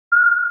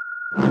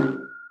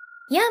Yum,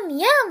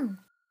 yum!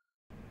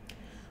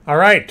 All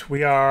right,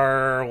 we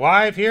are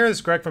live here. This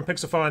is Greg from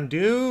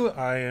Fondue.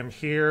 I am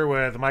here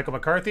with Michael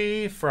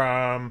McCarthy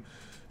from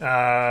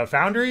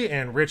Foundry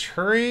and Rich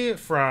Hurry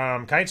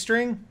from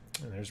Kitestring.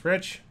 And there's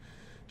Rich.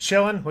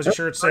 Chillin'. What's your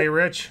shirt say,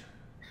 Rich?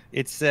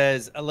 It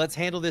says, "Let's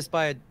handle this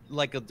by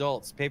like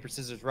adults. Paper,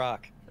 scissors,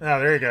 rock." Oh,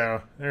 there you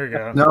go. There you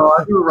go. No,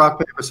 I do rock,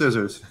 paper,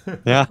 scissors.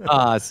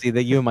 Yeah. See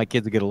that you and my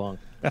kids would get along.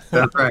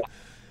 That's right.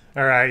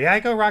 All right. Yeah, I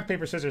go rock,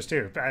 paper, scissors,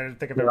 too. I don't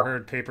think I've ever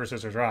heard paper,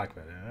 scissors, rock,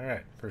 but all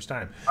right. First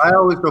time. I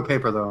always go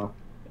paper, though.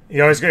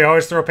 You always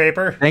throw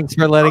paper? Thanks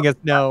for letting us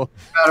know.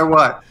 No matter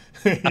what.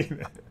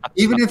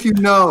 Even if you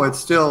know, it's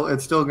still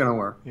going to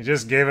work. You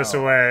just gave us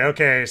away.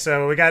 Okay,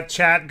 so we got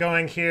chat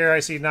going here.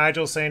 I see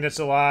Nigel saying it's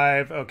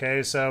alive.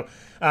 Okay, so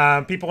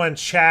people in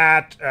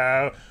chat,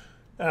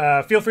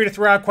 feel free to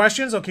throw out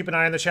questions. I'll keep an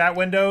eye on the chat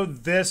window.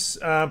 This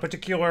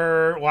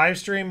particular live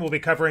stream will be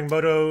covering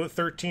MODO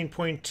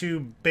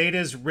 13.2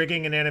 beta's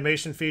rigging and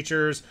animation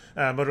features.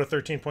 MODO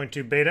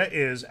 13.2 beta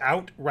is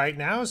out right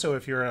now, so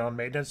if you're on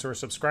maintenance or a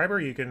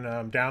subscriber, you can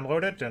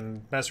download it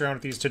and mess around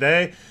with these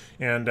today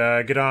and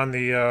get on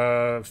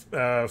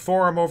the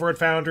forum over at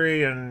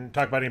Foundry and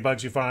talk about any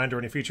bugs you find or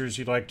any features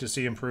you'd like to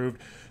see improved,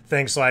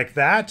 things like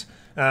that.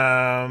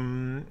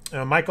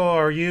 Michael,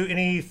 are you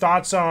any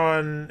thoughts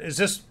on, is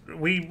this,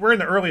 we're in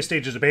the early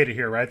stages of beta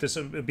here, right? This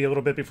will be a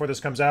little bit before this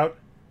comes out.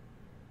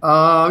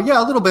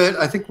 Yeah, a little bit.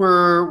 I think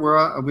we're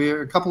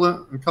a couple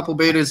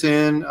betas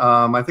in.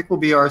 I think we'll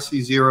be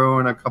RC0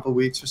 in a couple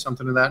weeks or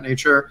something of that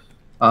nature.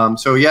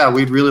 So yeah,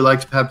 we'd really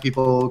like to have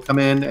people come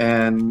in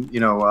and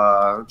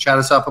chat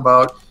us up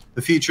about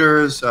the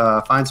features,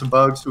 find some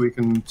bugs so we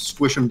can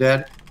squish them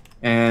dead,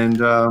 and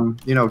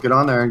get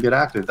on there and get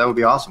active. That would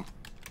be awesome.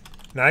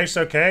 Nice,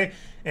 okay.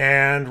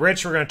 And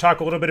Rich, we're going to talk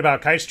a little bit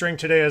about Kitestring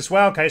today as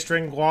well.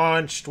 Kitestring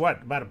launched,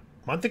 what, about a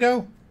month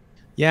ago?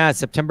 Yeah,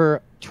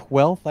 September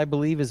 12th, I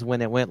believe, is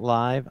when it went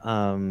live.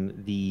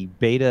 The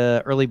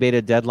early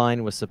beta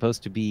deadline was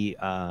supposed to be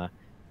a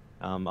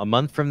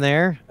month from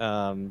there,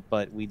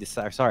 but we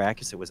decided, sorry, I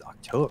guess it was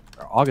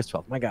August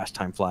 12th. My gosh,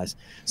 time flies.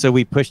 So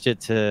we pushed it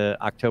to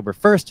October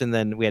 1st, and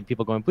then we had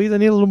people going, please, I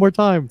need a little more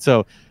time.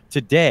 So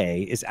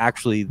today is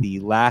actually the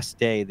last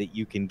day that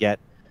you can get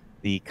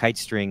the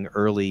Kitestring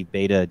early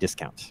beta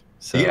discount.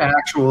 So the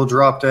actual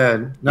drop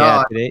dead. No,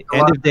 yeah, today,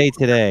 end of day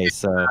today.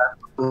 So a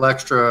little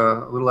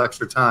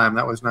extra time.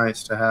 That was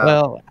nice to have.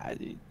 Well,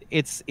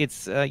 it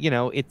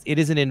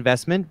is an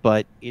investment,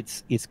 but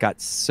it's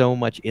got so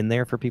much in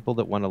there for people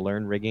that want to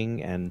learn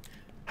rigging and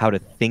how to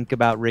think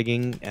about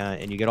rigging.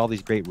 And you get all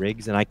these great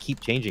rigs, and I keep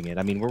changing it.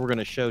 I mean, what we're going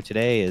to show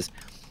today is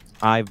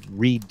I've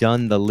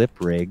redone the lip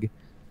rig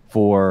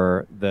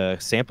for the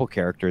sample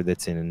character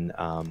that's in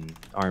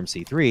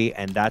RMC3,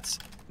 and that's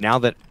now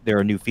that there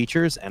are new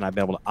features and I've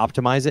been able to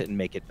optimize it and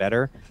make it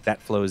better, that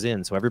flows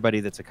in. So everybody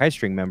that's a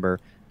Kitestring member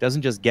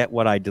doesn't just get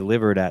what I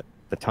delivered at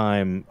the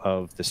time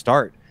of the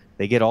start,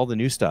 they get all the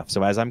new stuff.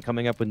 So as I'm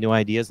coming up with new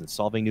ideas and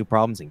solving new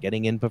problems and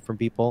getting input from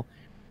people,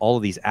 all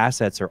of these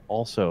assets are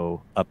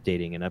also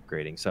updating and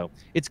upgrading. So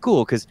it's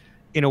cool because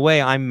in a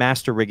way, I'm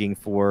master rigging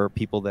for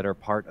people that are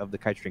part of the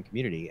Kitestring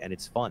community, and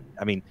it's fun.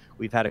 I mean,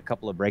 we've had a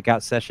couple of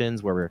breakout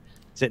sessions where we're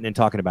sitting and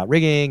talking about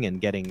rigging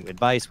and getting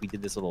advice. We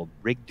did this little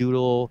rig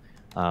doodle.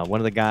 One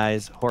of the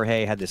guys,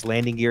 Jorge, had this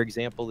landing gear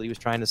example that he was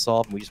trying to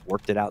solve, and we just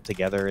worked it out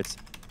together.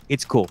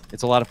 It's cool.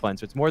 It's a lot of fun.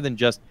 So it's more than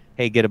just,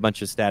 hey, get a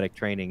bunch of static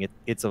training.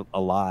 It's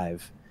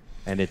alive,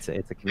 and it's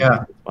a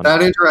community. Yeah, that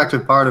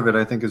interactive part of it,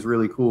 I think, is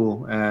really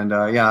cool. And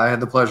yeah, I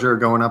had the pleasure of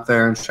going up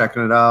there and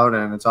checking it out,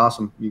 and it's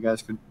awesome. You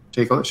guys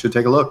should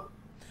take a look.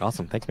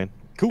 Awesome. Thanks, man.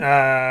 Cool.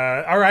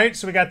 All right,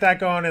 so we got that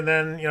going, and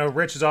then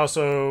Rich is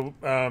also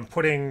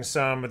putting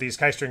some of these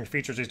Kitestring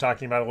features he's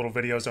talking about, little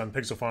videos on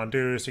Pixel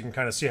Fondue, so you can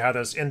kind of see how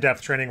this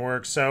in-depth training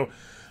works. So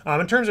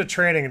in terms of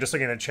training, and just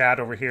looking at the chat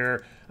over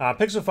here,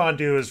 Pixel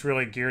Fondue is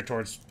really geared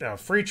towards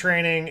free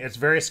training. It's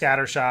very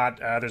scattershot.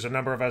 There's a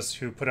number of us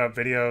who put up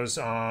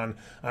videos on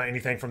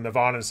anything from the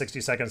Vaughn and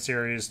 60-second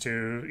series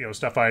to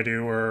stuff I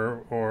do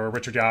or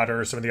Richard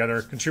Yoder or some of the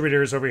other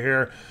contributors over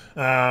here.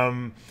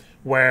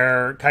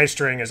 Where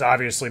Kitestring is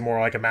obviously more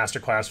like a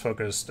masterclass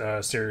focused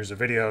series of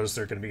videos.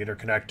 They're going to be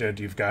interconnected.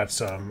 You've got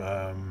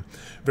some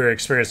very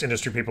experienced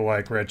industry people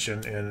like Rich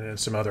and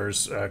some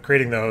others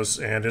creating those,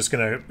 and it's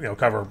going to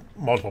cover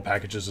multiple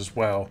packages as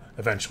well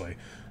eventually.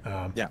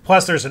 Yeah.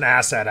 Plus, there's an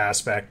asset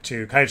aspect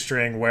to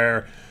Kitestring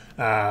where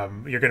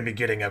you're going to be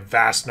getting a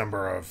vast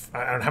number of,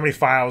 I don't know, how many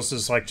files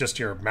does like just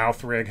your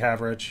mouth rig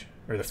have, Rich?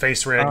 Or the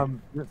face rig?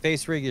 The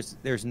face rig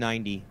there's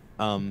 90.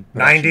 90.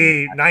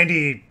 Yeah,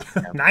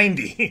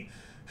 90.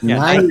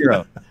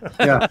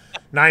 Yeah.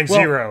 90.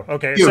 Well,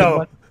 okay,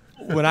 so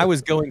when I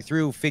was going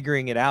through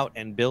figuring it out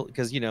and build,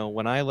 because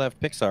when I left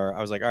Pixar,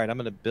 I was like, all right, I'm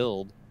going to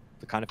build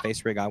the kind of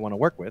face rig I want to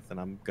work with, and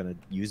I'm going to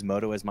use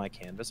MODO as my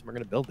canvas, and we're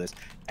going to build this.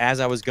 As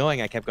I was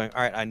going, I kept going,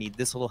 all right, I need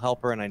this little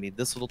helper, and I need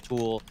this little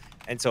tool.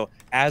 And so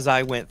as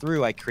I went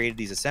through, I created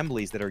these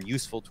assemblies that are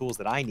useful tools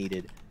that I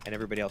needed, and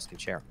everybody else can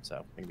share them. So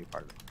I'm going to be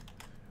part of it.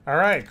 All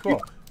right,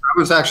 cool.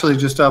 was actually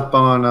just up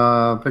on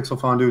Pixel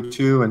Fondue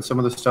 2, and some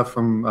of the stuff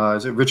from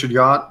is it Richard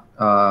Yacht?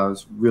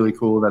 It's really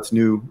cool. That's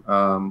new.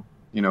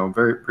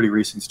 Very pretty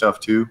recent stuff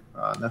too.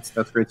 That's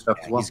great stuff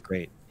as well. He's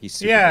great. He's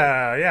super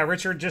yeah.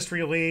 Richard just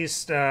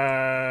released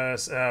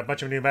a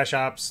bunch of new mesh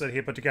ops that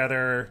he put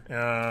together.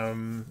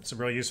 Some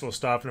really useful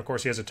stuff, and of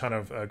course, he has a ton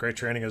of great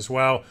training as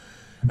well.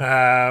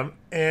 And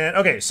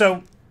okay,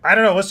 so I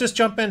don't know. Let's just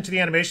jump into the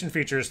animation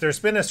features. There's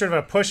been a sort of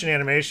a push in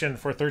animation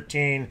for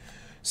 13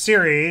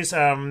 series.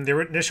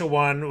 The initial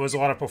one was a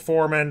lot of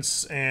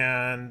performance,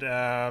 and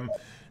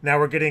now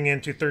we're getting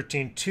into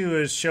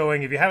 13.2 is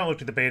showing, if you haven't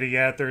looked at the beta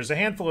yet, there's a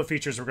handful of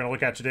features we're going to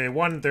look at today.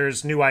 One,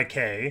 there's new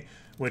IK,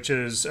 which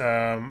is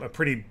a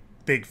pretty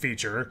big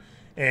feature.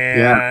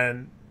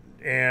 And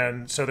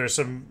so there's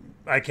some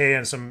IK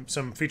and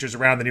some features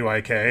around the new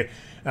IK.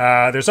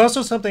 There's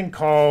also something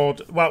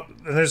called,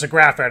 there's a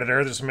graph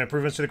editor. There's some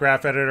improvements to the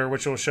graph editor,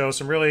 which will show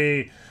some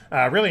really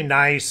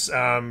nice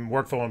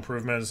workflow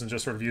improvements and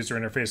just sort of user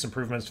interface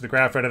improvements to the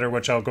graph editor,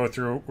 which I'll go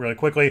through really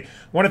quickly.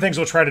 One of the things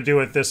we'll try to do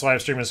with this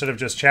live stream, instead of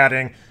just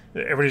chatting,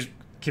 everybody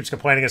keeps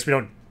complaining is we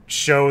don't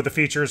show the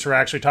features we're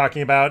actually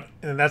talking about.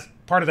 And that's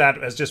part of that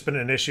has just been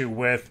an issue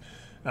with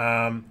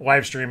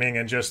live streaming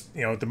and just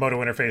the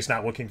MODO interface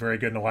not looking very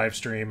good in a live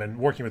stream and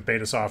working with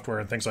beta software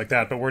and things like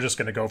that. But we're just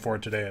going to go for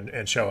it today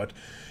and show it.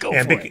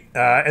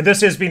 And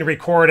this is being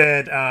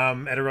recorded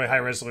at a really high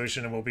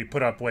resolution and will be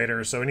put up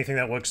later. So anything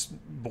that looks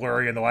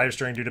blurry in the live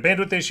stream due to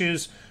bandwidth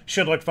issues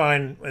should look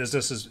fine, as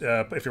this is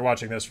if you're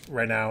watching this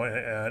right now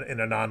in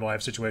a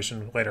non-live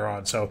situation later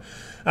on. So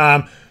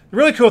the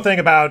really cool thing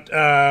about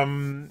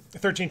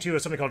 13.2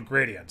 is something called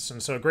gradients.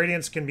 And so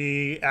gradients can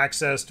be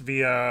accessed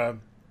via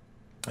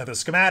the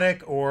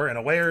schematic or in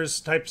a layers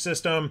type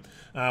system,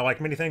 like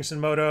many things in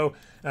MODO.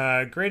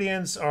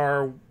 Gradients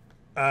are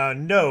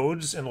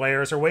nodes and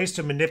layers are ways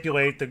to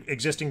manipulate the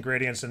existing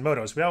gradients in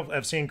MODO. So we all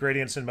have seen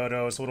gradients in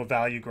MODO as a little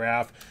value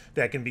graph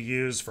that can be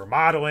used for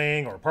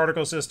modeling or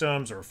particle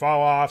systems or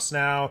fall-offs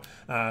now,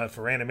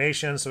 for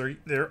animation. So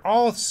they're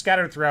all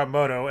scattered throughout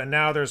MODO, and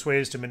now there's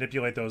ways to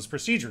manipulate those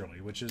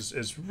procedurally, which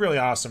is really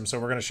awesome.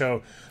 So we're going to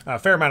show a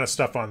fair amount of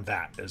stuff on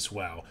that as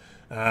well.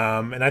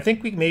 And I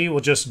think maybe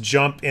we'll just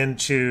jump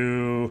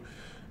into,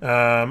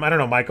 I don't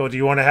know, Michael, do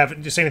you want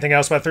to say anything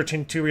else about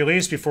 13.2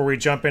 release before we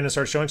jump in and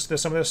start showing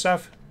some of this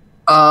stuff?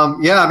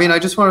 Yeah, I mean, I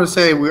just wanted to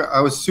say I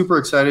was super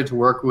excited to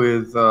work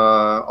with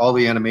all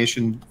the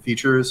animation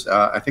features.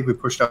 I think we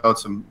pushed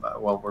out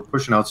we're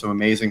pushing out some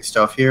amazing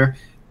stuff here.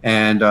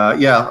 And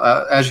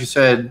as you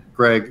said,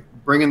 Greg,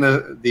 bringing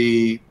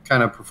the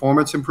kind of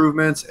performance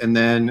improvements and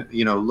then,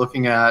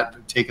 looking at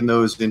taking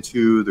those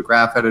into the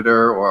graph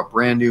editor or a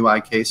brand new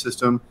IK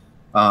system,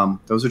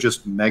 those are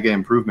just mega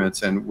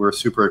improvements, and we're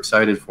super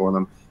excited for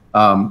them.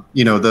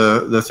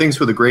 The things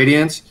with the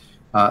gradients,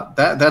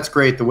 that's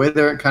great. The way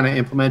they're kind of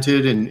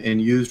implemented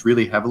and used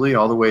really heavily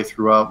all the way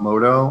throughout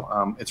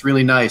MODO, it's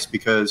really nice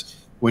because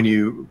when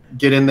you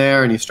get in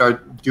there and you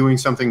start doing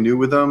something new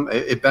with them,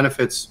 it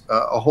benefits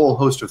a whole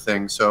host of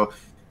things. So,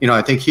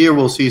 I think here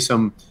we'll see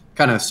some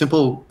kind of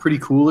simple, pretty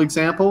cool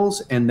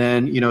examples, and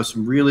then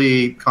some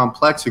really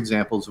complex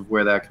examples of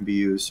where that can be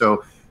used.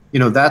 So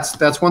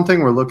that's one thing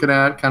we're looking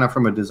at kind of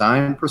from a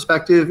design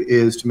perspective,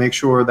 is to make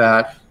sure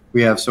that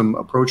we have some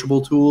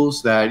approachable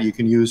tools that you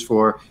can use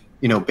for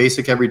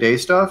basic everyday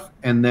stuff,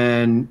 and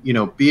then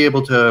be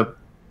able to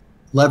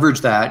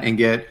leverage that and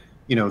get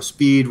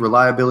speed,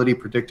 reliability,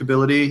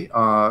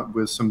 predictability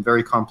with some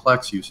very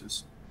complex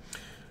uses.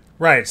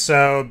 Right,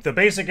 so the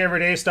basic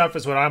everyday stuff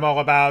is what I'm all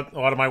about. A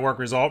lot of my work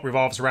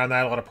revolves around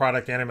that, a lot of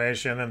product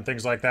animation and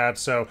things like that.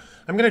 So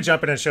I'm going to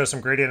jump in and show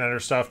some gradient editor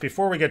stuff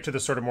before we get to the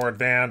sort of more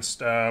advanced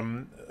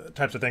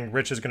types of thing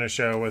Rich is going to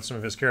show with some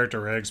of his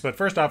character rigs. But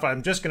first off,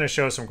 I'm just going to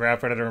show some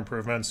graph editor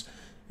improvements.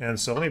 And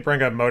so let me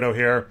bring up MODO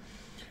here.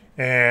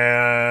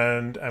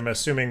 And I'm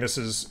assuming this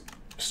is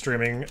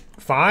streaming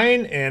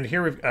fine. And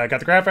here we've got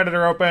the graph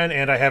editor open,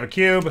 and I have a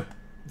cube.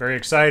 Very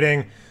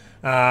exciting.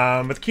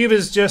 But the cube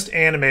is just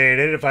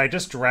animated. If I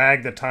just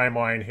drag the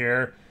timeline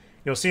here,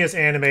 you'll see it's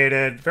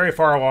animated very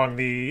far along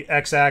the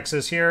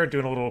x-axis here,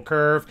 doing a little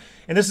curve.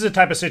 And this is a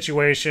type of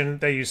situation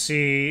that you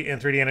see in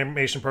 3D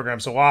animation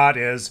programs a lot,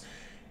 is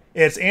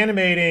it's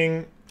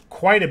animating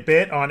quite a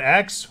bit on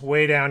X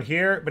way down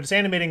here, but it's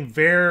animating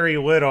very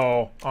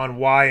little on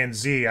Y and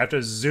Z. I have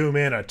to zoom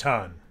in a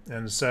ton.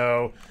 And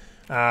so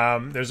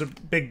there's a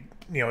big,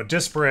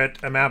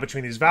 disparate amount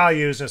between these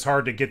values, and it's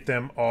hard to get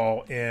them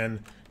all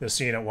in the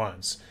scene at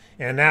once.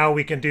 And now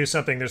we can do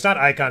something, there's not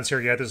icons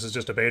here yet, this is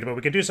just a beta, but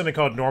we can do something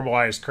called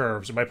normalized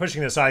curves. And by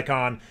pushing this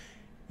icon,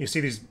 you see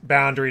these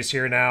boundaries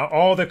here now.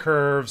 All the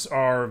curves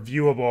are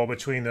viewable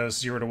between those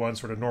 0 to 1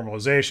 sort of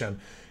normalization.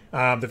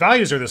 The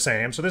values are the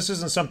same, so this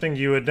isn't something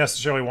you would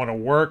necessarily want to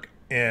work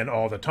in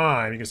all the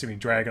time. You can see me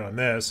dragging on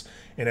this,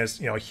 and it's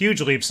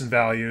huge leaps in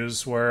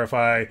values, where if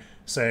I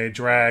say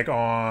drag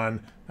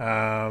on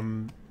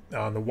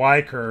on the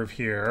Y curve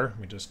here, let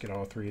me just get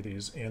all three of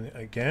these in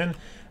again,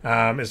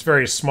 it's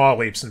very small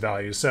leaps in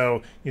values.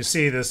 So you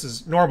see this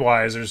is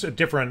normalized. There's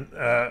different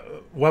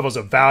levels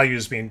of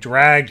values being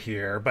dragged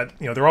here, but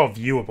they're all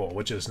viewable,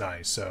 which is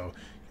nice. So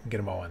you can get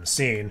them all in the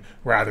scene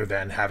rather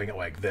than having it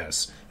like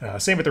this.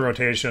 Same with the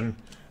rotation.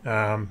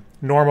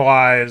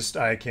 Normalized,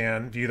 I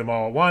can view them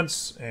all at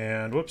once,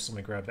 and whoops, let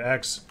me grab the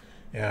X.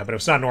 Yeah, but if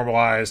it's not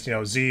normalized,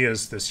 Z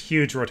is this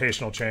huge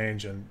rotational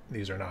change, and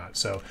these are not.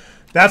 So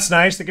that's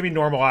nice. They can be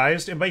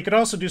normalized. But you could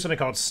also do something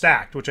called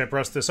stacked, which I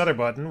pressed this other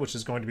button, which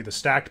is going to be the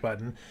stacked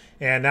button.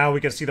 And now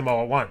we can see them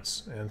all at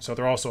once. And so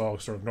they're also all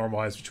sort of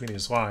normalized between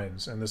these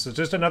lines. And this is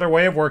just another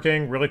way of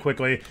working really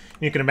quickly.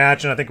 You can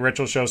imagine, I think Rich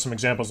will show some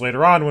examples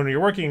later on, when you're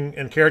working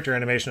in character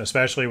animation,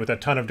 especially with a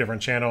ton of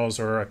different channels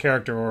or a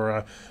character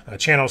or a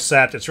channel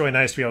set, it's really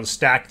nice to be able to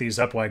stack these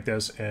up like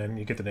this. And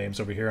you get the names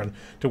over here and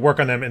to work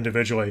on them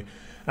individually.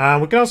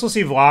 We can also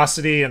see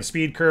velocity and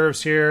speed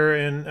curves here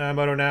in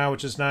MODO now,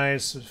 which is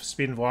nice.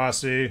 Speed and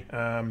velocity.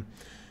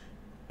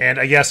 And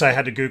I guess I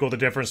had to Google the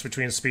difference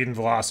between speed and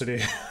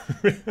velocity.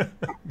 Hey,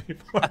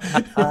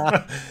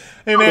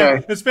 man,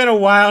 okay. It's been a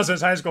while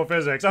since high school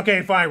physics.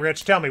 Okay, fine,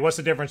 Rich. Tell me, what's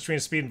the difference between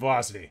speed and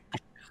velocity?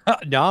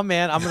 No,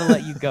 man, I'm going to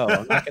let you go.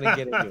 I'm not going to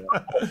get into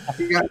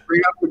it.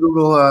 Bring up the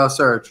Google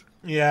search.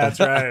 Yeah, that's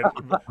right.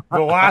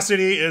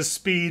 Velocity is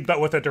speed,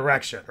 but with a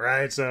direction,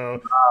 right?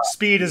 So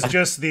speed is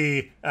just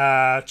the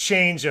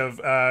change of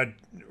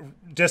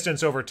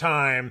distance over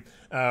time.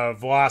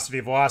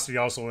 Velocity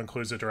also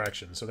includes a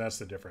direction, so that's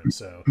the difference.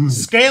 So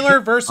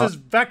scalar versus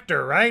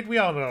vector, right? We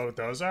all know what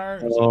those are.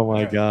 Oh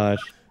my gosh.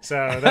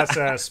 So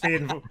that's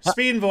speed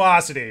and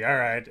velocity. All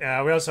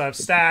right. We also have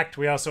stacked.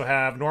 We also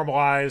have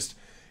normalized.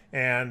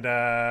 And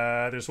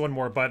there's one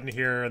more button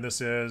here, and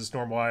this is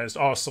normalized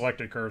all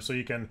selected curves. So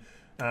you can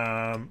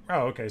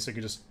okay, so you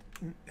can just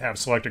have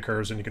selected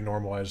curves and you can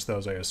normalize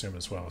those, I assume,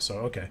 as well. So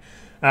okay.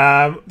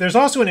 There's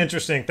also an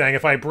interesting thing.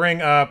 If I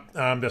bring up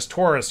this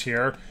torus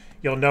here,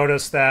 you'll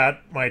notice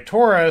that my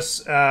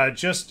torus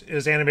just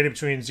is animated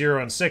between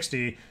 0 and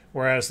 60,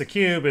 whereas the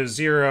cube is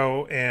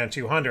 0 and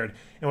 200.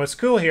 And what's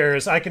cool here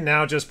is I can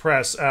now just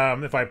press, let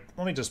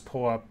me just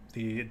pull up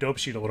the dope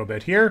sheet a little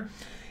bit here.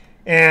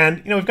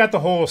 And, we've got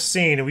the whole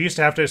scene, and we used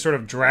to have to sort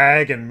of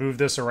drag and move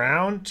this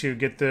around to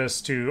get this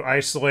to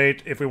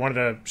isolate if we wanted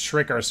to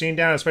shrink our scene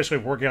down, especially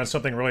if we're working on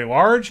something really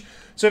large.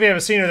 So if you have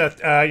a scene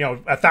with,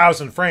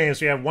 1,000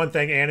 frames, we have one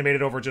thing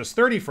animated over just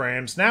 30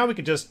 frames. Now we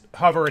could just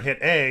hover and hit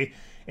A,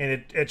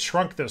 and it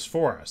shrunk this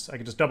for us. I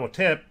could just double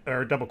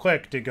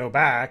click to go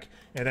back,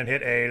 and then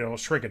hit A, and it'll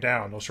shrink it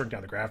down. It'll shrink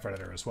down the graph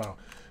editor as well.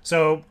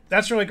 So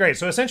that's really great.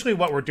 So essentially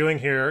what we're doing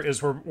here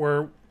is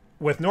we're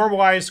with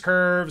normalized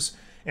curves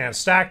and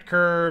stacked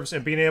curves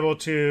and being able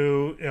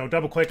to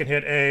double click and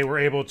hit A, we're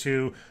able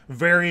to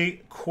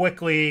very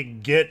quickly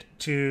get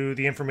to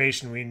the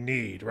information we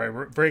need, right?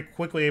 We're very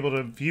quickly able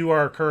to view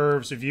our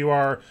curves, view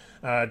our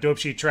dope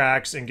sheet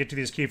tracks, and get to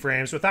these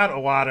keyframes without a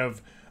lot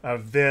of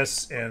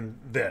this and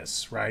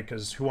this, right?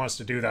 Because who wants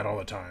to do that all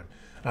the time?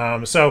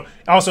 So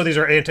also these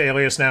are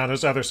anti-alias now.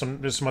 There's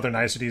some other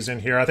niceties in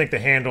here. I think the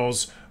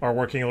handles are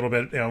working a little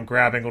bit,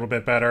 grabbing a little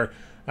bit better.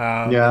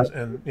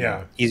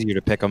 Easier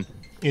to pick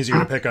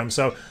them.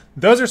 So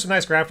those are some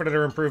nice graph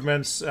editor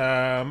improvements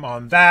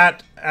on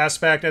that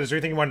aspect. Is there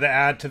anything you wanted to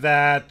add to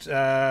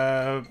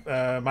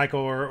that,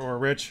 Michael or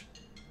Rich?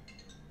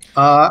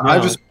 No.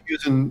 I'm just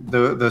using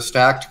the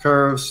stacked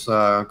curves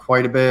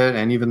quite a bit,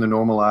 and even the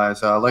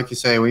normalized. Like you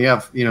say, we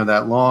have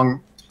that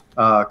long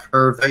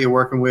curve that you're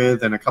working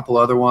with, and a couple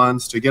other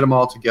ones. To get them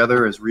all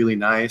together is really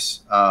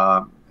nice.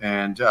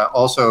 And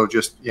also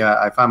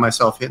I find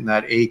myself hitting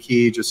that A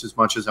key just as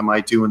much as I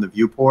might do in the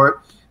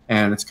viewport.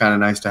 And it's kind of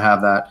nice to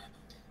have that.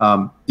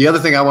 The other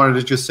thing I wanted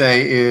to just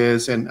say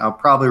is, and I'll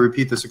probably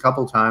repeat this a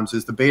couple of times,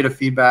 is the beta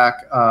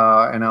feedback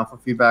and alpha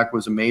feedback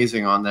was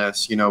amazing on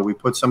this. We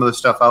put some of the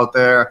stuff out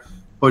there,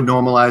 put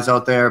normalize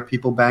out there,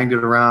 people banged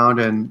it around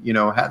and,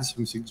 had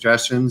some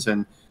suggestions.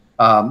 And,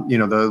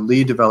 the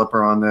lead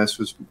developer on this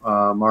was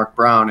Mark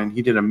Brown, and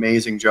he did an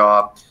amazing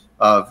job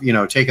of,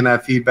 taking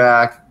that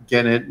feedback,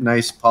 getting it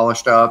nice,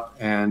 polished up,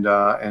 and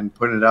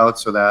putting it out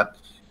so that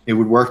it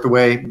would work the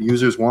way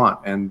users want,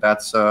 and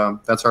that's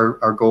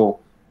our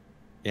goal.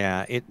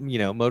 Yeah,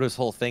 MODO's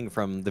whole thing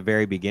from the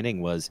very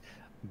beginning was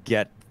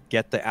get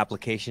the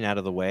application out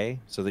of the way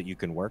so that you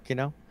can work,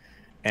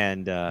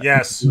 and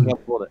yes,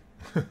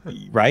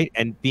 right,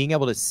 and being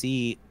able to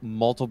see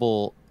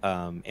multiple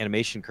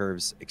animation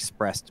curves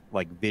expressed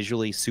like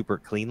visually super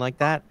clean like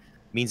that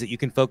means that you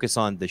can focus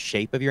on the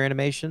shape of your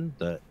animation,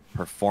 the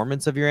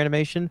performance of your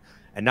animation,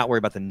 and not worry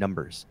about the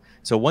numbers.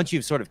 So once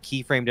you've sort of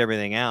keyframed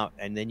everything out,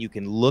 and then you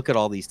can look at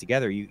all these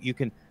together, you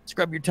can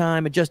scrub your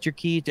time, adjust your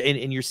key,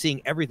 and you're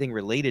seeing everything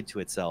related to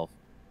itself.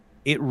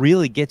 It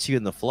really gets you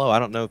in the flow. I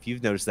don't know if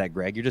you've noticed that,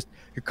 Greg. You're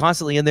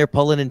constantly in there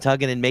pulling and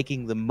tugging and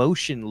making the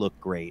motion look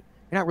great.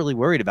 You're not really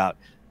worried about,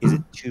 is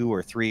it 2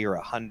 or 3 or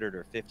 100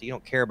 or 50? You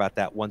don't care about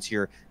that once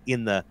you're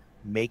in the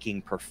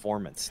making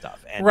performance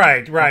stuff. And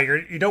right.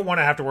 You don't want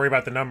to have to worry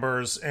about the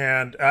numbers,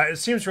 and it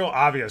seems real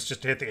obvious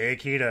just to hit the A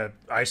key to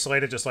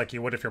isolate it, just like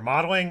you would if you're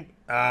modeling.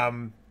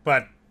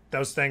 But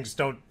those things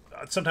don't.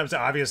 Sometimes the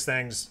obvious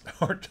things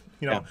aren't,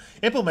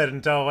 implemented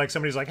until like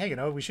somebody's like, hey,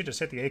 we should just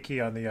hit the A key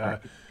on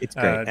the it's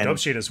great. dope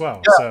sheet as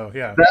well. Yeah, so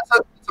yeah, that's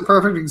a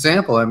perfect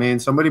example. I mean,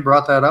 somebody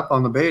brought that up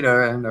on the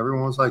beta, and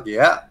everyone was like,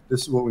 yeah,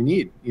 this is what we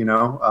need.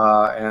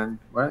 And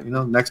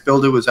next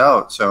build it was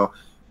out. So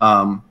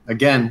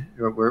again,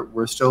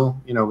 we're still,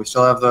 we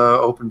still have the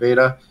open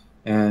beta,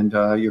 and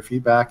your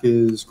feedback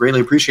is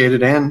greatly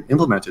appreciated and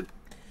implemented.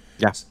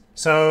 Yes.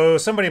 So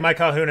somebody, Mike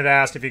Calhoun, had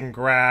asked if you can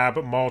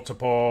grab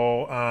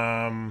multiple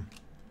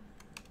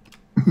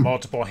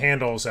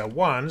handles at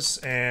once,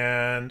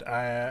 and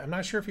I'm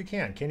not sure if you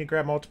can. Can you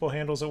grab multiple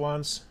handles at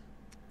once?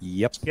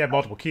 Yep. Yeah,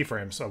 multiple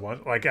keyframes at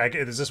once. Like,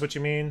 is this what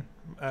you mean?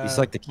 You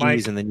select the keys,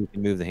 Mike? And then you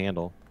can move the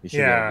handle.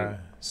 Yeah.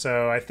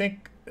 So I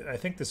think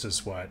this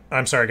is what.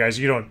 I'm sorry, guys.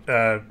 You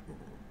don't.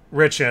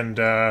 Rich and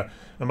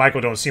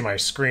Michael don't see my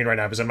screen right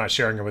now because I'm not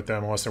sharing it with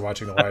them unless they're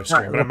watching the live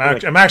stream. But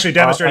I'm actually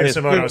demonstrating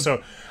some MODO.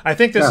 So I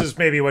think this is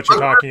maybe what you're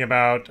talking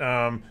about.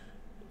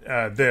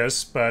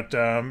 This, but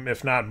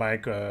if not,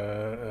 Mike,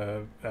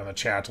 on the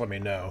chat, let me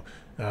know.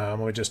 Let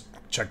me just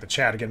check the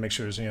chat again, make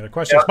sure there's any other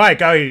questions.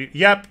 Mike,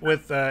 yep,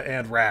 with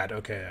and rad.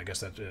 Okay, I guess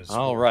that is.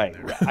 All right,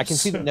 I can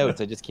see the notes.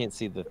 I just can't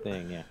see the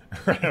thing. Yeah.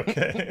 Right.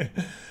 Okay.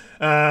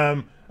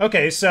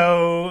 Okay.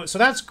 So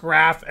that's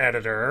Graph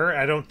Editor.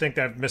 I don't think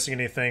I'm missing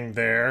anything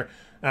there.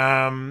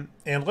 And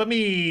I'm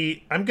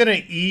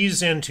gonna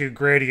ease into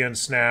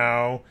gradients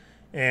now.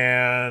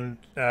 And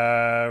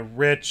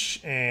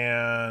Rich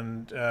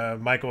and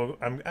Michael,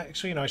 I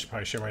should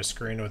probably share my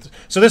screen with.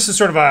 So this is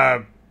sort of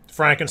a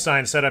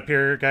Frankenstein setup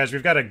here, guys.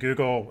 We've got a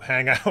Google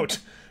Hangout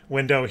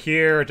window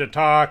here to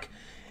talk,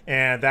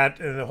 and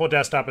the whole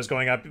desktop is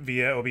going up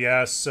via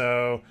OBS.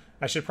 So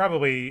I should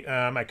probably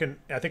let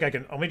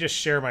me just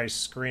share my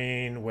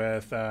screen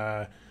with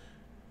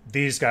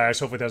these guys.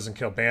 Hopefully it doesn't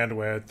kill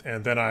bandwidth,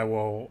 and then I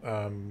will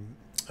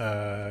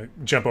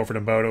jump over to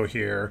MODO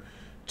here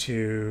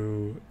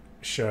to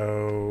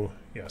show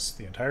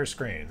the entire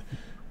screen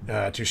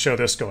to show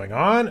this going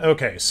on.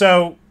 Okay,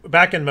 so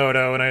back in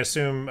MODO, and I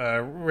assume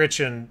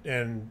Rich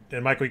and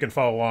Michael, you can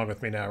follow along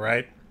with me now,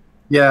 right?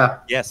 Yeah.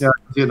 Yes. Yeah.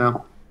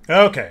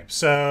 Okay,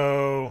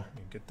 so let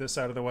me get this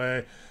out of the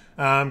way.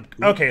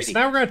 Okay, so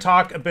now we're going to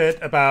talk a bit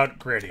about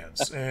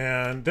gradients,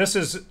 and this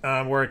is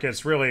where it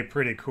gets really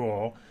pretty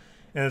cool.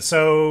 And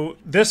so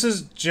this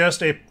is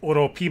just a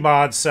little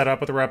PMOD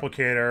setup with a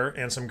replicator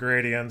and some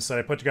gradients that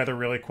I put together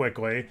really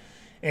quickly.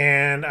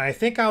 And I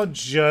think I'll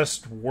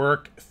just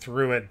work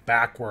through it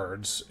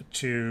backwards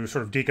to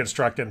sort of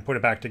deconstruct it and put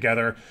it back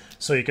together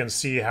so you can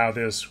see how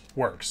this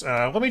works.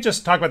 Let me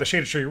just talk about the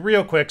shader tree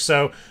real quick.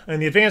 So in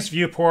the advanced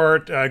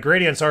viewport,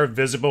 gradients are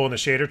visible in the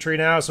shader tree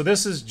now. So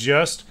this is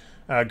just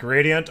a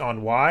gradient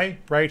on Y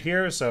right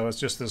here. So it's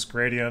just this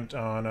gradient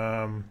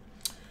on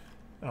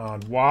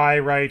Y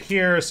right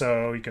here.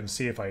 So you can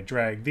see if I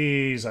drag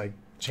these, I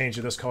change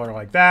to this color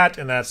like that,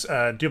 and that's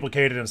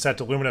duplicated and set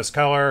to luminous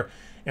color.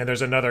 And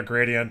there's another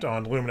gradient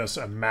on luminous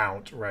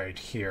amount right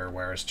here,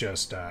 where it's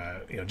just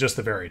just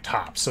the very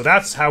top. So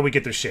that's how we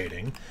get the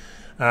shading.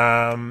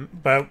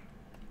 But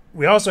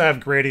we also have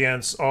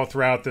gradients all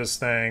throughout this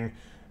thing,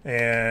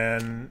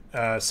 and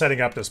setting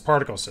up this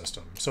particle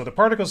system. So the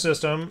particle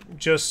system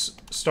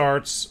just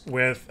starts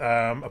with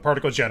a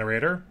particle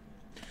generator,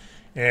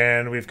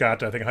 and we've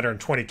got, I think,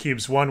 120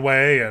 cubes one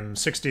way and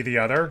 60 the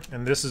other.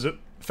 And this is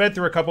fed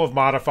through a couple of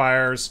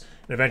modifiers,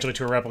 and eventually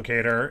to a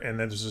replicator, and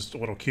then there's just a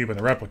little cube in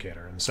the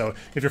replicator. And so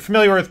if you're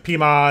familiar with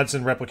PMODs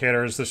and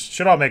replicators, this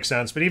should all make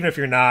sense. But even if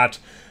you're not,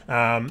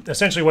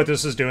 essentially what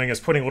this is doing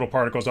is putting little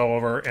particles all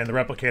over, and the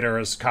replicator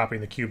is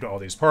copying the cube to all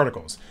these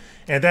particles.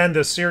 And then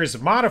this series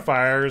of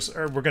modifiers,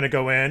 we're going to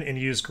go in and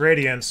use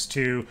gradients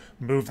to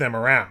move them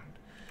around.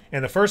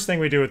 And the first thing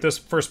we do with this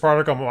first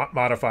particle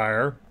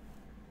modifier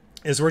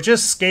is we're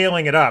just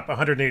scaling it up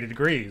 180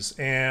 degrees.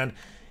 And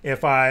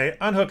if I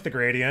unhook the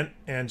gradient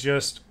and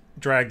just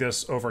drag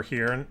this over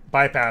here and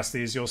bypass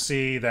these, you'll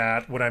see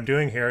that what I'm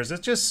doing here is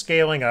it's just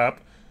scaling up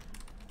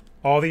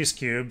all these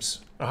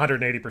cubes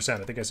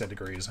 180%. I think I said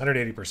degrees,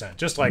 180%,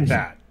 just like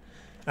that.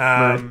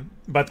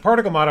 But the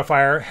particle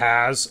modifier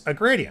has a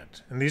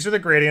gradient, and these are the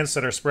gradients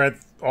that are spread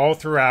all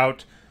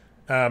throughout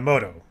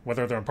MODO,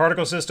 whether they're on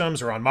particle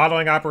systems or on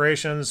modeling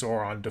operations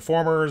or on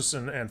deformers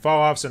and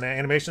fall-offs and the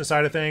animation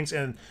side of things.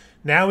 And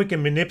now we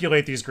can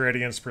manipulate these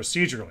gradients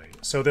procedurally.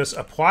 So this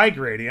apply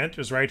gradient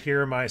is right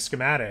here in my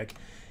schematic.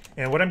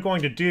 And what I'm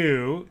going to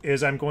do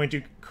is I'm going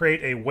to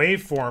create a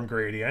waveform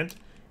gradient.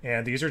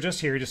 And these are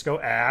just here. You just go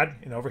add.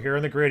 And over here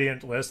in the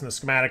gradient list in the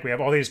schematic, we have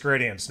all these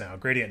gradients now.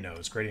 Gradient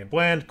nodes, gradient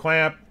blend,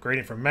 clamp,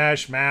 gradient from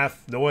mesh,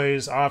 math,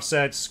 noise,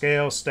 offset,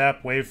 scale,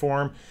 step,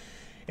 waveform.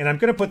 And I'm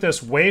going to put this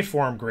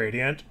waveform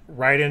gradient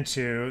right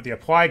into the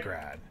apply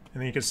grad.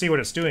 And then you can see what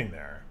it's doing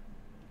there.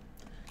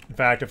 In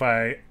fact, if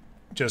I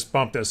just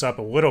bump this up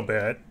a little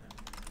bit,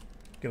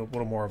 get a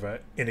little more of an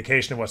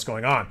indication of what's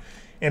going on.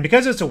 And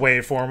because it's a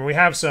waveform, we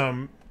have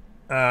some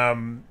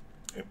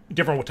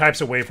different types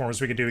of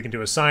waveforms we can do. We can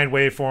do a sine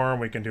waveform,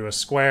 we can do a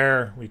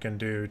square, we can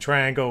do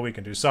triangle, we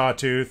can do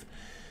sawtooth,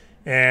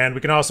 and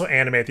we can also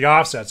animate the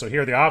offset. So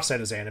here the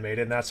offset is animated,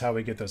 and that's how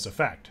we get this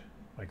effect,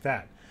 like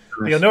that.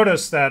 Nice. You'll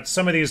notice that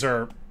some of these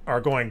are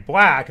going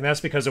black, and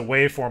that's because a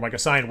waveform, like a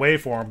sine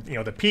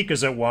waveform, the peak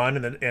is at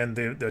 1, and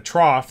the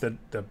trough,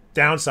 the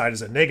downside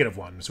is at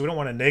 -1. So we don't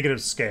want a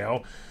negative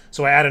scale.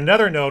 So I add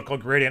another node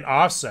called gradient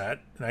offset,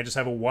 and I just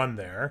have a 1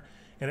 there.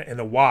 In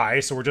the Y,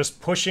 so we're just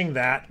pushing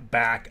that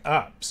back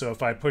up. So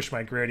if I push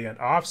my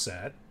gradient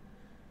offset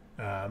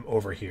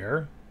over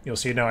here, you'll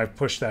see now I've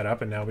pushed that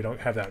up, and now we don't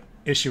have that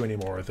issue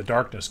anymore with the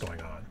darkness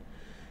going on.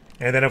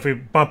 And then if we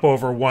bump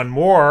over one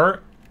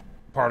more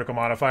particle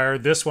modifier,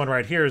 this one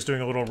right here is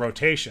doing a little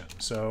rotation.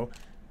 So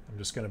I'm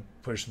just going to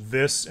push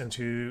this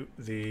into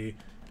the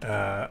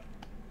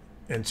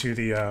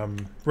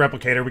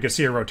replicator. We can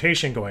see a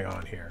rotation going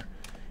on here.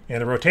 And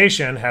the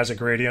rotation has a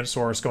gradient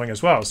source going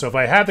as well. So if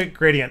I have the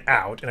gradient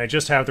out and I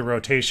just have the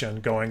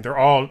rotation going, they're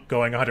all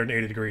going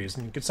 180 degrees.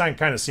 And you can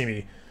kind of see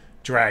me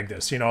drag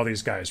this, seeing all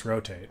these guys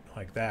rotate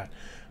like that.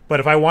 But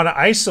if I want to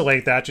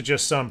isolate that to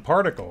just some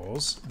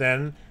particles,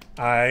 then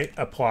I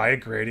apply a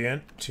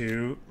gradient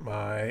to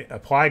my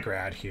apply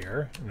grad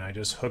here. And I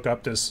just hook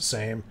up this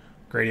same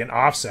gradient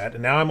offset.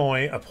 And now I'm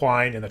only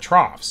applying in the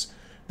troughs.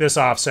 This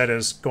offset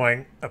is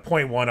going a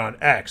 0.1 on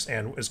X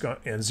and is going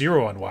and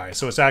 0 on Y.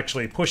 So it's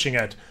actually pushing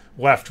it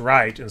left,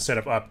 right instead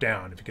of up,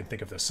 down. If you can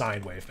think of the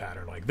sine wave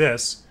pattern like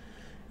this.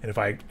 And if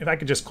I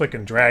could just click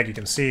and drag, you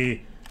can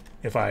see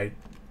if I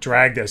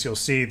drag this, you'll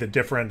see the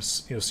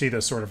difference. You'll see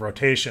this sort of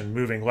rotation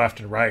moving left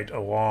and right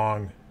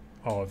along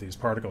all of these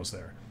particles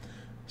there.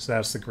 So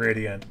that's the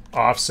gradient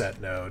offset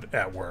node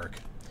at work.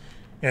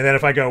 And then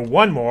if I go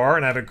one more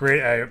and I have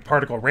a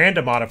particle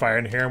random modifier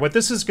in here, and what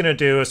this is going to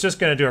do is just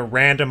going to do a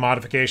random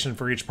modification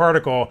for each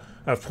particle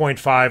of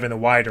 0.5 in the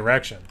Y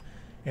direction.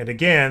 And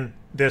again,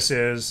 this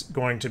is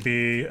going to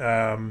be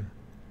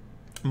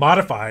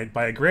modified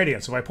by a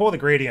gradient. So if I pull the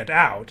gradient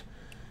out,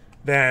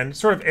 then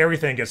sort of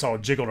everything gets all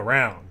jiggled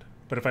around.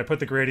 But if I put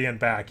the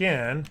gradient back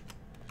in,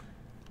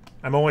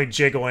 I'm only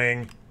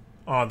jiggling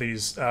on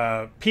these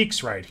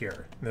peaks right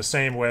here. And the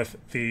same with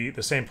the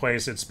same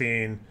place it's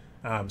being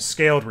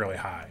scaled really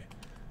high,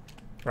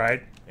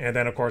 right? And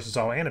then, of course, it's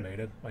all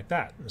animated like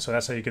that. And so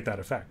that's how you get that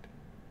effect.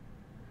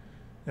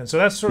 And so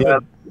that's sort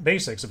of the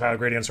basics of how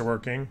gradients are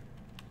working.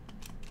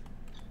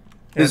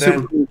 And then,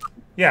 super cool.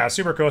 Yeah,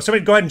 super cool.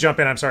 Somebody go ahead and jump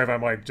in. I'm sorry if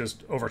I'm like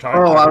just over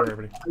talking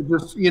everybody.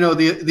 Just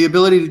the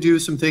ability to do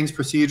some things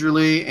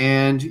procedurally,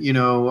 and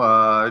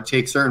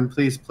take certain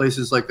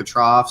places like the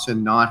troughs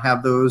and not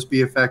have those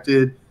be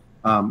affected,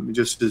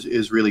 just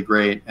is really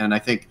great. And I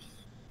think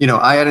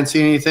I hadn't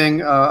seen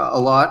anything a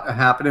lot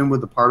happening with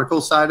the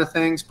particle side of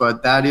things,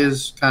 but that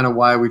is kind of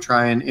why we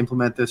try and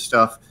implement this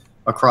stuff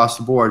across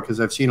the board, because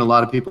I've seen a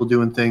lot of people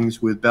doing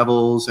things with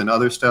bevels and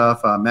other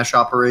stuff, mesh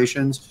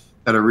operations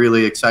that are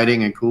really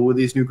exciting and cool with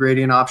these new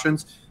gradient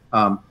options.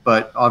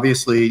 But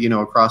obviously,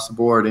 across the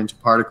board into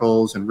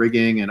particles and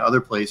rigging and other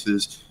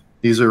places,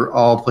 these are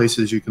all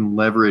places you can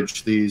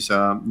leverage these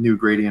new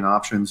gradient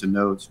options and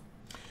nodes.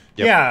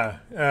 Yep.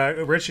 Yeah.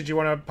 Rich, did you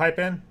want to pipe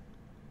in?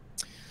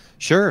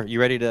 Sure. You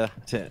ready to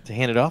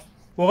hand it off?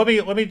 Well,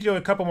 let me do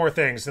a couple more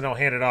things, then I'll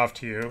hand it off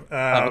to you.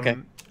 Okay.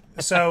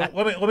 So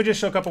let me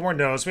just show a couple more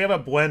nodes. We have a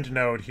blend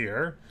node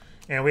here,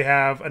 and we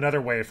have another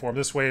waveform.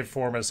 This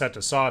waveform is set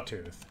to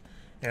sawtooth.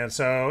 And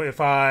so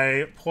if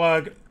I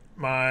plug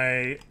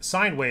my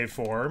sine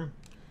waveform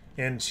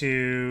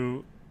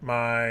into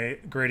my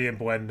gradient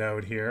blend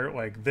node here,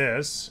 like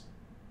this.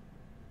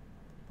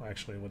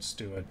 Actually, let's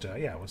do it.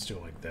 Let's do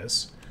it like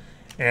this.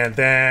 And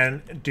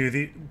then do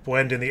the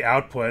blend in the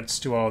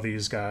outputs to all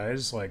these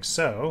guys, like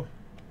so.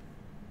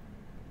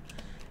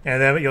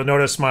 And then you'll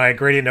notice my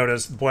gradient node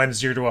is blend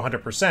 0 to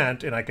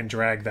 100%, and I can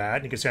drag that.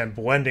 And you can see I'm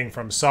blending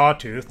from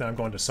sawtooth. Now I'm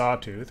going to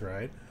sawtooth,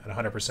 right, at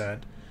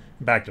 100%,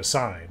 back to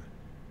sine.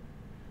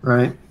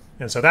 Right.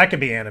 And so that can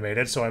be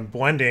animated. So I'm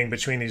blending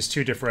between these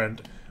two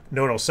different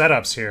nodal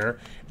setups here.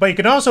 But you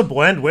can also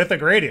blend with a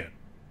gradient.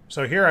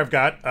 So here I've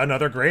got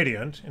another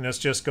gradient, and it's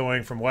just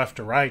going from left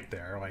to right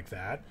there, like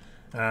that.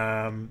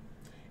 And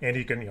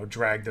you can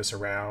drag this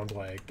around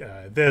like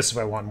this if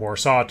I want more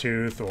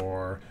sawtooth,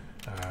 or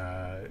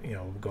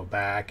go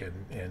back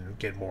and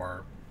get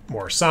more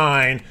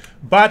sine.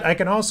 But I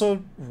can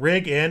also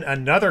rig in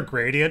another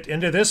gradient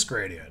into this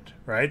gradient,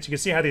 right? So you can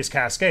see how these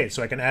cascade.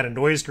 So I can add a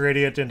noise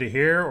gradient into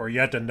here, or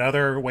yet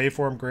another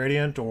waveform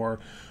gradient, or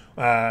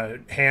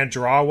hand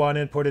draw one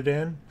and put it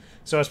in.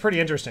 So it's pretty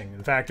interesting.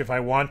 In fact, if I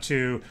want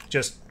to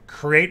just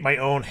create my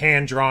own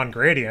hand-drawn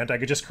gradient, I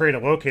could just create a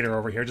locator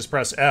over here, just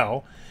press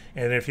L.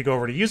 And if you go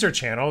over to user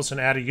channels and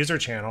add a user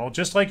channel,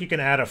 just like you can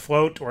add a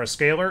float or a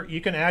scalar,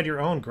 you can add your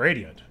own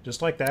gradient.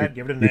 Just like that,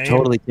 give it a name. You're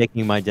totally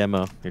taking my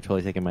demo. You're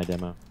totally taking my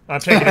demo. I'm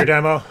taking your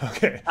demo?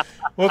 Okay.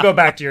 We'll go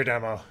back to your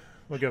demo.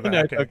 We'll go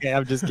back. No, okay,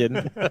 I'm just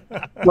kidding.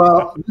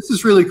 Well, this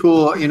is really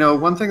cool.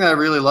 One thing that I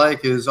really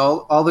like is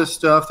all this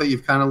stuff that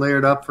you've kind of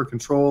layered up for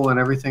control and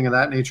everything of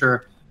that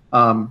nature.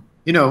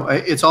 you know,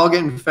 it's all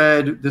getting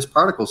fed this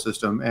particle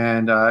system.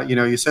 And, you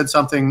know, you said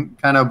something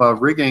kind of about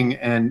rigging,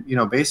 and, you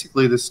know,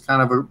 basically this is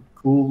kind of a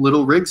cool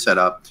little rig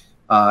setup,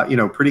 you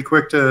know, pretty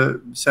quick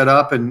to set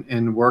up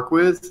and work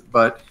with,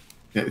 but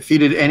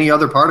feed it any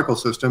other particle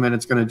system and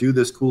it's going to do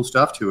this cool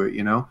stuff to it,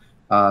 you know.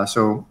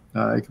 So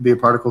it could be a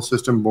particle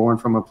system born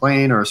from a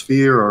plane or a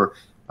sphere or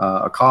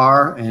a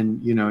car,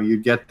 and, you know, you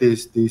get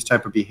these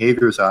type of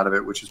behaviors out of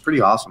it, which is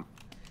pretty awesome.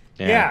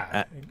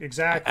 Yeah,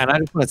 exactly. And I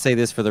just want to say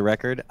this for the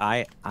record.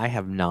 I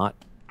have not,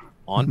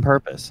 on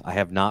purpose, I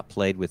have not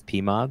played with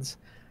PMODs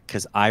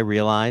because I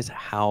realize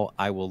how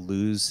I will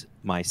lose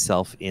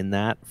myself in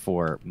that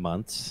for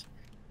months.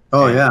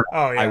 Oh yeah.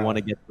 Oh yeah. I want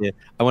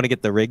to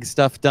get the rig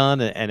stuff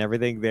done and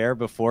everything there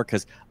before,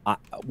 because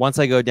once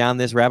I go down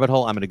this rabbit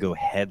hole, I'm going to go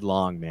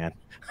headlong, man.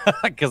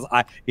 Because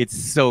it's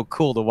so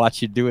cool to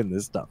watch you doing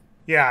this stuff.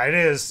 Yeah, it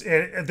is.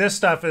 This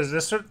stuff is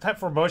this sort of type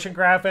for motion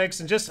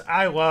graphics, and just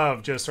I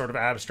love just sort of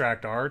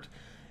abstract art,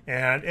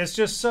 and it's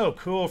just so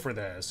cool for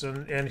this.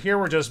 And here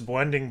we're just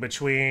blending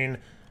between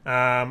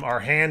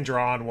our hand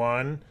drawn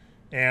one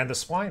and the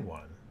spline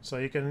one. So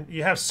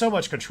you have so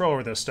much control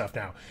over this stuff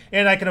now.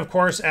 And I can of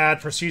course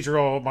add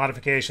procedural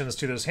modifications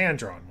to this hand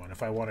drawn one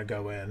if I want to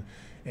go in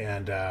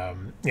and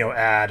you know,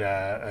 add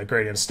a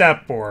gradient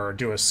step or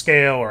do a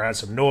scale or add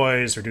some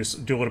noise or do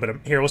a little bit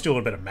of here. Let's do a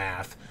little bit of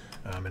math.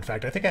 In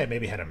fact, I think I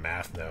maybe had a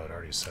math node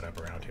already set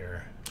up around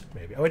here.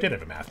 Maybe. Oh, I did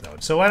have a math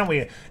node. So why don't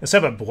we,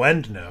 instead of a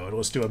blend node,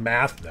 let's do a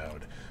math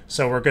node.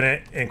 So we're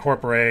going to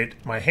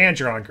incorporate my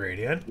hand-drawn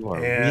gradient. You are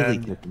really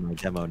good in my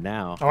demo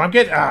now. Oh, I'm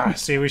getting,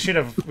 see, we should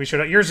have,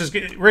 yours is,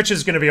 Rich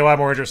is going to be a lot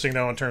more interesting,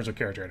 though, in terms of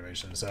character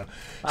animation. So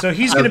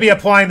he's going to be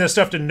applying this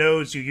stuff to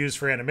nodes you use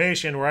for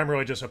animation, where I'm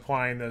really just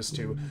applying this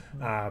to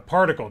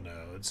particle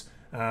nodes.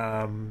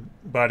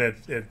 But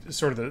it's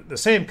sort of the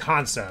same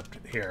concept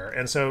here.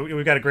 And so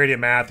we've got a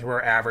gradient math,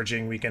 we're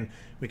averaging, we can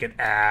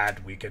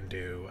add, we can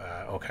do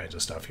all kinds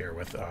of stuff here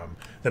with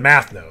the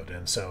math node.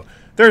 And so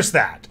there's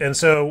that. And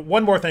so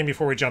one more thing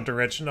before we jump to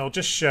Rich, and I'll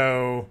just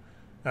show,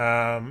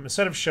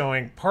 instead of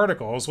showing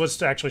particles,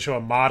 let's actually show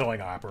a modeling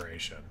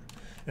operation.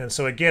 And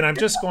so again, I'm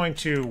just going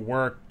to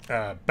work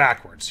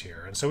backwards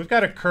here. And so we've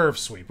got a curve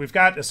sweep. We've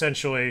got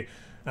essentially,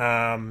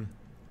 let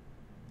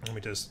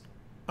me just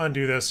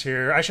undo this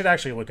here. I should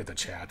actually look at the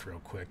chat real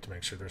quick to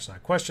make sure there's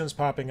not questions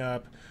popping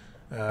up.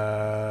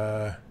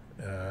 No,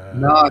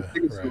 I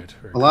think right,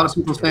 a lot of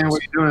people saying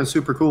what you're doing is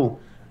super cool.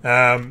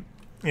 You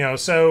know,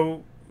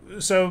 so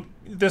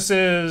this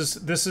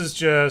is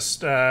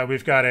just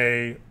we've got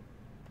a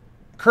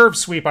curve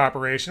sweep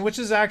operation, which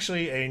is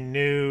actually a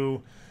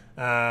new.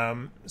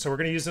 So we're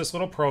going to use this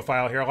little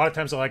profile here. A lot of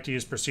times I like to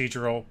use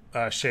procedural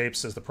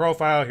shapes as the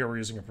profile. Here we're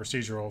using a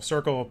procedural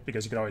circle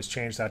because you can always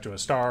change that to a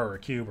star or a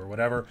cube or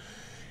whatever.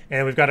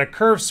 And we've got a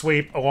curve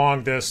sweep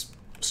along this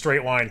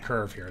straight line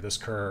curve here. This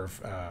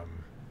curve,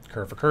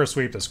 curve for curve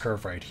sweep, this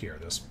curve right here.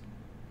 This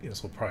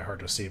will probably hard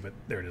to see, but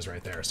there it is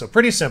right there. So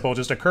pretty simple,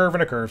 just a curve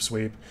and a curve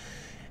sweep.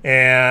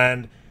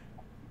 But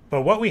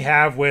what we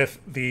have with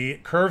the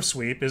curve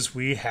sweep is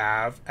we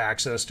have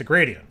access to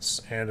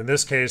gradients. And in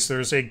this case,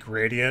 there's a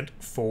gradient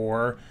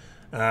for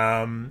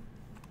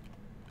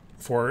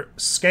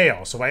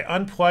scale. So if I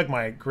unplug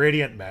my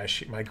gradient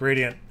mesh, my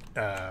gradient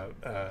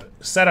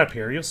setup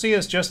here, you'll see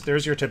it's just,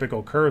 there's your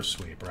typical curve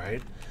sweep,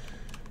 right?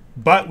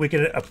 But we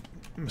can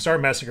start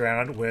messing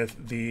around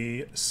with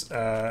the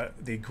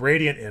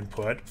gradient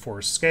input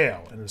for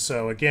scale. And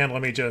so again,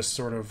 let me just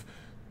sort of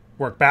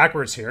work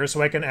backwards here so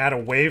I can add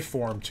a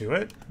waveform to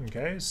it.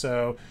 Okay,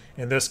 so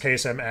in this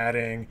case, I'm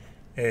adding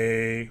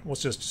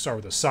let's just start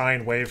with a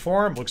sine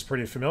waveform. Looks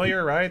pretty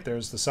familiar, right?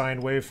 There's the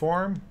sine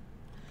waveform.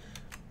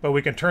 But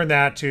we can turn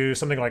that to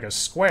something like a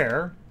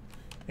square.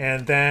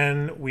 And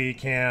then we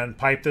can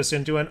pipe this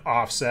into an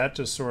offset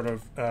to sort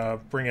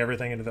of bring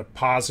everything into the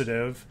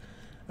positive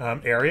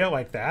area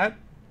like that.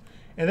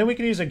 And then we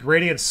can use a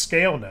gradient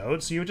scale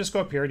node. So you would just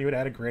go up here and you would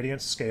add a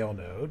gradient scale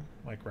node,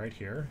 like right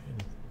here,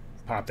 and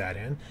pop that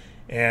in.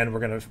 And we're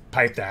going to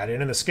pipe that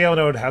in. And the scale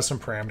node has some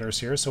parameters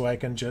here, so I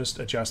can just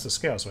adjust the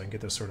scale. So I can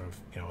get this sort of,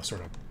 you know,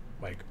 sort of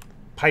like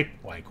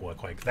pipe-like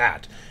look like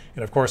that.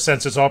 And of course,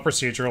 since it's all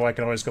procedural, I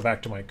can always go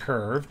back to my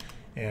curve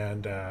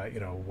and, you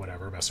know,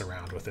 whatever, mess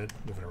around with it,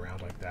 move it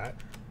around like that.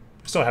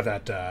 Still have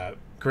that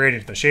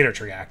gradient, the shader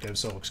tree active,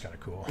 so it looks kind of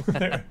cool.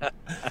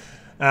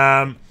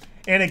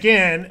 And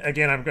again,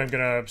 I'm going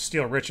to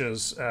steal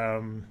Rich's.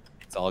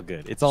 It's all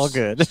good. It's all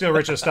good. Steal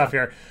Rich's stuff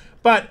here.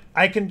 But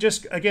I can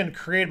just, again,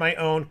 create my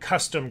own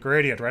custom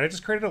gradient, right? I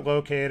just created a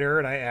locator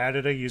and I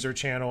added a user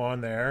channel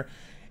on there.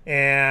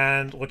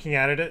 And looking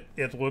at it,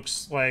 it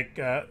looks like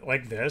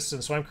this.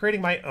 And so I'm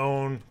creating my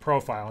own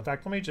profile. In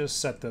fact, let me just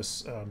set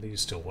this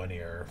these to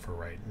linear for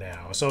right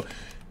now. So,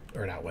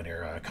 or not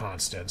linear,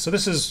 constant. So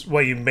this is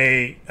what you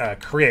may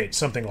create,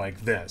 something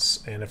like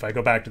this. And if I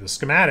go back to the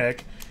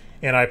schematic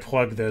and I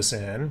plug this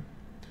in,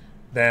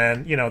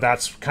 then, you know,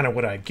 that's kind of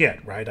what I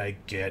get, right? I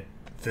get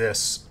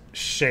this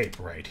shape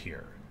right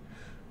here.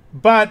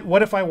 But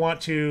what if I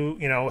want to,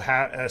 you know,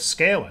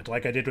 scale it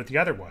like I did with the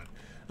other one?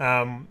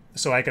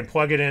 So I can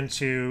plug it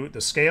into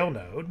the scale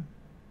node,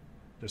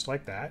 just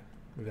like that.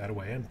 Move that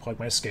away and plug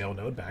my scale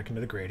node back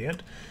into the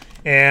gradient.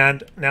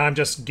 And now I'm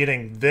just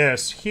getting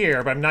this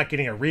here, but I'm not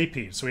getting a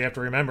repeat. So we have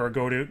to remember,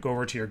 go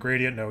over to your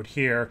gradient node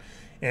here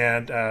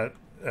and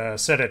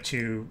set it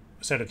to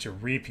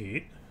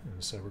repeat.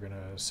 And so we're going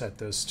to set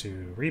this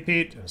to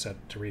repeat and set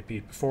it to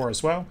repeat before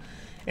as well.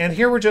 And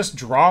here we're just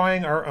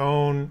drawing our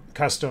own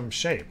custom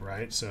shape,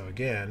 right? So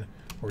again,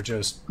 we're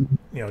just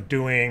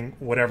doing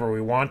whatever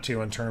we want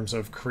to in terms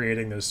of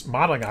creating this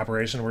modeling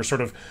operation. We're sort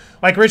of,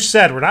 like Rich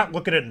said, we're not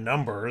looking at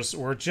numbers.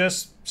 We're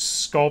just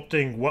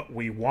sculpting what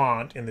we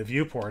want in the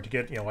viewport to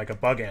get, like a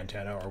bug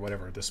antenna or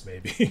whatever this may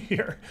be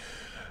here.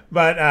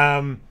 But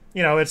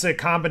it's a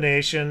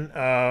combination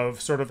of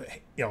sort of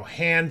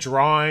hand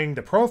drawing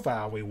the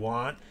profile we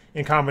want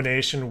in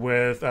combination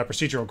with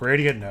procedural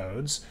gradient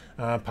nodes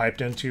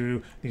piped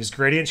into these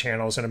gradient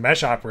channels in a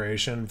mesh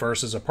operation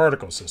versus a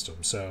particle system.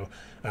 So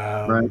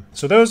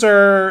so those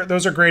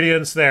are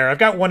gradients there. I've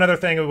got one other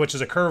thing, which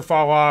is a curve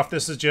fall off.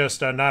 This is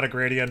just not a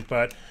gradient,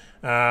 but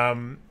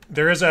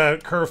there is a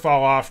curve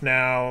fall off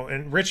now.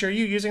 And Rich, are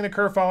you using the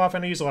curve fall off? I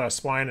know you use a lot of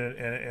spline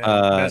and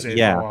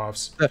Bezier fall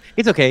offs.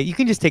 It's okay. You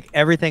can just take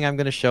everything I'm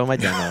going to show my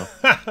demo.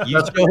 You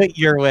show it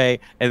your way,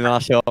 and then I'll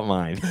show it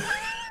mine.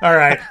 All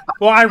right.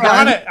 Well,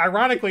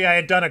 ironically, I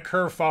had done a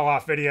curve fall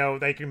off video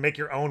that you can make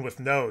your own with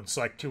nodes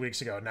like 2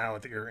 weeks ago. Now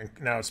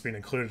it's being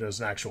included as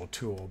an actual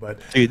tool.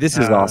 But dude, this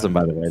is awesome,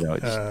 by the way. Though,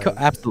 just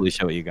absolutely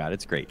show what you got.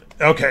 It's great.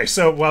 Okay.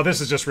 So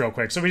this is just real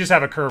quick. So we just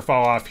have a curve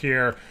fall off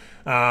here.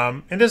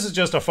 And this is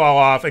just a fall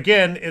off.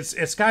 Again,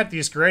 it's got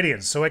these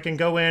gradients, so I can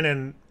go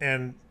in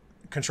and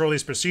control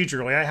these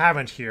procedurally. I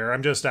haven't here.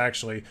 I'm just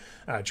actually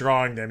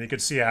drawing them. You can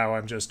see how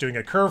I'm just doing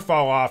a curve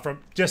fall off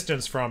from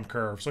distance from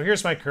curve. So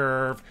here's my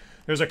curve.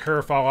 There's a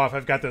curve fall off.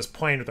 I've got this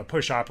plane with a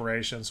push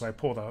operation, so I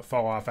pull the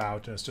fall off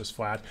out and it's just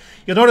flat.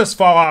 You'll notice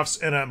fall offs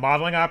in a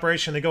modeling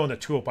operation, they go in the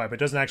tool pipe. It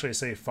doesn't actually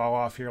say fall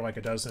off here like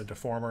it does in a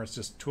deformer. It's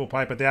just tool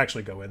pipe, but they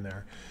actually go in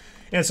there.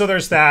 And so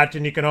there's that,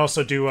 and you can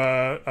also do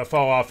a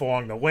fall off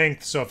along the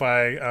length. So if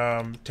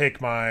I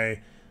take my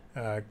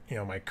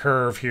my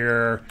curve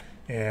here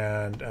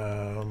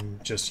and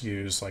just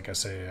use, like I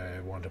say,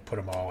 I want to put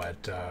them all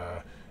at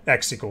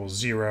x equals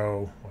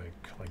 0,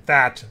 like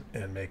that,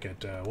 and make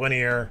it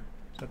linear.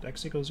 Is that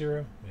x equals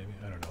 0? Maybe,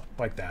 I don't know,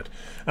 like that.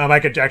 I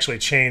could actually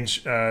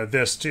change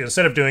this to,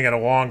 instead of doing it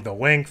along the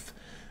length,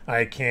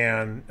 I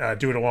can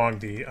do it along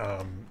the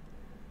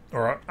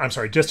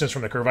distance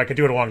from the curve. I could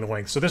do it along the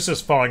length. So this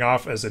is falling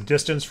off as a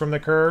distance from the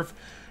curve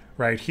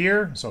right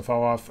here. So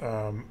fall off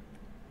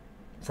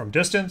from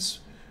distance.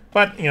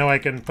 But, I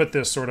can put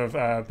this sort of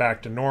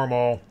back to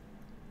normal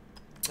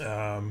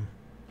and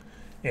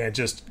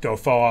just go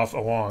fall off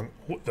along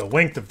the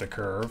length of the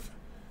curve.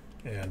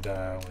 And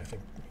I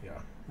think, yeah,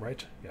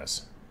 right?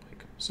 Yes.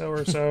 Like so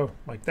or so,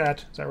 like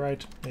that. Is that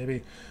right?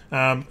 Maybe.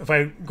 If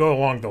I go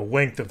along the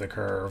length of the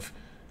curve,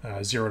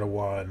 0 to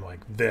 1, like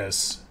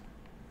this,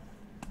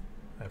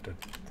 I have to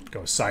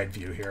go side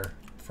view here,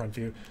 front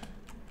view,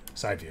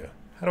 side view.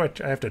 How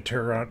do I have to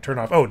turn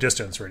off? Oh,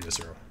 distance, radius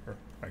 0.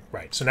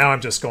 Right. So now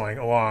I'm just going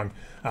along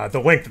the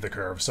length of the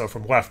curve. So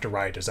from left to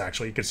right is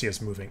actually, you can see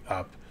it's moving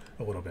up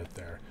a little bit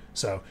there.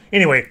 So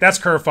anyway, that's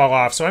curve fall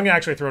off. So I'm going to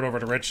actually throw it over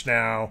to Rich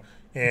now,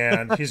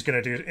 and he's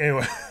going to do,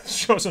 anyway,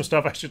 show some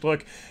stuff. I should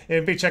look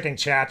and be checking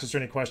chat. Is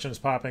there any questions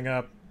popping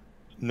up?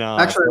 No.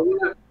 Actually,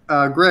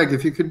 Greg,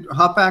 if you could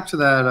hop back to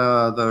that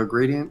the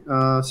gradient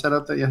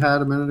setup that you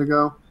had a minute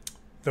ago.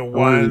 The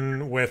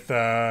one with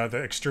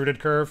the extruded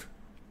curve?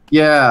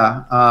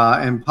 Yeah,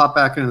 and pop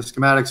back into the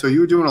schematic. So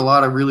you were doing a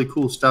lot of really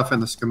cool stuff in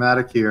the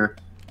schematic here.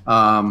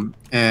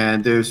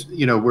 And there's,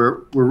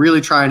 we're really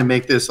trying to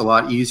make this a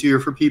lot easier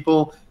for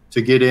people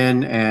to get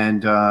in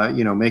and,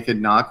 make it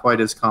not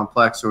quite as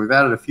complex. So we've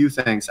added a few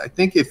things. I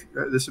think if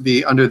this would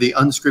be under the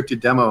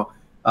unscripted demo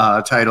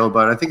title,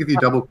 but I think if you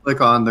double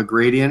click on the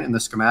gradient in the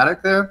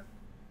schematic there,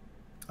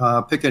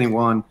 pick any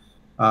one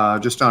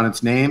just on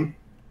its name,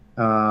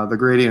 the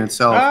gradient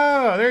itself.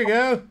 Oh, there you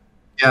go.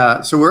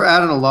 Yeah, so we're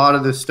adding a lot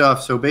of this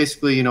stuff. So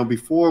basically,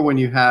 before when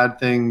you had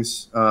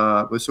things,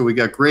 so we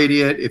got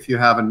gradient. If you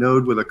have a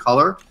node with a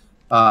color,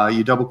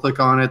 you double click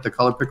on it, the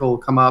color picker will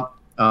come up.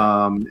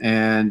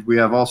 And we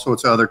have all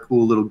sorts of other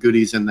cool little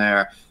goodies in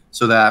there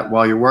so that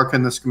while you're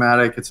working the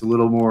schematic, it's a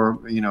little more,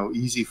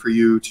 easy for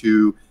you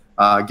to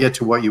get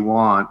to what you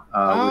want.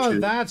 Oh,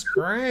 that's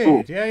great.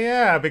 Cool.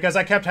 Yeah, because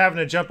I kept having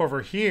to jump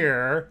over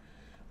here.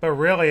 But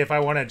really, if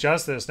I want to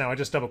adjust this now, I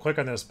just double click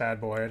on this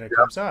bad boy and it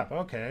comes up.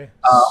 Okay.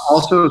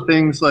 Also,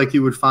 things like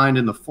you would find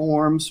in the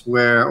forms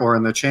or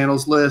in the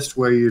channels list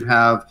where you'd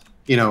have,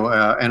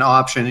 an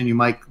option and you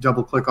might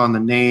double click on the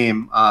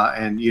name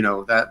and,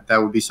 that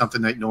would be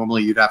something that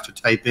normally you'd have to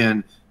type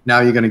in.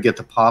 Now you're going to get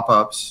the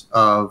pop-ups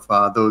of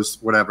those,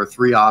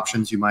 3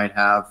 options you might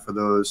have for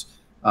those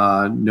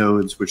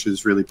nodes, which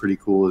is really pretty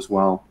cool as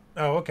well.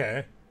 Oh,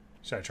 okay.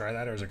 Should I try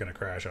that or is it going to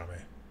crash on me?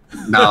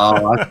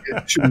 No,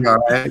 it should be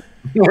all right.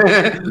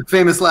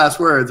 Famous last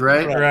words,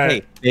 right?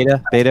 Right. Hey,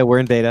 beta. We're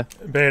in beta.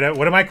 Beta.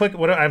 What am I clicking?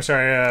 I'm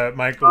sorry,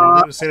 Mike.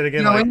 Say that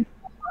again.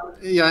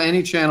 yeah,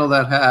 any channel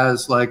that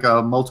has like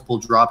a multiple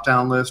drop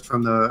down list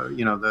from the,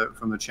 you know,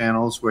 from the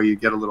channels where you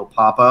get a little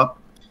pop up.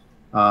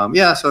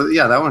 Yeah, so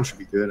yeah, that one should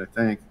be good, I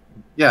think.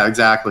 Yeah,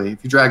 exactly.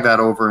 If you drag that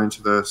over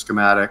into the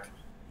schematic.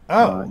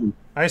 Oh,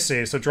 I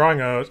see. So drawing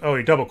a, oh,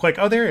 you double click.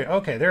 Oh, there.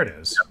 Okay, there it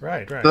is. Yeah.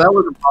 Right, right. So that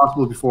wasn't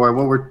possible before.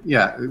 Well,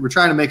 we're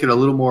trying to make it a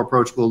little more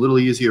approachable, a little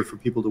easier for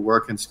people to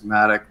work in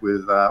schematic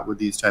with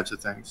these types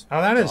of things.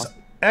 Oh, that is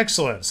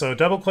excellent. So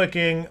double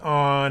clicking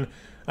on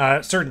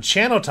certain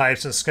channel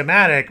types in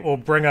schematic will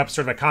bring up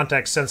sort of a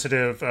context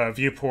sensitive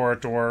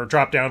viewport or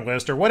drop down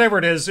list or whatever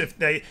it is.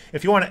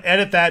 If you want to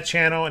edit that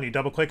channel and you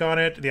double click on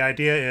it, the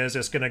idea is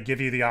it's going to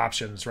give you the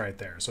options right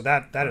there. So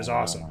that is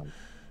awesome.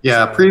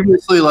 Yeah, so,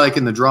 previously, like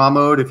in the draw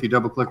mode, if you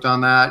double clicked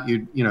on that,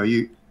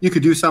 you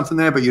could do something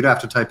there, but you'd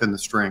have to type in the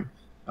string,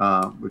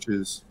 which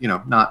is, you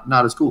know,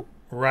 not as cool.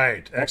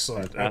 Right.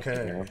 Excellent.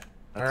 Okay.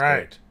 All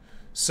right. Great.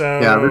 So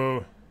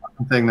yeah,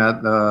 thing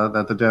that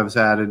the devs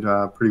added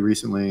pretty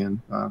recently, and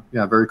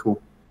yeah, very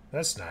cool.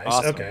 That's nice.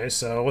 Awesome. Okay,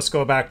 so let's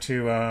go back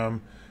to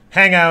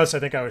Hangouts. I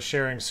think I was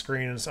sharing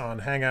screens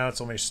on Hangouts.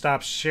 Let me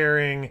stop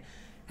sharing,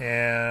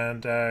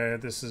 and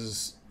this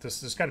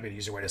has got to be an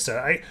easier way to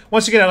set it.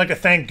 Once again, I'd like to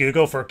thank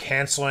Google for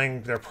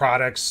canceling their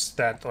products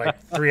that like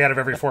 3 out of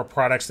every 4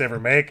 products they ever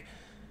make.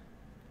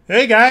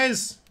 Hey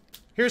guys,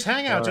 here's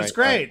Hangouts. It's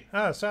great.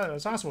 Oh, it's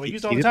awesome. We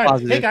use it all the time.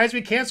 Positive. Hey guys,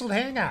 we canceled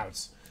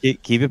Hangouts.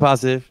 Keep it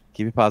positive.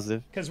 Keep it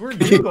positive. Because we're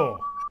Google.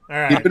 All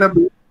right. All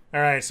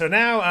right. So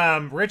now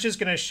Rich is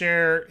going to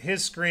share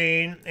his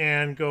screen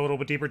and go a little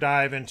bit deeper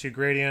dive into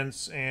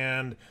gradients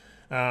and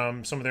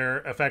some of their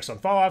effects on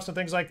fall-offs and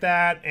things like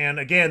that. And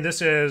again,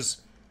 this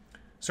is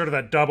sort of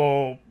a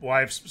double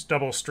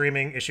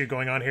streaming issue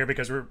going on here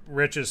because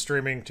Rich is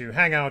streaming to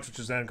Hangouts, which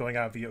is then going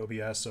out via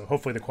OBS. So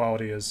hopefully the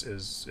quality is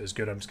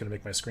good. I'm just going to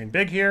make my screen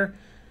big here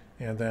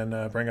and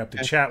then bring up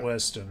the chat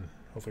list, and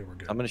hopefully we're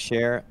good. I'm going to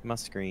share my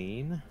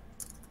screen,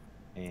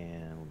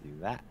 and we'll do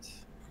that.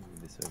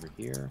 Move this over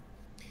here.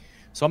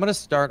 So I'm going to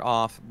start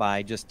off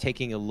by just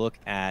taking a look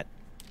at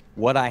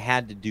what I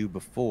had to do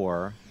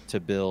before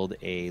to build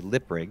a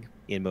lip rig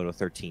in MODO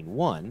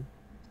 13.1.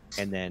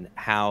 and then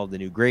how the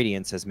new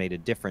gradients has made a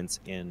difference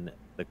in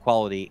the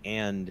quality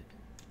and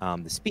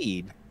the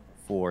speed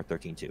for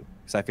 13.2.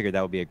 So I figured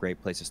that would be a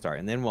great place to start.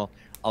 And then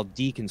I'll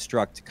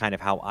deconstruct kind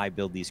of how I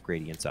build these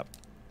gradients up.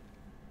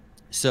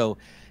 So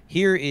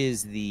here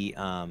is the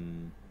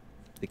kind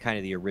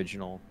of the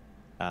original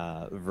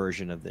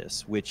version of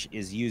this, which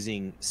is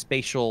using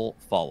spatial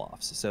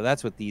fall-offs. So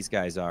that's what these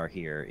guys are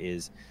here,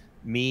 is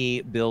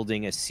me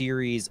building a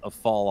series of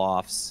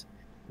fall-offs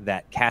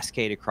that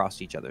cascade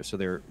across each other. So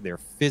they're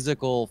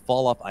physical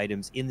fall-off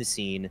items in the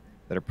scene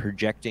that are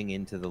projecting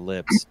into the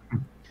lips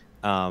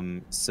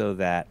so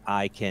that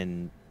I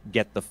can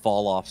get the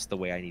fall-offs the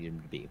way I need them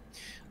to be.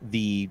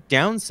 The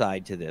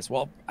downside to this,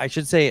 well, I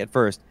should say at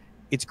first,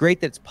 it's great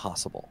that it's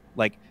possible.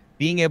 Like,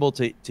 being able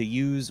to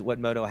use what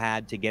MODO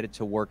had to get it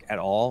to work at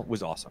all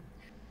was awesome.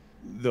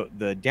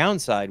 The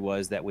downside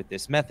was that with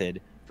this method,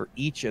 for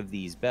each of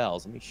these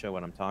bells, let me show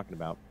what I'm talking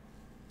about.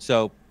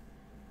 So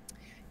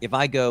if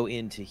I go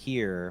into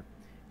here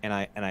and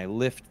I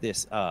lift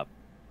this up,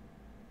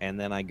 and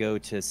then I go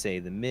to, say,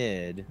 the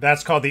mid.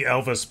 That's called the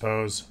Elvis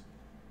pose.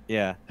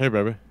 Yeah. Hey,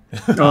 baby.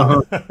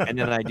 And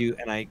then I do,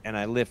 and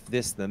I lift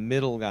this, the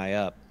middle guy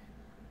up.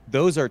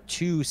 Those are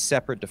 2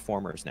 separate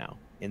deformers now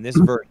in this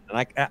version.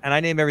 And I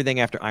name everything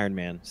after Iron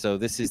Man. So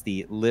this is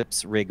the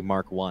Lips Rig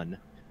Mark 1.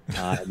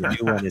 And the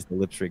new one is the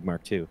Lips Rig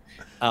Mark 2.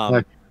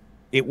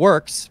 It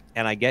works,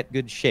 and I get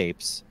good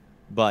shapes.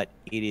 But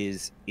it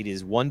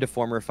is one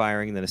deformer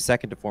firing, and then a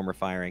second deformer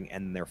firing,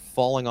 and they're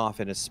falling off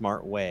in a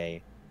smart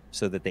way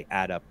so that they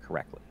add up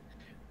correctly.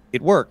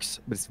 It works,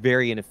 but it's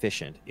very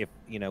inefficient. If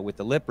with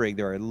the lip rig,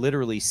 there are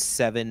literally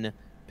 7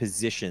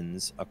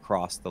 positions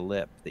across the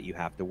lip that you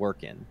have to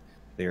work in.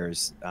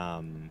 There's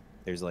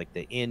like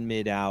the in,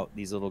 mid, out,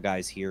 these little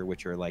guys here,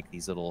 which are like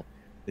these little.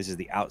 This is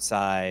the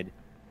outside,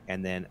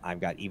 and then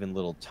I've got even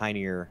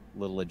tinier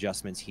little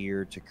adjustments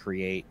here to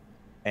create.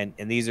 And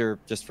these are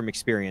just from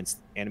experience.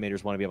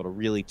 Animators want to be able to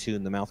really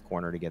tune the mouth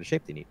corner to get a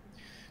shape they need.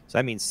 So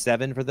that means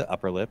 7 for the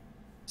upper lip,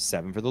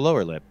 7 for the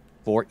lower lip,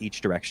 for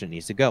each direction it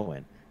needs to go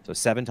in. So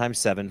 7 times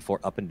 7 for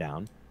up and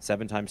down,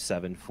 7 times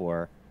 7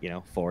 for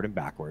forward and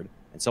backward,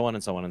 and so on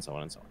and so on and so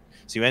on and so on.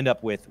 So you end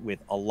up with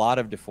a lot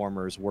of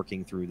deformers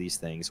working through these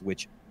things,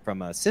 which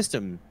from a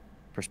system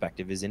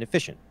perspective is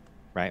inefficient,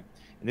 right?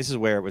 And this is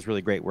where it was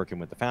really great working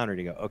with the founder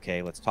to go,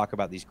 okay, let's talk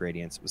about these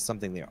gradients. It was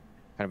something that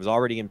kind of was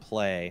already in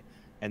play.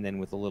 And then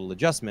with a little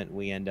adjustment,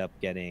 we end up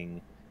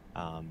getting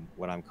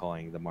what I'm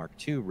calling the Mark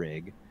II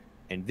rig.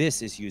 And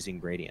this is using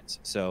gradients.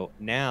 So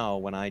now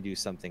when I do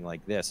something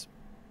like this,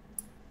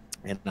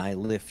 and I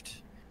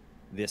lift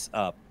this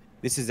up,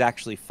 this is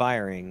actually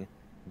firing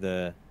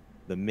the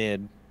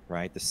mid,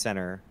 right? The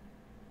center,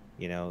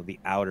 the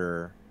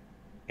outer,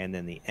 and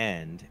then the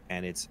end.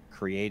 And it's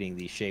creating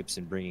these shapes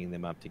and bringing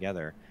them up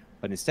together.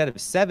 But instead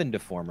of 7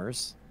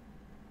 deformers,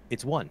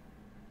 it's 1.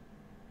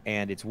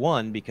 And it's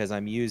 1 because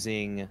I'm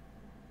using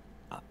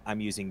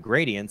I'm using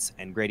gradients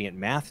and gradient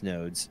math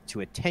nodes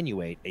to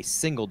attenuate a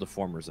single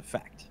deformer's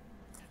effect.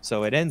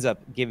 So it ends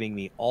up giving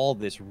me all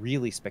this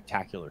really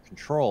spectacular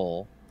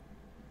control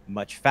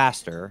much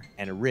faster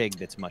and a rig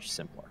that's much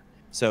simpler.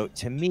 So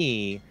to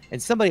me,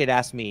 and somebody had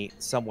asked me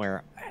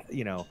somewhere,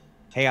 you know,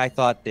 hey, I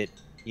thought that,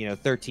 you know,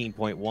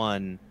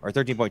 13.1 or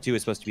 13.2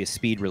 is supposed to be a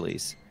speed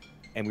release.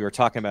 And we were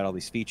talking about all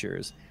these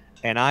features.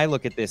 And I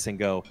look at this and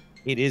go,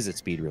 it is a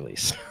speed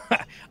release.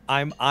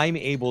 I'm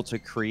able to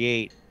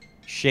create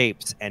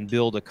shapes and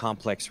build a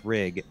complex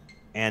rig.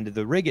 And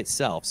the rig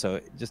itself, so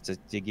just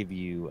to give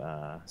you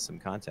some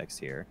context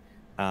here,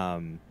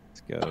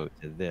 let's go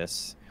to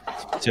this.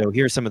 So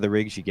here's some of the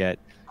rigs you get.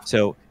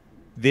 So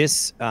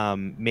this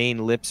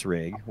main lips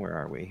rig, where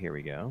are we? Here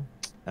we go.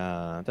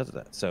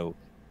 So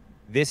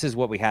this is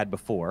what we had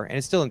before, and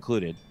it's still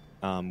included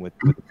with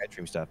the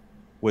bedroom stuff,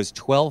 was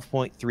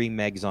 12.3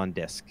 megs on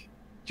disk.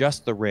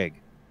 Just the rig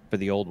for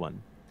the old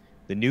one.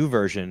 The new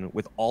version,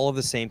 with all of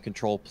the same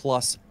control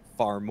plus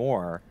far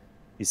more,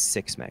 is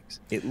 6 megs.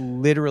 It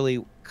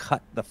literally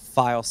cut the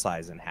file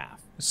size in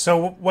half.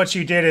 So what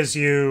you did is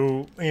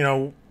you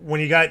know, when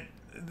you got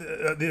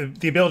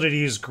the ability to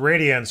use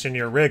gradients in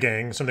your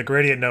rigging, some of the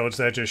gradient nodes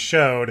that I just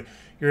showed,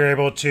 you're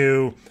able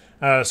to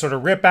sort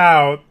of rip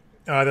out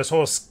this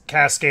whole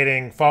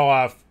cascading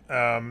fall-off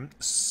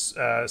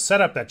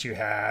setup that you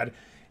had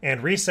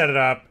and reset it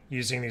up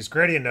using these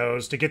gradient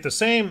nodes to get the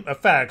same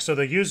effect, so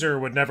the user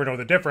would never know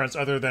the difference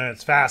other than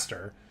it's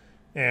faster.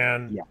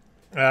 And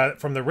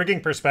from the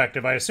rigging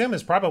perspective, I assume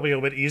it's probably a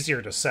little bit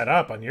easier to set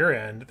up on your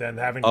end than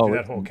having to do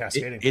that whole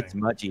cascading thing. It's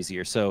much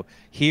easier. So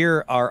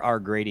here are our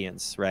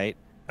gradients, right?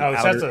 Oh,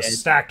 so that's a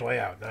stacked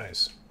layout.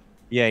 Nice.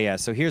 Yeah.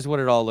 So here's what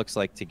it all looks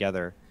like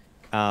together.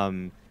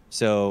 Like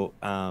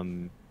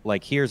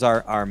here's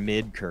our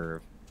mid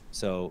curve.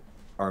 So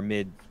our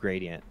mid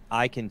gradient.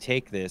 I can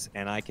take this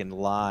and I can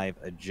live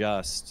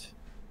adjust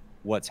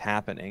what's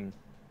happening.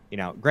 You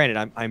know,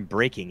 granted, I'm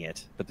breaking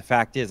it, but the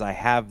fact is I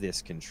have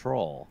this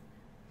control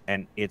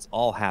and it's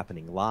all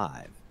happening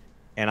live.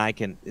 And I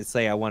can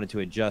say I wanted to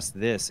adjust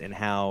this and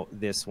how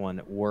this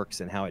one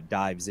works and how it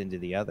dives into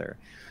the other.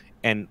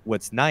 And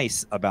what's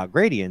nice about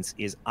gradients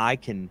is I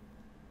can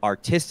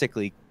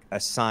artistically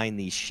assign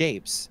these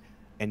shapes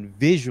and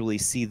visually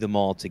see them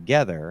all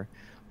together,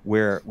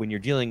 where when you're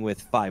dealing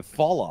with 5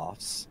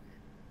 fall-offs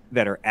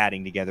that are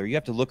adding together, you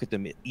have to look at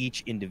them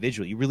each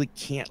individually. You really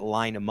can't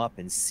line them up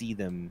and see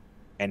them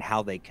and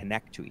how they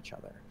connect to each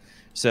other.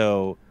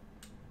 So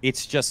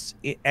it's just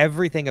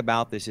everything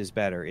about this is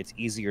better. It's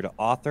easier to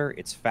author,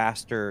 it's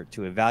faster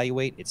to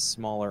evaluate, it's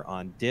smaller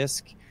on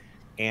disk,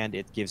 and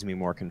it gives me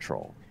more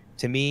control.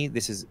 To me,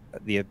 this is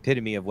the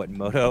epitome of what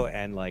Modo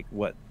and like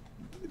what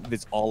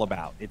it's all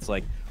about. It's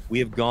like we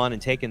have gone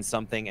and taken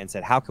something and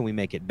said, how can we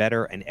make it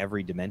better in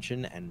every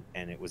dimension?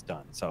 And it was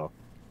done. So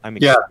I'm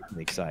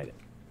extremely excited.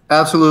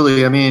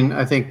 Absolutely. I mean,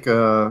 I think,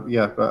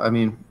 I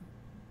mean,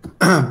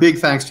 big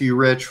thanks to you,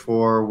 Rich,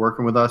 for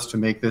working with us to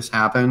make this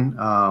happen.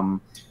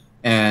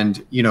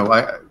 And, you know,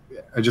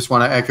 I just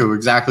want to echo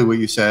exactly what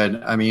you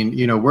said. I mean,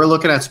 you know, we're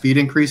looking at speed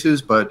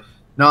increases, but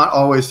not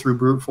always through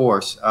brute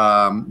force.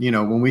 You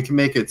know, when we can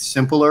make it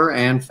simpler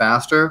and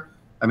faster,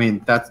 I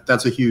mean,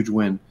 that's a huge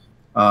win.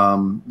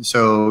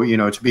 So, you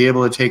know, to be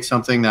able to take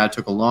something that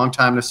took a long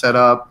time to set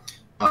up,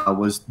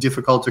 was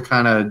difficult to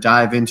kind of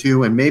dive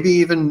into, and maybe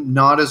even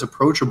not as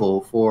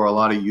approachable for a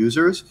lot of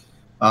users,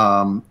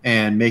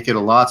 and make it a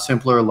lot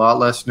simpler, a lot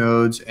less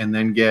nodes, and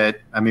then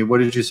get, I mean, what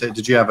did you say?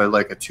 Did you have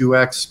like a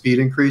 2x speed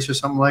increase or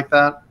something like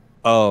that?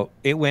 Oh,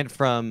 it went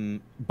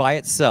from, by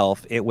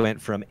itself, it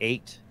went from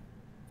 8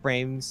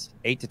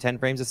 to 10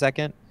 frames a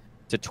second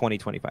to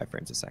 25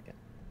 frames a second.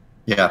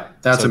 Yeah,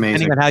 that's amazing.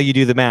 Depending on how you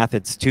do the math,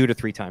 it's 2 to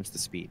 3 times the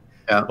speed.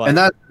 Yeah, but,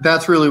 and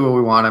that's really what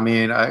we want. I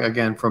mean,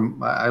 again,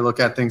 I look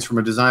at things from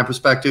a design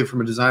perspective. From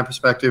a design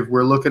perspective,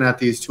 we're looking at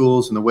these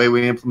tools and the way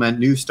we implement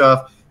new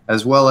stuff,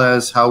 as well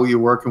as how we're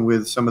working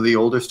with some of the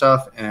older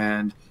stuff,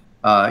 and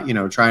you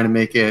know, trying to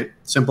make it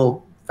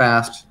simple,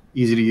 fast,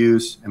 easy to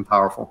use, and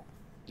powerful.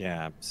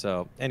 Yeah.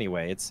 So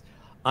anyway,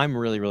 I'm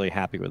really, really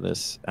happy with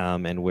this,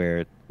 and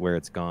where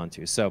it's gone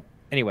to. So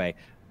anyway,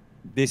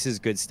 this is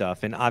good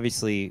stuff. And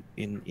obviously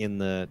in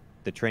the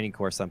training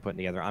course I'm putting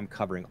together, I'm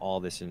covering all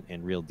this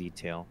in real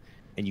detail,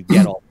 and you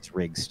get all these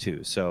rigs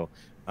too. So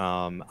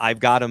I've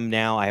got them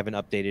now. I haven't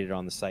updated it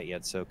on the site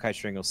yet. So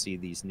Kitestring will see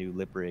these new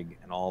lip rig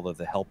and all of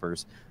the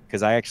helpers,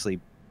 because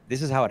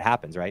this is how it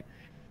happens, right?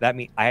 That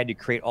means I had to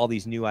create all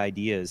these new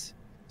ideas.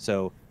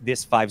 So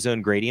this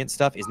 5-zone gradient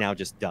stuff is now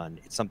just done.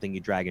 It's something you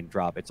drag and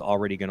drop. It's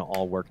already going to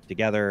all work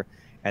together,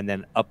 and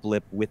then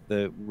uplip with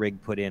the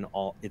rig put in.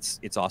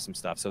 It's awesome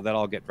stuff. So that'll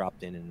all get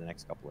dropped in the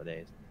next couple of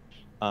days.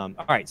 All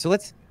right, so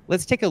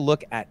let's take a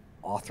look at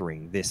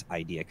authoring this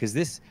idea,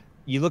 because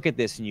you look at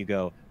this and you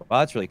go, well,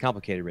 that's really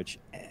complicated, Rich,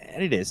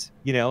 and it is.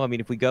 You know, I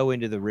mean, if we go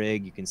into the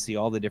rig, you can see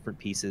all the different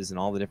pieces and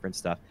all the different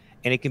stuff,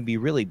 and it can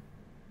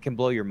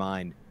blow your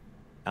mind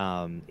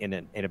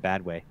in a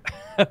bad way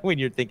when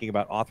you're thinking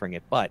about authoring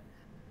it. But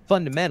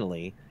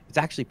fundamentally, it's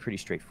actually pretty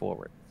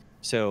straightforward.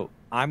 So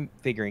I'm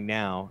figuring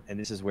now, and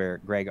this is where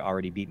Greg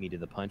already beat me to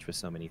the punch with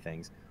so many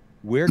things.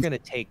 I'm going to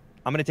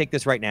take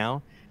this right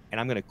now, and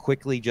I'm going to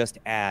quickly just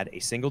add a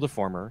single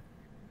deformer,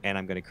 and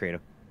I'm going to create a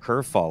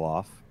curve fall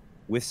off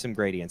with some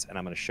gradients, and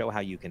I'm going to show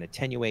how you can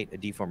attenuate a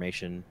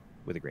deformation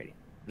with a gradient.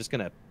 I'm just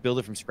going to build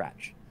it from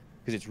scratch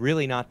because it's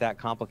really not that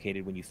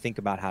complicated when you think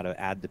about how to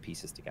add the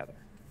pieces together.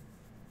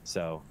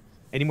 So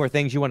any more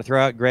things you want to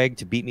throw out, Greg,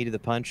 to beat me to the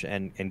punch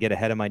and get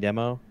ahead of my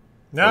demo?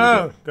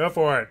 No, go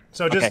for it.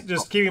 So just Okay.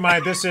 keep in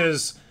mind this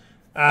is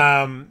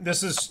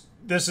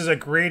a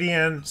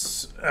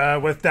gradient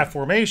with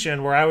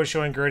deformation, where I was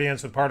showing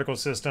gradients with particle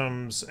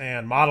systems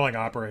and modeling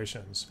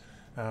operations.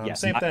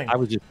 Same thing. I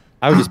was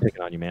just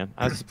picking on you, man.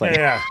 I was just playing.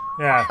 Yeah.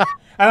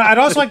 I'd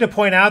also like to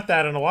point out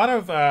that in a lot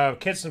of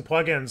kits and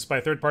plugins by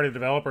third-party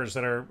developers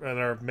that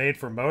are made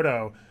for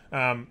Modo,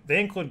 they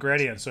include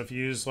gradients. So if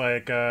you use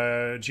like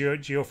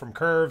Geo from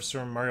Curves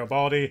from Mario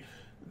Baldi,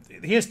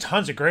 he has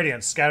tons of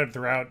gradients scattered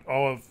throughout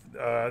all of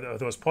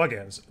those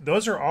plugins.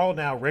 Those are all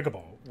now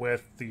riggable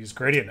with these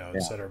gradient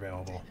nodes that are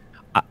available.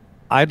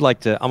 I'm going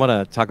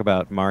to talk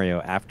about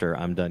Mario after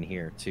I'm done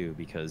here too,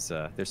 because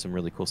there's some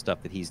really cool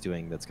stuff that he's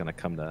doing that's going to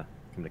come to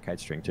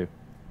KiteString too.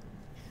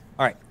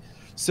 All right,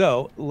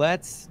 so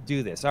let's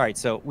do this. All right,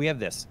 so we have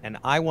this, and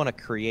I want to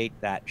create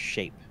that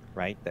shape,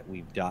 right, that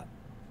we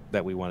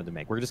wanted to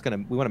make. We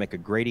want to make a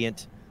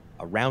gradient,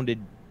 a rounded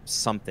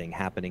something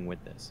happening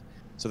with this.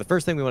 So the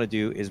first thing we want to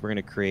do is we're going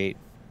to create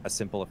a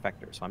simple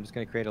effector. So I'm just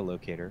going to create a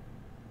locator,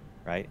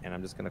 right? And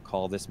I'm just going to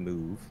call this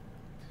move,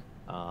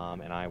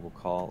 and I will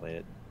call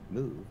it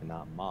move,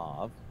 not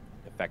mauve,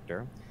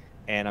 effector.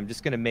 And I'm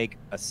just going to make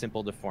a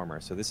simple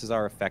deformer. So this is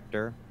our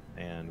effector,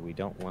 and we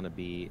don't want to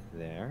be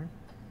there.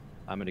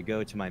 I'm going to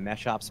go to my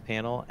mesh ops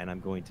panel, and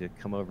I'm going to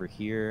come over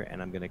here,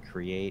 and I'm going to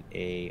create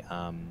a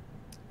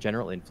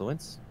general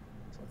influence.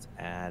 So let's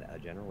add a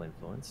general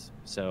influence.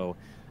 So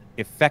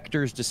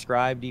effectors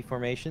describe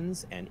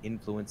deformations and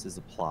influences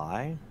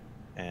apply,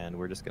 and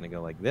we're just going to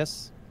go like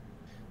this.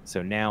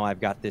 So now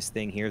I've got this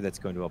thing here that's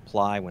going to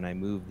apply when I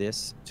move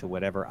this to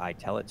whatever I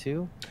tell it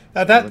to.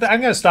 I'm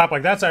going to stop.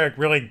 Like, that's a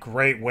really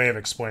great way of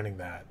explaining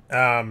that,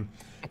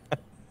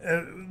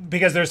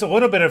 because there's a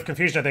little bit of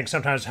confusion, I think,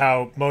 sometimes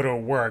how Modo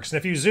works. And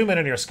if you zoom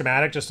in your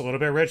schematic just a little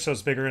bit, Rich, so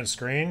it's bigger in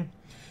screen.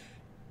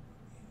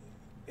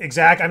 I'm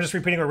just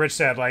repeating what Rich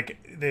said. Like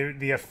the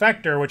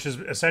effector, which is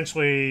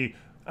essentially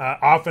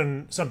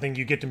often something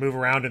you get to move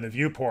around in the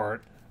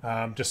viewport,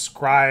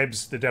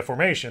 describes the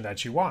deformation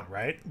that you want,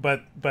 right?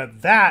 But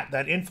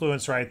that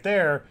influence right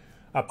there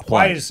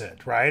applies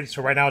it, right?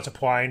 So right now it's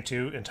applying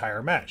to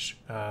entire mesh,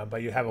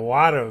 but you have a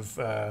lot of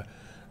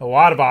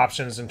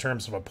options in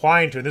terms of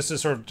applying to it. This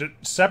is sort of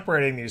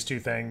separating these two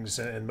things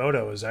in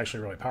Modo is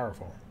actually really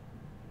powerful.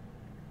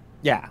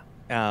 Yeah.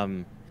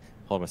 Hold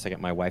on a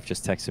second. My wife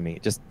just texted me.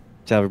 Just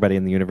tell everybody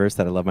in the universe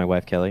that I love my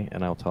wife, Kelly,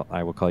 and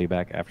I will call you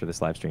back after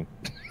this live stream.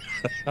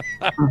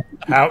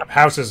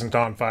 House isn't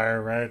on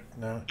fire, right?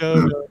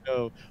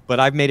 No. But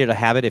I've made it a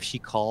habit, if she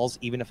calls,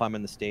 even if I'm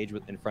on the stage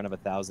in front of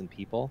 1,000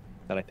 people,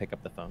 that I pick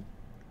up the phone.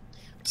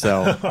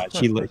 So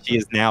she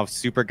is now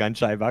super gun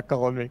shy about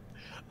calling me.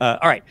 All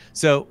right,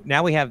 so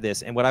now we have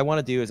this, and what I want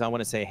to do is I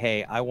want to say,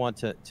 hey, I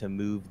want to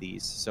move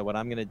these. So what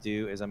I'm going to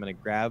do is I'm going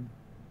to grab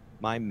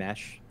my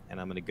mesh, and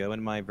I'm going to go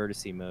in my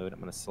vertice mode. I'm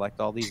going to select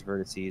all these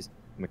vertices.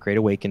 I'm going to create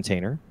a weight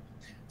container.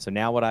 So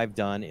now what I've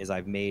done is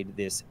I've made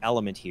this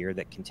element here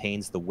that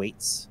contains the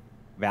weights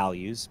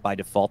values. By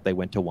default, they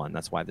went to 1.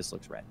 That's why this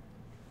looks red.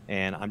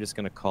 And I'm just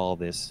going to call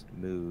this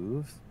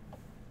move,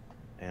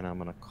 and I'm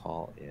going to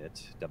call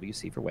it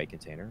WC for weight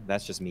container.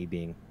 That's just me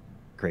being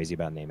crazy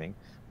about naming.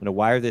 I'm going to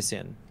wire this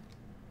in.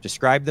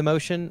 Describe the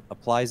motion,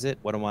 applies it.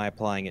 What am I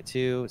applying it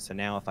to? So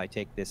now if I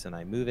take this and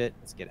I move it,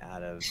 let's get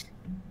out of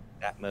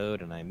that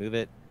mode and I move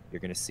it, you're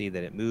going to see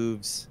that it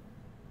moves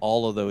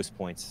all of those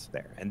points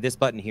there. And this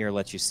button here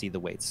lets you see the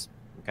weights,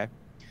 okay?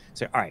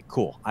 So, all right,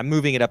 cool. I'm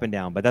moving it up and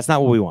down, but that's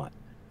not what we want.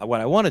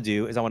 What I want to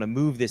do is I want to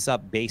move this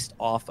up based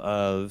off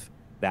of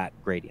that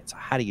gradient. So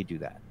how do you do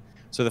that?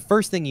 So the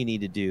first thing you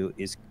need to do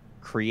is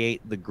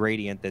create the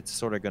gradient that's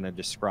sort of going to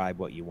describe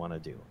what you want to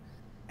do.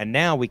 And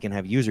now we can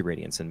have user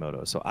gradients in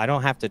Modo. So I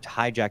don't have to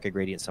hijack a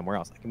gradient somewhere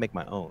else. I can make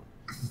my own.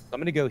 So I'm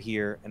going to go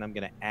here and I'm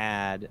going to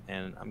add,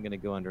 and I'm going to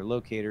go under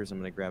locators. I'm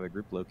going to grab a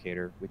group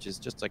locator, which is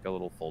just like a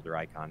little folder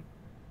icon.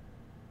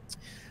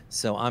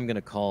 So I'm going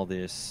to call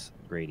this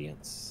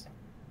gradients.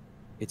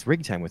 It's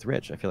rig time with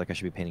Rich. I feel like I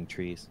should be painting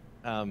trees.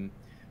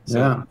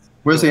 Yeah.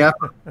 Where's the app?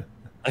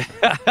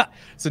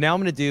 So now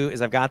I'm going to do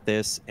is I've got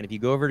this. And if you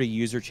go over to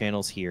user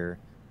channels here,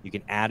 you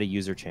can add a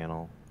user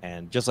channel.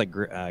 And just like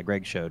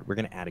Greg showed, we're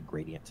going to add a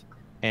gradient.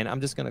 And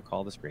I'm just going to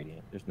call this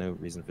gradient. There's no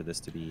reason for this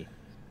to be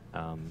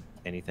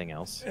anything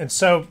else. And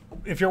so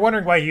if you're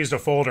wondering why you used a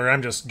folder,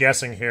 I'm just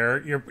guessing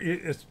here.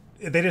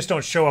 They just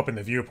don't show up in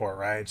the viewport,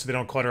 right? So they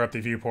don't clutter up the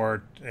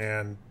viewport,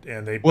 and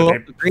they. Well,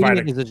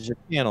 gradient is just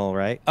a channel,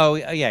 right? Oh,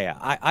 yeah.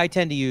 I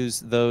tend to use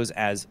those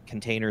as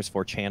containers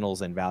for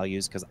channels and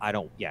values because I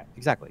don't. Yeah,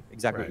 exactly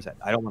right. What you said.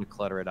 I don't want to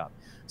clutter it up.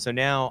 So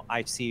now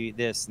I see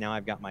this. Now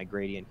I've got my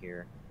gradient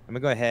here. I'm I'm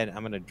gonna go ahead.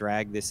 I'm gonna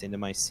drag this into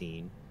my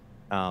scene.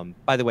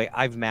 By the way,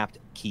 I've mapped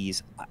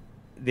keys,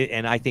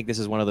 and I think this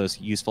is one of those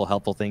useful,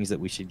 helpful things that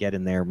we should get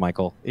in there,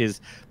 Michael,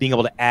 is being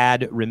able to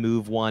add,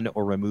 remove one,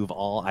 or remove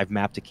all. I've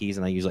mapped to keys,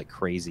 and I use like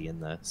crazy in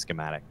the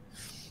schematic.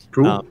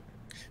 Cool.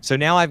 So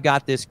now I've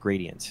got this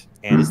gradient,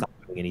 and it's not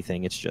doing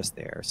anything. It's just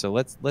there. So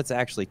let's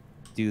actually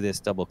do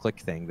this double click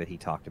thing that he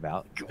talked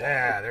about.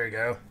 Yeah, there you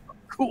go.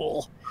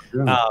 Cool.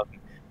 Yeah.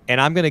 And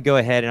I'm going to go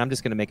ahead and I'm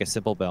just going to make a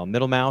simple bell.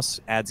 Middle mouse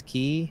adds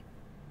key,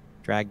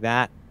 drag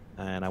that,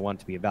 and I want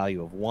it to be a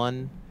value of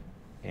 1.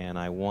 And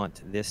I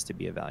want this to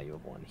be a value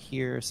of 1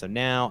 here. So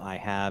now I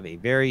have a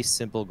very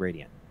simple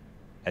gradient.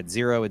 At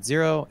 0, it's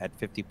 0. At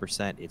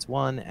 50%, it's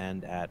 1.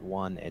 And at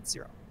 1, it's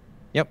 0.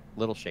 Yep,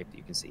 little shape that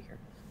you can see here.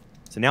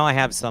 So now I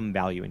have some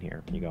value in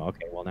here. And you go,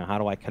 okay, well, now how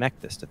do I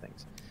connect this to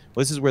things?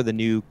 Well, this is where the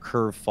new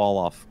curve fall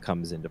off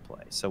comes into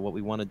play. So what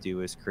we want to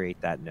do is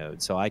create that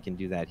node. So I can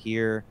do that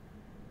here.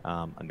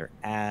 Under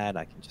add,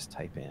 I can just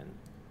type in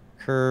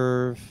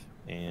curve,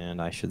 and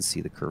I should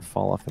see the curve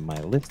fall off in my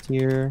list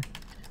here.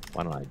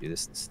 Why don't I do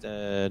this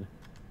instead?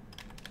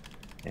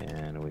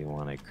 And we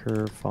want a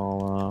curve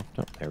fall off.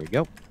 Oh, there we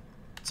go.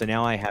 So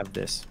now I have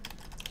this.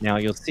 Now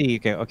you'll see,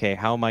 okay,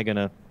 how am I going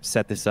to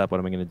set this up? What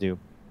am I going to do?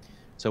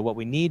 So what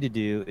we need to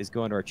do is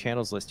go into our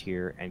channels list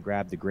here and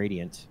grab the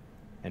gradient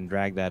and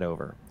drag that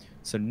over.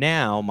 So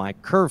now my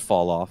curve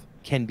fall off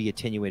can be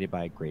attenuated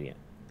by a gradient.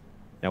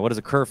 Now what does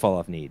a curve fall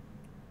off need?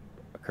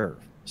 A curve.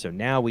 So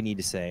now we need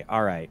to say,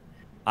 all right,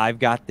 I've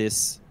got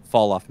this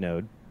fall off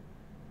node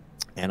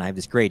and I have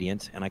this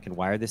gradient and I can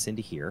wire this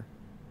into here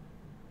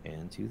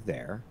and to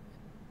there.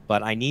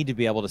 But I need to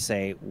be able to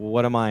say, well,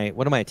 what am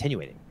I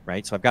attenuating,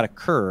 right? So I've got a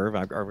curve,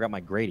 I've got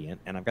my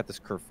gradient, and I've got this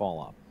curve fall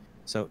off.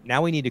 So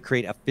now we need to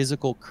create a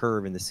physical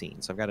curve in the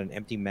scene. So I've got an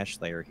empty mesh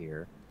layer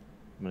here.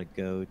 I'm going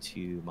to go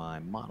to my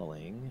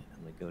modeling.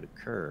 I'm going to go to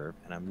curve,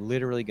 and I'm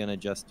literally going to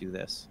just do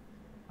this.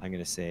 I'm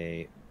going to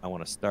say I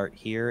want to start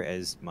here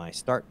as my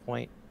start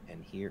point,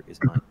 and here is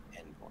my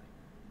end point.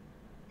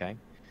 Okay?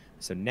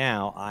 So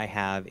now I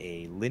have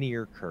a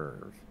linear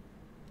curve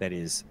that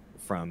is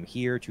from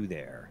here to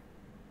there.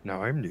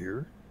 Now I'm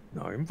near,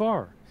 now I'm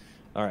far.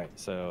 All right,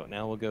 so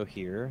now we'll go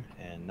here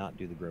and not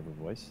do the Grover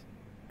voice.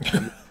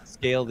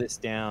 Scale this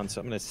down. So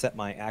I'm going to set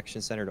my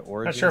action center to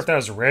origin. Not sure if that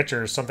was Rich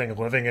or something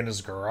living in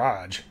his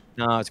garage.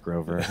 No, it's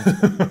Grover.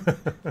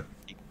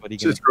 What are you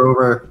Just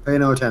Grover. Pay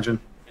no attention.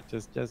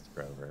 Just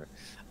Grover.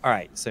 All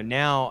right, so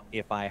now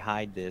if I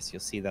hide this,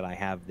 you'll see that I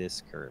have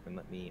this curve. And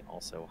let me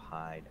also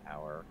hide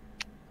our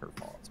curve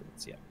ball so we can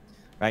see it.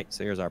 Right,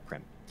 so here's our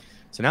prim.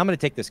 So now I'm going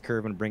to take this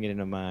curve and bring it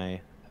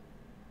into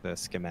the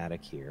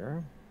schematic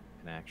here.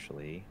 And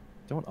actually,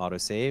 don't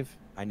autosave.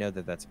 I know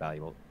that that's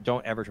valuable.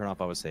 Don't ever turn off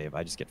autosave.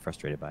 I just get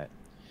frustrated by it.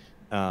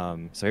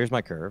 So here's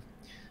my curve.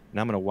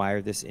 Now I'm going to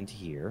wire this into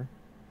here.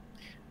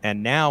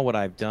 And now what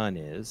I've done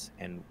is,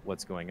 and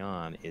what's going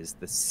on is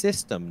the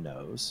system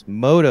knows,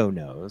 MODO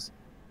knows,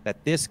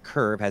 that this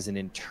curve has an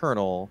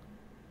internal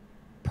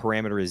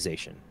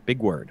parameterization. Big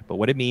word. But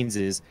what it means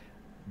is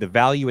the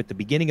value at the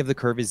beginning of the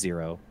curve is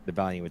 0. The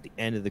value at the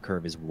end of the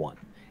curve is 1.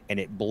 And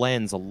it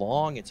blends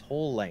along its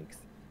whole length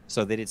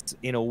so that it's,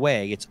 in a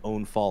way, its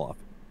own fall off.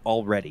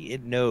 Already,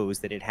 it knows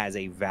that it has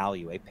a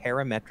value, a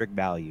parametric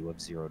value of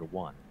 0 to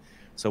 1.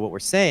 So what we're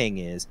saying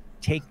is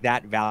take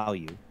that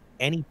value.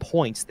 Any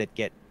points that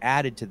get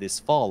added to this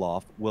fall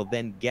off will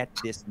then get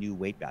this new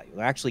weight value.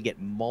 They'll actually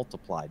get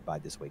multiplied by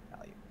this weight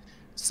value.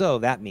 So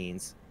that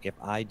means if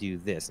I do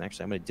this, and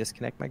actually I'm going to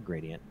disconnect my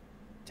gradient,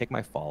 take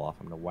my fall off,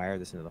 I'm going to wire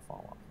this into the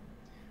fall off.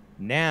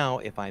 Now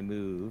if I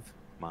move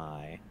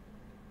my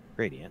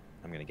gradient,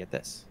 I'm going to get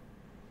this.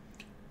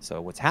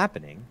 So what's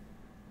happening,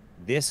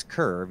 this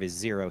curve is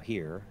 0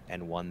 here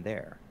and 1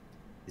 there,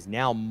 is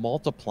now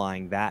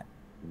multiplying that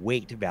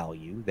weight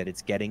value that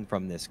it's getting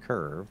from this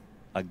curve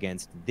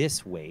against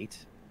this weight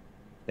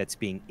that's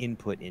being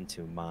input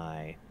into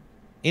my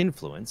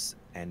influence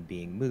and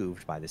being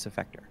moved by this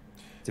effector.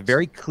 It's a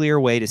very clear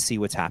way to see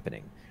what's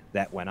happening.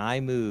 That when I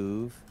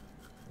move,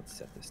 let's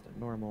set this to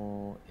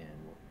normal and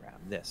we'll grab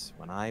this.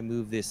 When I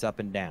move this up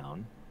and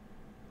down,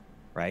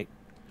 right,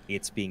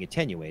 it's being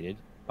attenuated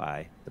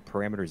by the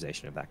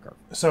parameterization of that curve.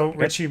 So, okay.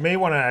 Rich, you may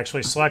want to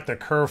actually select the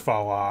curve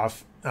fall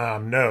off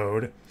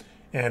node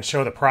and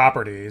show the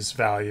properties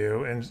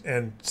value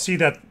and see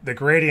that the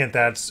gradient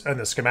that's in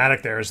the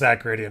schematic there is that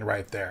gradient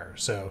right there.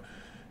 So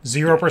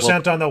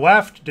 0% on the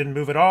left, didn't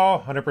move at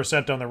all.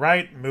 100% on the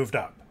right, moved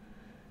up.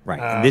 Right.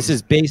 And this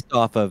is based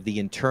off of the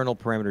internal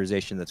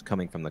parameterization that's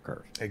coming from the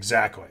curve.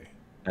 Exactly.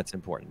 That's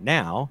important.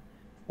 Now,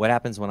 what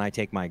happens when I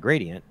take my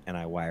gradient and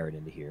I wire it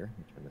into here? Let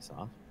me turn this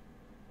off.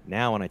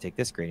 Now when I take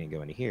this gradient and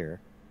go into here,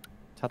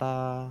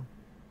 ta-da!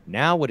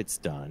 Now what it's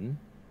done,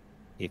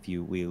 if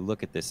we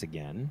look at this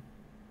again,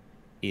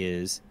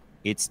 is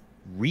it's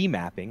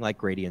remapping like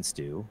gradients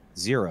do,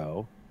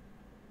 0,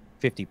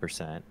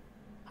 50%,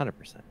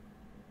 100%,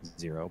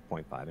 0,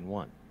 0.5, and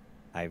 1.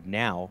 I've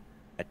now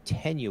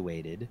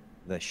attenuated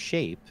the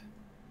shape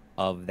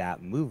of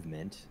that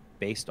movement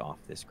based off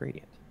this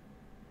gradient.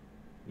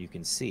 You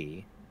can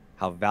see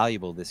how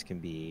valuable this can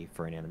be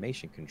for an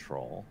animation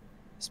control,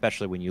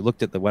 especially when you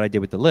looked at what I did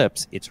with the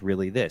lips. It's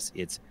really this.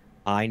 It's,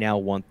 I now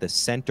want the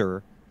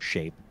center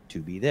shape to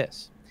be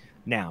this.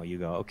 Now you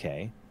go,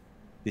 okay,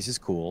 this is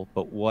cool,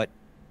 but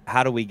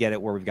how do we get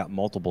it where we've got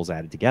multiples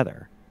added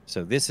together?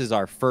 So this is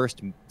our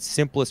first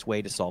simplest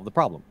way to solve the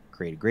problem.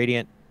 Create a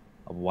gradient,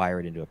 wire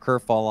it into a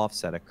curve fall off,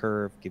 set a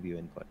curve, give you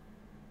input.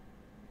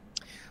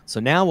 So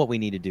now what we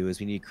need to do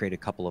is we need to create a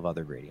couple of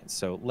other gradients.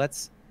 So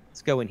let's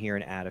go in here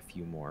and add a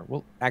few more.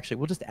 Well, actually,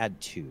 we'll just add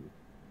 2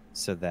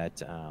 so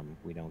that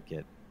we don't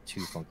get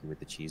too funky with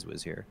the cheese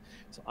whiz here.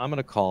 So I'm going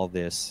to call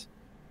this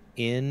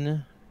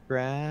in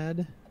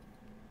grad,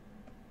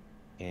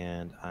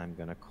 and I'm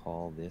going to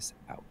call this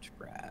out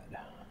grad.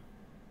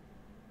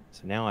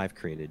 So now I've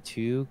created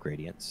 2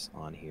 gradients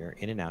on here,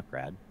 in and out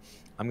grad.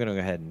 I'm going to go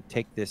ahead and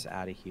take this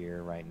out of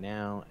here right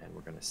now, and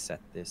we're going to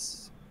set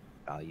this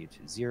value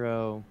to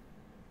 0.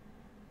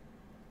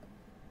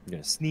 I'm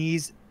going to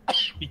sneeze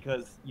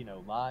because, you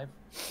know, live.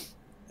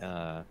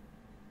 All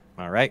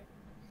right.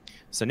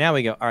 So now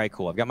we go, all right,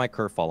 cool. I've got my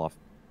curve fall off.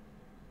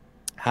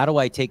 How do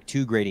I take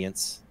 2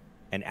 gradients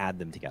and add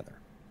them together?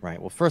 Right.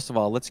 Well, first of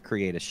all, let's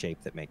create a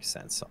shape that makes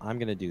sense. So I'm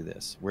going to do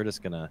this. We're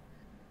just going to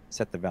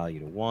set the value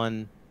to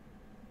 1.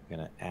 I'm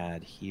going to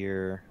add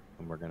here,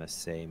 and we're going to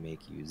say make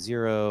you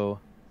 0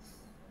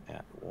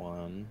 at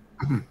 1.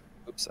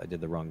 Oops, I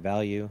did the wrong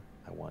value.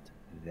 I want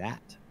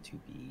that to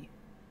be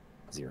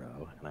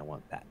 0, and I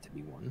want that to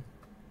be 1.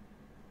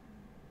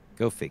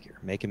 Go figure,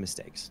 making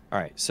mistakes. All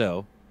right,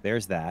 so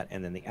there's that.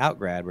 And then the out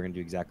grad, we're going to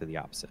do exactly the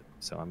opposite.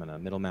 So I'm going to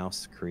middle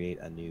mouse, create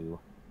a new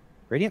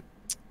gradient.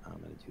 I'm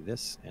going to do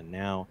this. And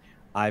now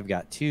I've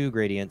got 2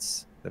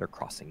 gradients that are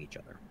crossing each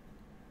other.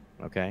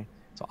 Okay,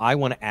 so I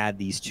want to add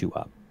these 2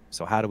 up.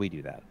 So how do we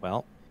do that?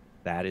 Well,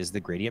 that is the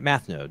gradient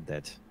math node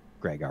that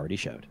Greg already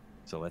showed.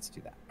 So let's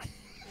do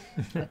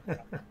that.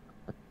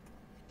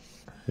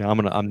 Yeah,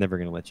 I'm never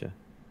going to let you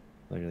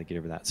get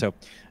over that. So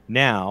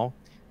now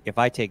if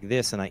I take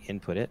this and I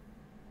input it,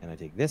 and I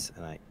take this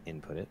and I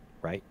input it,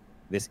 right?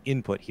 This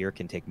input here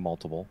can take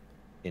multiple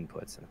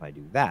inputs. And if I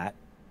do that,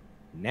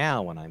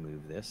 now when I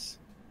move this,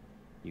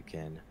 you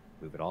can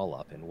move it all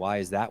up. And why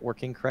is that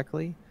working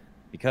correctly?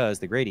 Because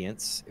the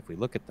gradients, if we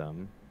look at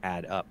them,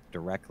 add up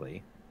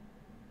directly.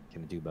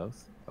 Can it do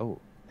both? Oh,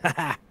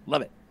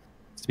 love it.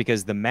 It's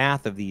because the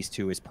math of these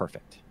 2 is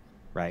perfect,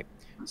 right?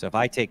 So if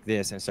I take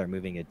this and start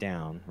moving it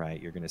down,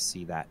 right, you're going to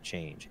see that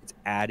change. It's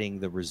adding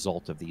the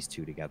result of these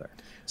 2 together.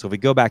 So if we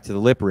go back to the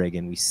lip rig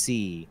and we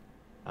see,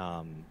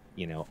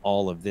 you know,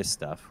 all of this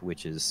stuff,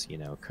 which is, you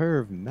know,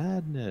 curve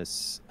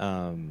madness.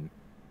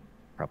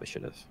 Probably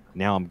should have.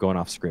 Now I'm going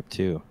off script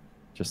too,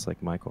 just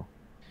like Michael.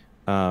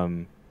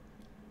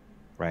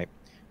 Right.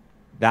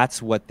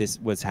 That's what this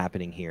was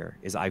happening here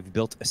is I've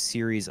built a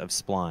series of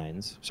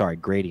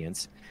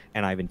gradients,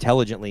 and I've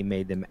intelligently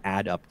made them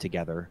add up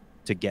together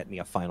to get me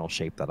a final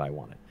shape that I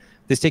wanted.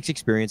 This takes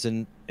experience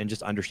and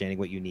just understanding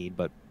what you need.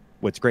 But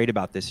what's great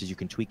about this is you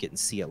can tweak it and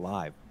see it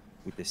live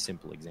with this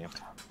simple example.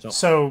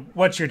 So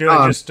what you're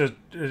doing, just to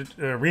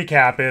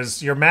recap,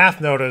 is your math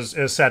node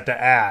is set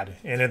to add.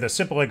 And in the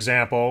simple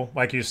example,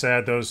 like you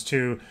said, those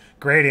 2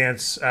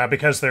 gradients,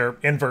 because they're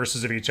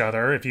inverses of each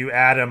other, if you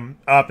add them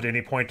up at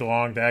any point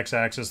along the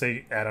x-axis,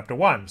 they add up to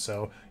 1.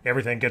 So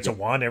everything gets a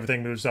 1,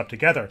 everything moves up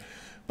together.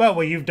 But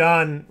what you've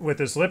done with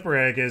this lip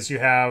rig is you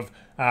have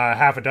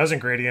half a dozen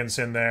gradients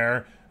in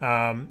there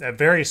at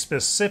very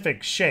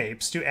specific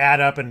shapes to add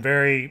up in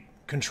very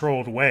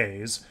controlled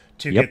ways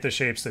to get the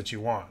shapes that you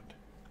want.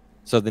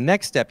 So the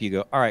next step, you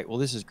go, all right, well,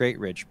 this is great,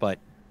 Rich, but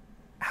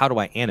how do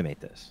I animate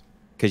this?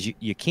 Because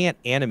you can't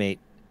animate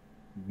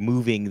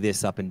moving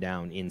this up and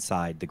down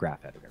inside the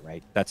graph editor,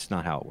 right? That's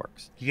not how it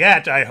works.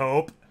 Yet, I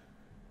hope.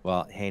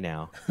 Well, hey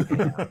now.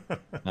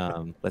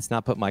 Let's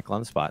not put Michael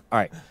on the spot. All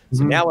right.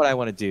 So now what I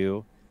want to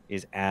do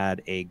is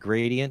add a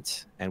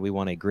gradient, and we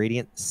want a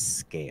gradient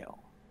scale.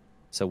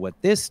 So what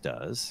this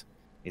does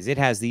is it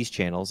has these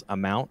channels,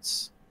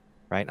 amounts,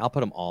 right? I'll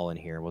put them all in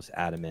here. We'll just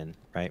add them in,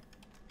 right?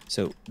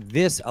 So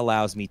this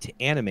allows me to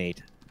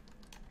animate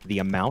the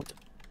amount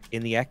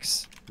in the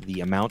X, the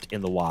amount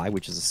in the Y,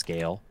 which is a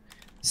scale,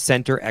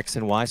 center X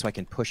and Y, so I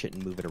can push it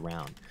and move it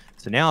around.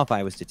 So now if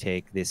I was to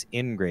take this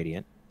in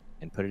gradient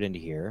and put it into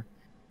here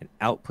and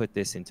output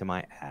this into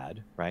my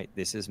add, right?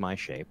 This is my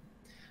shape.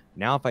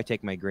 Now if I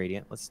take my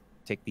gradient, let's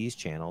take these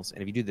channels.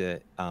 And if you do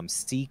the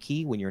C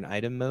key when you're in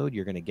item mode,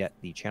 you're going to get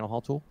the channel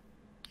haul tool.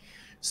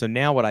 So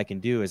now what I can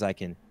do is I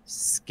can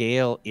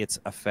scale its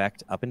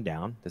effect up and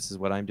down. This is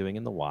what I'm doing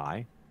in the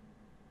Y.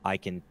 I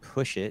can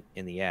push it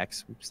in the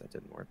X. Oops, that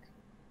didn't work.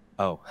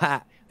 Oh,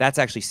 that's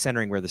actually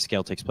centering where the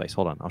scale takes place.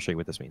 Hold on, I'll show you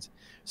what this means.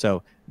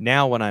 So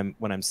now when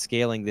I'm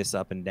scaling this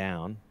up and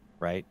down,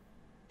 right,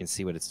 you can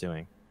see what it's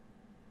doing.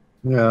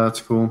 Yeah, that's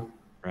cool.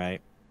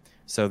 Right.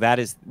 So that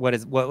is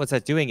what's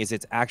that doing is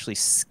it's actually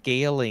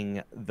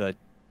scaling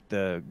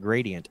the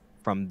gradient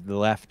from the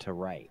left to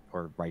right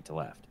or right to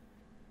left.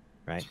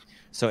 Right.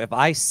 So if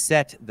I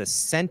set the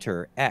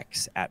center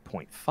X at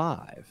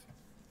 0.5,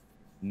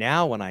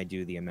 now when I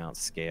do the amount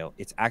scale,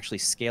 it's actually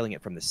scaling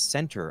it from the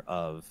center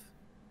of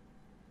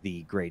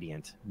the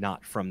gradient,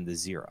 not from the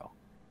 0.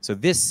 So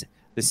this,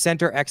 the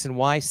center X and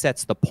Y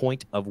sets the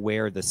point of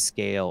where the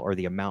scale or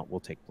the amount will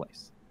take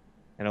place,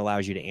 and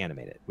allows you to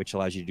animate it, which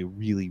allows you to do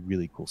really,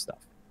 really cool stuff.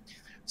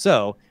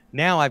 So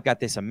now I've got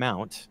this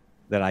amount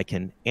that I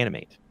can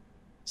animate.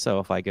 So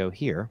if I go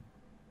here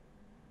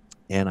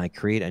and I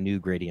create a new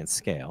gradient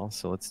scale,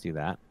 so let's do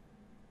that.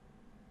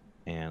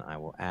 And I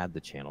will add the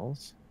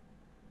channels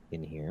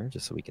in here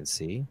just so we can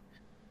see.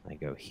 I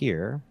go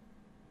here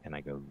and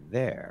I go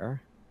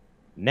there.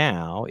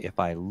 Now, if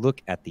I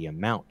look at the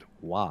amount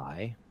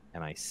Y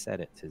and I set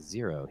it to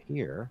 0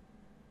 here,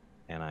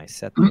 and I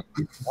set the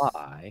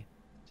Y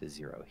to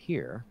 0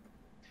 here,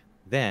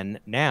 then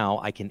now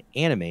I can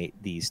animate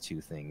these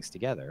two things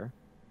together,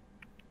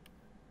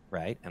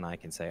 right? And I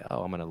can say,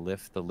 oh, I'm going to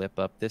lift the lip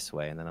up this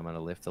way, and then I'm going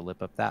to lift the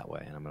lip up that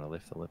way, and I'm going to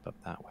lift the lip up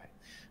that way.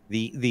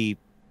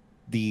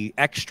 The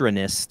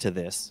extraness to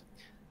this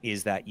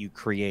is that you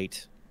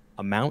create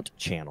amount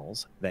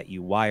channels that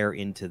you wire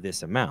into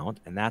this amount,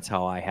 and that's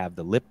how I have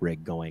the lip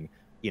rig going,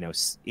 you know,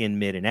 in,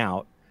 mid, and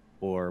out,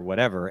 or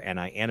whatever, and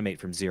I animate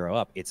from 0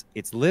 up.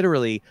 It's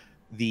literally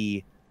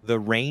the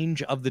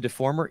range of the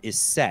deformer is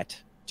set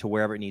to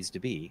wherever it needs to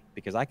be,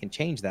 because I can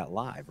change that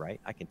live,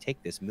 right? I can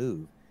take this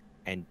move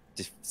and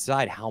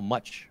decide how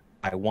much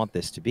I want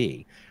this to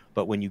be.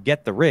 But when you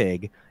get the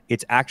rig,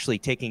 it's actually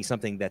taking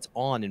something that's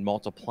on and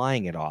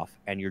multiplying it off,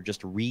 and you're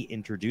just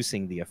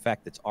reintroducing the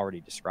effect that's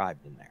already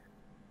described in there.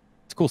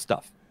 It's cool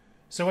stuff.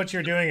 So what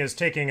you're doing is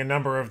taking a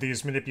number of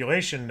these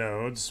manipulation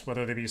nodes,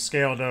 whether they be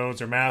scale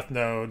nodes or math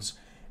nodes,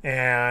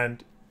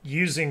 and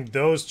using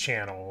those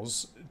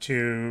channels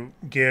to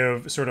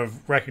give sort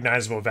of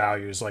recognizable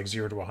values like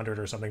 0 to 100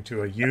 or something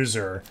to a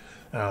user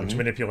to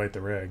manipulate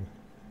the rig.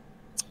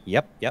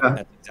 Yep,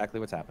 that's exactly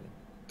what's happening.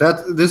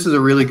 This is a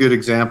really good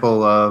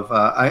example of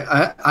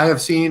I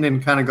have seen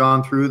and kind of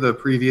gone through the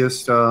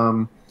previous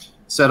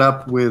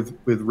setup with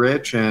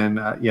Rich, and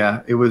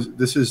yeah,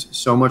 this is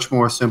so much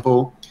more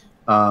simple,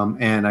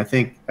 and I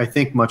think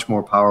much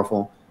more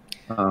powerful.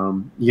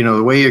 You know,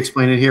 the way you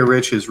explain it here,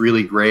 Rich, is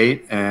really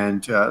great.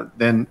 And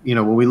then, you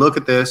know, when we look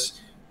at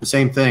this, the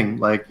same thing,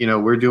 like, you know,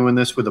 we're doing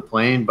this with a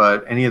plane,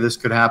 but any of this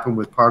could happen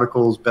with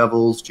particles,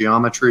 bevels,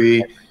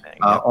 geometry,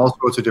 all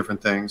sorts of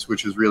different things,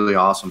 which is really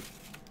awesome.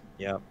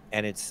 Yeah,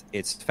 and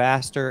it's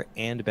faster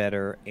and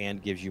better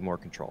and gives you more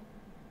control.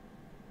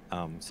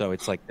 So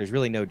it's like there's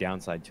really no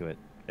downside to it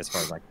as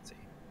far as I can see.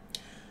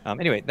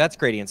 Anyway, that's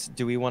gradients.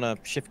 Do we want to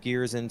shift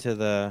gears into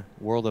the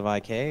world of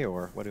IK,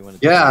 or what do we want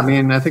to do? Yeah, I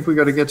mean, I think we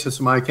got to get to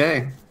some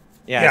IK.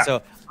 Yeah,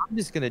 so I'm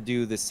just going to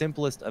do the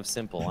simplest of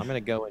simple. I'm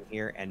going to go in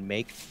here and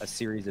make a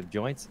series of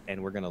joints,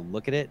 and we're going to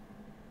look at it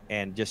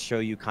and just show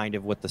you kind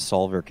of what the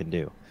solver can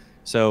do.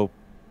 So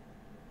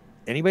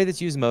anybody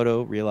that's used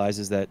MODO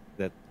realizes that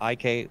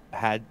IK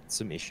had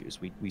some issues.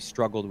 We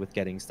struggled with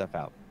getting stuff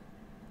out.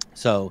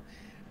 So,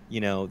 you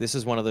know, this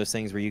is one of those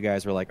things where you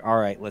guys were like, all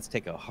right, let's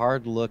take a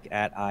hard look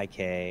at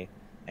IK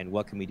and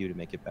what can we do to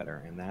make it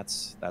better? And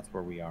that's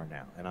where we are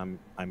now. And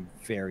I'm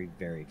very,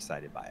 very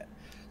excited by it.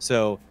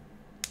 So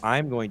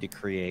I'm going to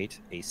create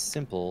a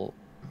simple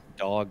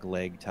dog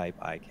leg type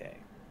IK,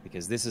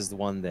 because this is the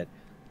one that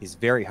is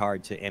very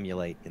hard to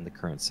emulate in the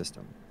current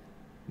system.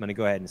 I'm going to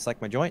go ahead and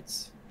select my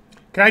joints.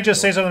 Can I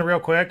just say something real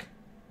quick?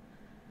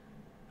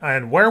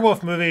 And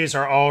werewolf movies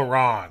are all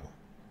wrong.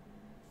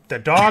 The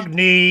dog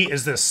knee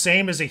is the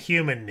same as a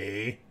human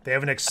knee. They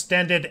have an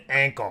extended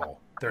ankle.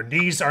 Their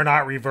knees are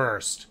not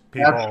reversed,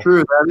 people. That's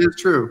true. That is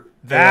true.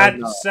 That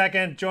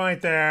second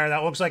joint there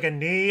that looks like a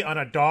knee on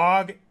a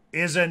dog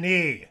is a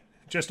knee,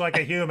 just like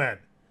a human.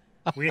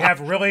 We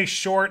have really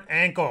short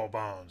ankle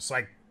bones,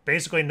 like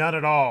basically none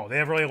at all. They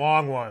have really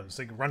long ones.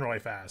 They can run really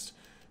fast.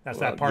 That's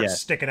that part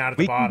sticking out at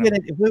the bottom.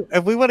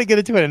 If we want to get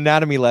into an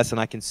anatomy lesson,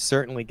 I can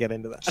certainly get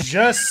into that.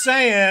 Just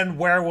saying,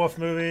 werewolf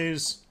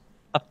movies.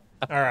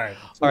 All right.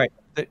 All right.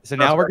 So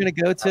now we're going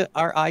to go to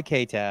our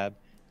IK tab,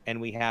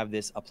 and we have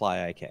this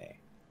apply IK.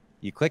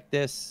 You click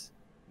this,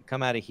 you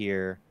come out of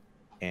here,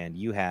 and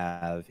you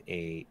have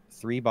a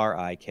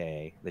 3-bar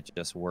IK that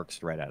just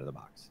works right out of the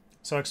box.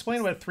 So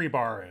explain what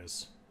 3-bar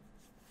is.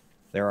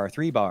 There are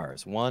 3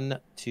 bars. 1,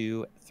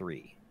 2,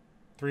 3.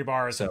 3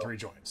 bars and 3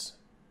 joints.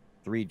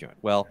 3 joints.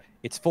 Well,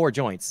 it's 4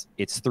 joints.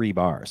 It's 3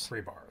 bars.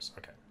 3 bars.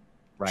 Okay.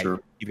 Right. Sure.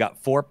 You've got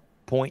 4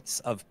 points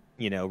of,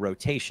 you know,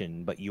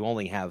 rotation, but you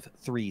only have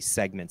 3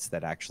 segments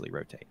that actually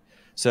rotate.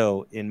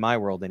 So in my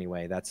world,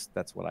 anyway, that's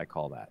what I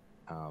call that.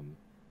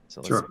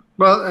 So sure.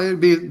 Well,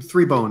 it'd be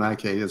 3-bone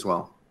IK as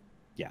well.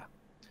 Yeah.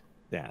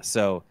 Yeah.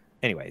 So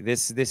anyway,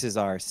 this is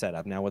our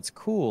setup. Now, what's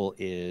cool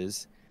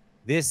is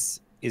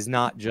this is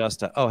not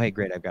just a, oh, hey,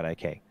 great, I've got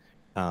IK.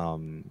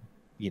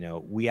 You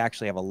know, we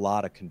actually have a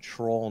lot of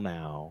control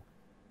now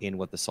in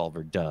what the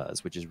solver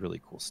does, which is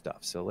really cool stuff.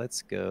 So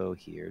let's go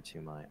here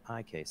to my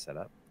IK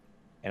setup,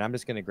 and I'm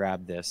just going to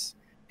grab this,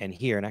 and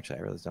here, and actually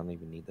I really don't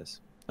even need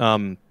this.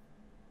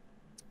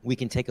 We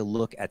can take a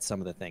look at some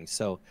of the things.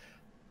 So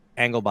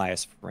angle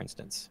bias, for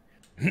instance,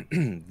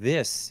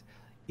 this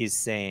is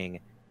saying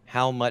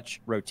how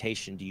much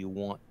rotation do you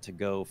want to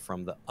go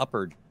from the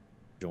upper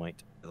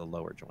joint to the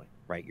lower joint,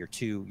 right? Your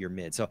 2, your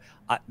mid. So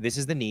this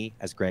is the knee,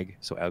 as Greg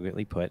so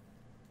elegantly put.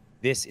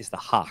 This is the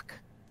hock.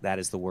 That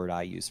is the word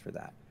I use for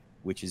that,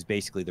 which is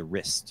basically the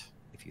wrist,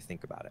 if you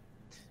think about it.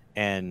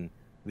 And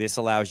this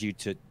allows you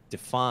to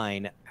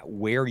define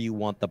where you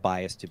want the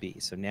bias to be.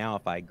 So now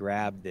if I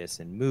grab this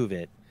and move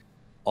it,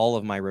 all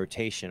of my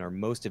rotation, or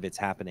most of it's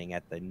happening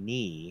at the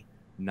knee,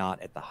 not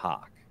at the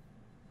hock.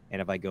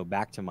 And if I go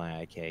back to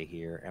my IK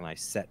here and I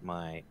set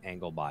my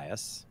angle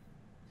bias,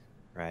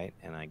 right,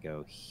 and I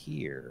go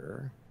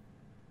here,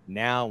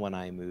 now when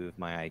I move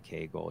my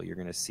IK goal, you're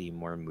going to see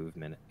more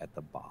movement at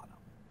the bottom.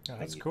 Oh,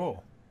 that's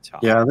cool.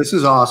 Top. Yeah, this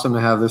is awesome to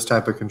have this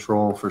type of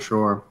control for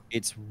sure.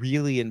 It's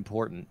really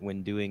important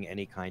when doing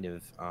any kind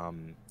of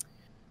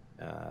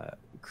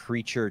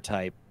creature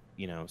type,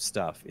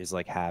 stuff, is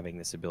like having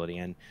this ability.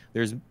 And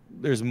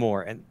there's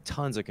more and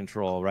tons of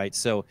control, right?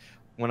 So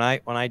when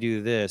I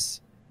do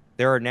this,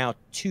 there are now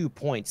 2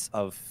 points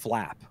of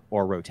flap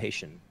or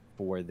rotation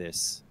for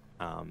this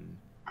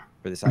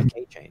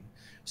IK chain.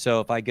 So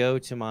if I go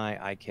to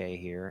my IK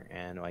here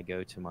and I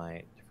go to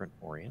my different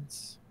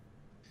orients,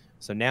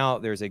 so now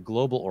there's a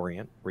global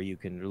orient where you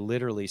can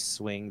literally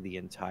swing the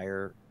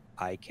entire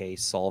IK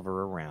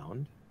solver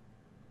around,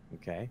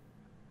 okay?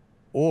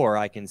 Or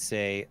I can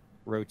say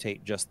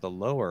rotate just the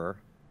lower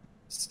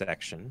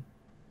section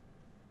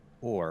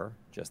or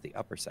just the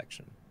upper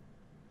section,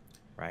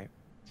 right?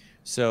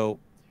 So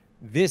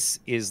this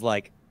is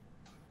like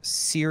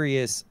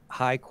serious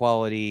high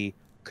quality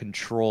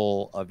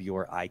control of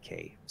your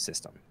IK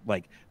system,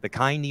 like the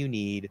kind you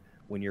need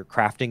when you're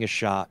crafting a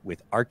shot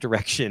with art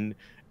direction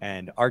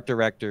and art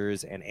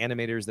directors and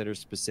animators that are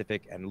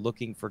specific and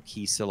looking for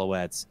key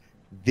silhouettes.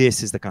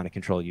 This is the kind of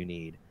control you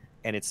need.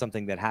 And it's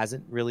something that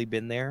hasn't really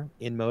been there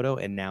in Modo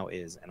and now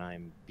is, and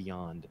I'm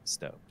beyond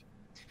stoked.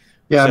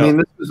 Yeah, so, I mean,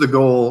 this is the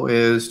goal,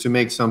 is to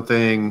make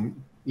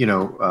something,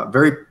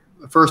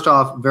 first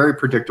off, very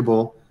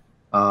predictable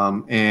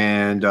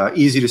and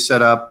easy to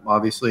set up.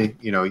 Obviously,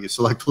 you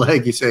select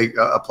leg, you say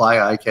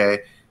apply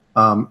IK,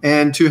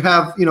 and to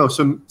have,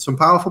 some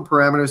powerful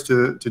parameters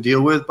to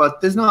deal with,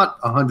 but there's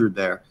not 100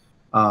 there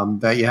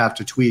that you have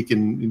to tweak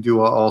and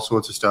do all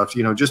sorts of stuff,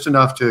 just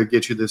enough to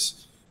get you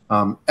this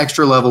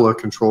extra level of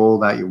control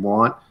that you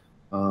want.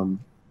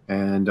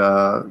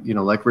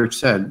 Like Rich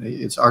said,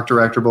 it's art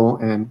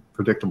directable and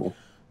predictable.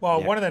 Well,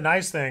 yeah. One of the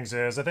nice things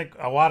is I think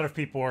a lot of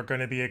people are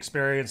going to be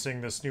experiencing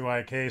this new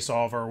IK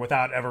solver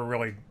without ever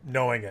really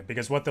knowing it,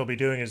 because what they'll be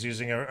doing is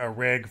using a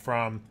rig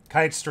from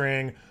Kite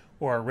String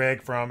or a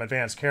rig from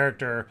Advanced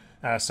Character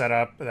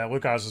setup that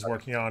Lucas is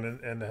working on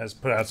and has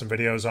put out some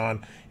videos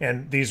on.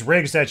 And these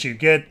rigs that you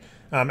get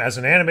as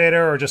an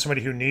animator or just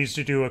somebody who needs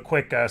to do a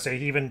quick, say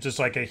even just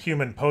like a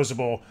human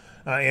posable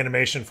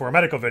animation for a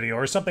medical video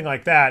or something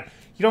like that,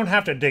 you don't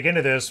have to dig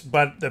into this,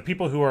 but the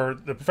people who are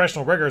the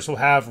professional riggers will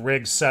have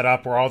rigs set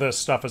up where all this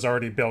stuff is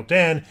already built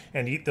in,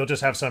 and they'll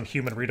just have some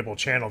human readable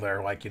channel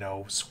there, like,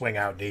 swing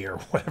out knee or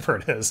whatever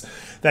it is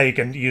that you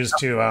can use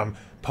to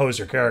pose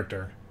your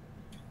character.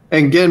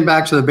 And getting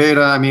back to the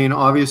beta, I mean,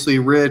 obviously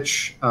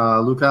Rich,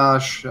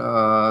 Lukash,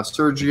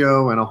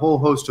 Sergio, and a whole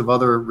host of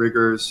other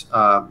riggers,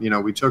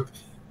 we took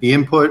the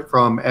input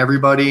from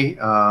everybody,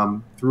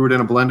 threw it in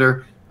a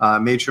blender,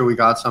 made sure we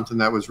got something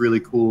that was really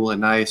cool and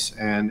nice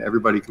and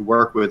everybody could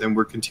work with, and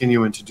we're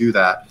continuing to do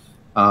that.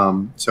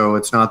 So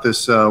it's not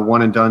this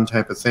one and done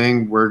type of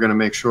thing. We're going to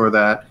make sure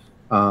that,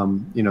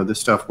 this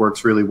stuff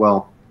works really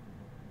well.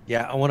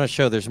 Yeah, I want to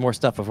show there's more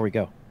stuff before we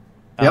go.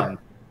 Yep.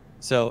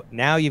 So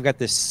now you've got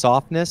this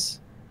softness.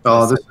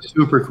 Oh, this is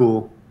super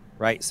cool.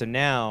 Right. So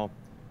now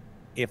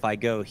if I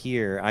go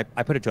here,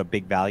 I put it to a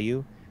big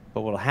value,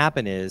 but what will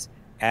happen is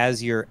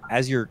as your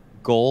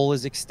goal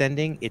is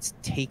extending, it's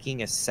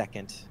taking a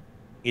second.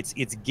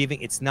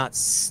 It's not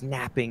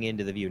snapping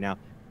into the view. Now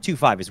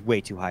 2.5 is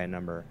way too high a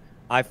number.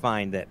 I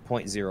find that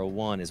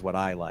 0.01 is what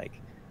I like.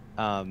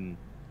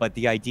 But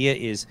the idea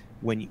is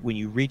when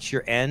you reach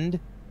your end,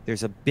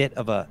 there's a bit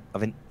of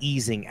an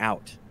easing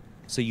out.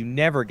 So you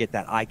never get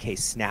that IK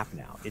snap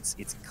now.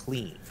 It's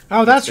clean.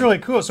 Oh, that's really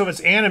cool. So if it's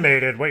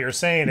animated, what you're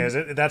saying is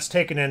that's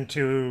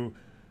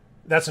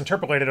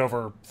interpolated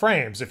over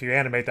frames if you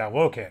animate that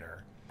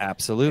locator.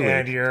 Absolutely.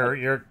 And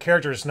your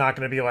character is not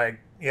going to be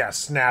like,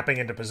 snapping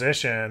into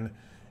position.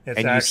 It's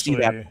and actually... you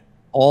see that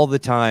all the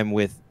time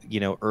with,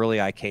 early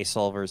IK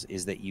solvers,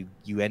 is that you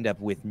end up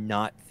with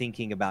not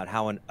thinking about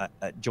how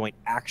a joint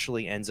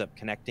actually ends up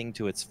connecting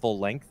to its full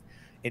length.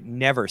 It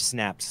never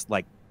snaps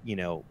like,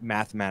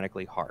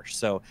 mathematically harsh.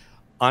 So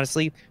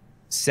honestly,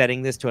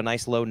 setting this to a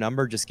nice low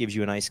number just gives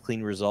you a nice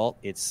clean result.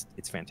 It's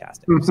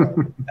fantastic.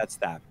 So that's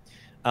that.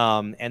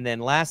 And then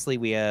lastly,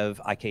 we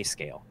have IK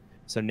scale.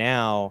 So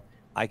now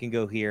I can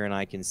go here and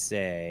I can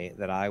say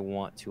that I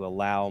want to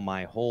allow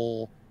my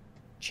whole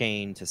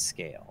chain to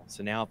scale.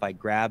 So now if I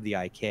grab the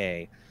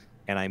IK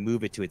and I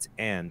move it to its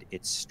end,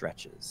 it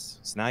stretches.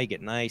 So now you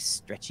get nice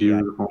stretchy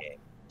Beautiful. IK.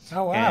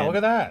 Oh, wow. Look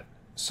at that.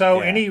 So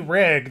any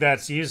rig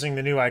that's using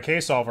the new IK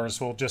solvers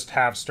will just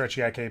have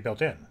stretchy IK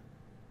built in.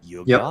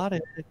 You got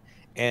it.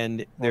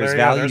 And there's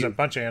there's a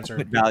bunch of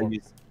answers.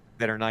 Values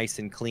that are nice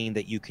and clean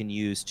that you can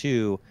use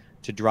too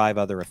to drive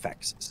other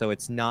effects. So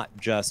it's not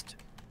just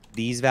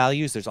these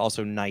values. There's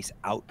also nice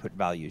output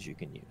values you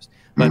can use.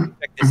 But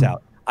check this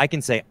out. I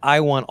can say I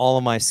want all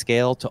of my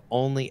scale to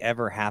only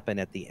ever happen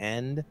at the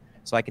end.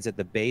 So I can set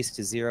the base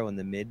to 0 and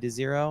the mid to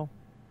 0.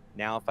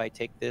 Now if I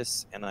take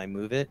this and I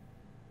move it,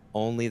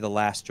 only the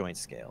last joint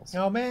scales.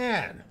 Oh,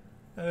 man.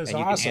 That is and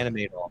awesome. You can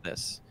animate all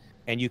this.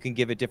 And you can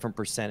give it different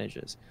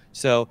percentages.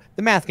 So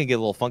the math can get a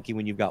little funky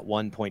when you've got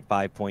 1.5,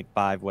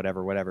 0.5,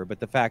 whatever. But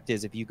the fact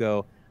is, if you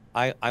go,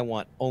 I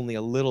want only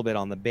a little bit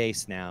on the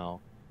base now,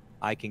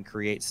 I can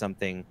create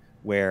something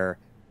where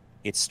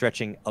it's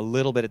stretching a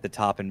little bit at the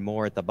top and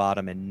more at the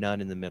bottom and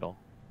none in the middle.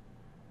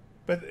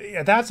 But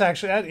yeah, that's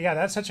actually,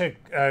 that's such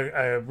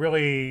a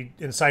really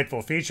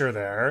insightful feature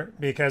there.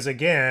 Because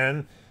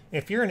again,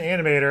 if you're an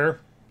animator,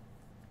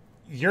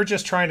 you're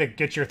just trying to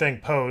get your thing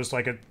posed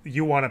like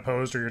you want it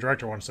posed or your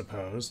director wants it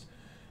posed,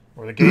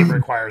 or the game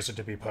requires it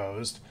to be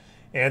posed.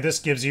 And this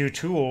gives you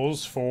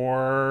tools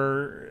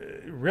for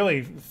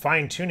really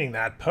fine-tuning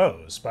that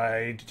pose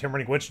by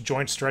determining which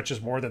joint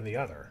stretches more than the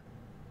other.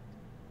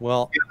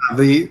 Well,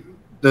 the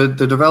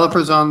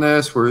developers on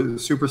this were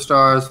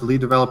superstars. The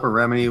lead developer,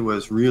 Remedy,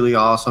 was really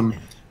awesome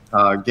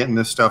getting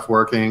this stuff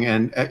working.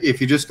 And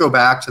if you just go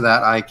back to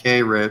that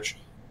IK, Rich,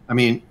 I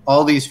mean,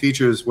 all these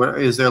features, what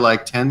is there,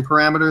 like 10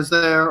 parameters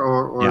there?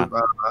 Or yeah.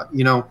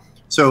 You know,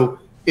 so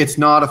it's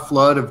not a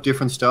flood of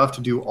different stuff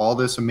to do all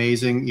this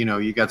amazing, you know,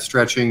 you got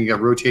stretching, you got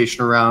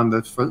rotation around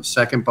the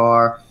second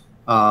bar.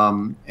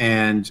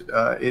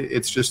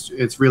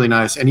 It's really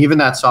nice. And even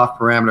that soft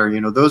parameter,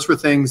 you know, those were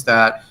things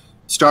that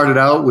started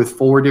out with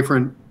 4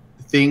 different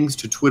things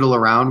to twiddle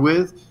around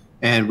with.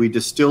 And we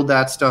distilled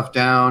that stuff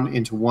down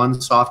into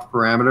one soft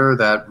parameter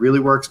that really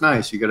works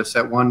nice. You got to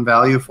set one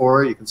value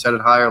for it. You can set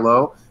it high or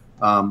low.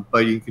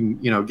 But you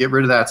can, you know, get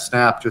rid of that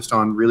snap just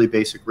on really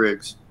basic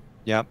rigs.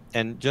 Yeah,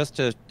 and just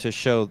to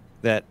show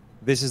that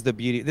this is the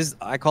beauty.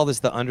 I call this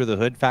the under the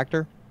hood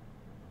factor.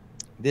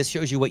 This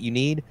shows you what you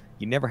need.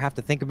 You never have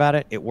to think about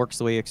it. It works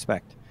the way you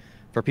expect.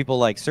 For people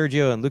like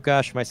Sergio and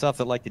Lukasz, myself,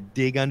 that like to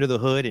dig under the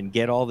hood and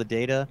get all the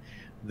data,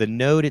 the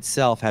node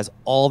itself has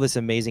all this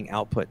amazing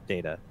output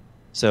data.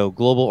 So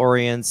global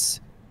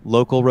orients,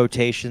 local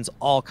rotations,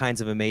 all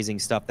kinds of amazing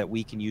stuff that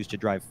we can use to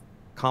drive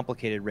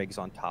complicated rigs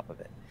on top of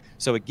it.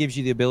 So it gives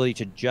you the ability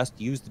to just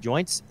use the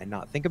joints and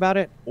not think about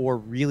it, or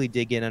really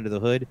dig in under the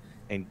hood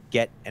and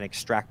get and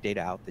extract data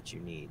out that you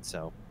need.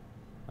 So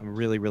I'm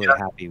really, really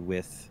happy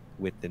with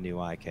the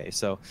new IK.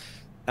 So,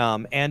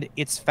 and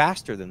it's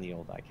faster than the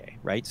old IK,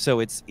 right? So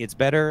it's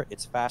better,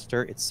 it's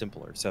faster, it's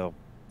simpler. So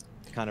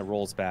it kind of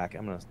rolls back.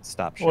 I'm going to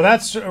stop showing. Well,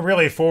 that's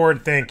really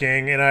forward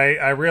thinking. And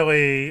I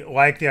really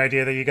like the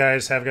idea that you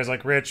guys have guys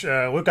like Rich,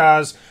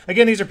 Lukasz.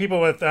 Again, these are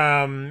people with,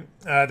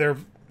 they're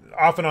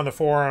often on the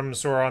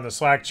forums or on the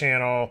Slack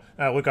channel.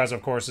 Lukasz,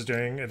 of course, is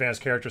doing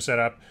advanced character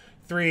setup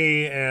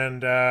 3,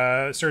 and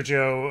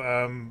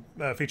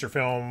Sergio, feature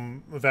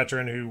film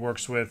veteran who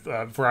works with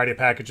a variety of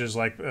packages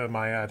like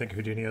Maya, I think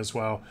Houdini as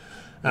well.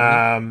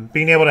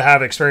 Being able to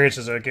have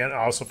experiences, again,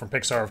 also from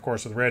Pixar, of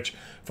course, with Rich,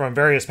 from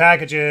various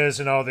packages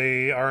and all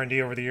the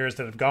R&D over the years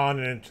that have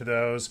gone into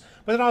those,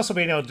 but then also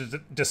being able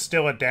to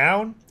distill it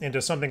down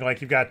into something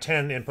like you've got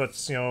 10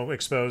 inputs, you know,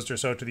 exposed or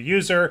so to the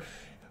user.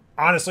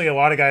 Honestly, a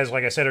lot of guys,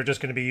 like I said, are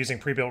just going to be using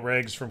pre-built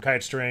rigs from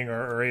Kitestring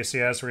or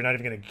ACS, where you're not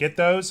even going to get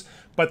those.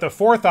 But the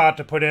forethought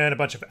to put in a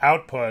bunch of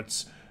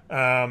outputs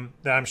that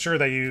I'm sure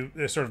that you,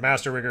 sort of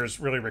master riggers,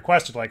 really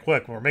requested, like,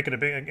 look, when we're making a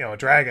big, you know, a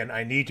dragon,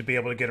 I need to be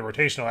able to get a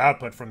rotational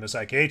output from this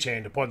IK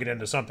chain to plug it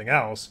into something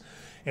else,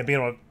 and be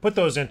able to put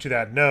those into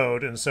that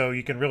node. And so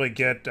you can really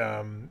get,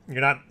 you're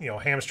not, you know,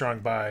 hamstrung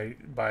by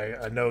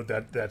a node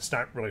that's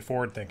not really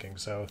forward thinking.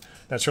 So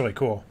that's really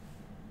cool.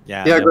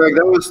 Yeah, Greg,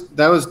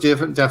 that was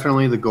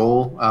definitely the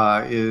goal.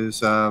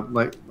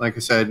 Like I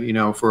said, you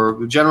know, for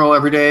the general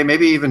everyday,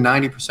 maybe even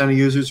 90% of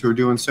users who are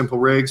doing simple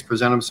rigs,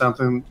 present them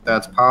something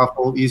that's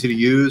powerful, easy to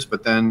use.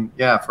 But then,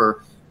 yeah,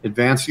 for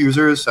advanced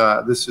users,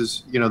 this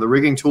is, you know, the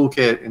rigging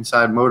toolkit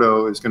inside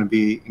MODO is going to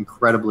be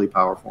incredibly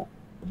powerful.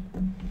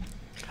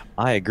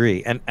 I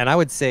agree, and I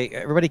would say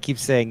everybody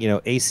keeps saying, you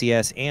know,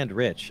 ACS and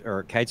Rich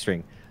or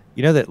Kitestring.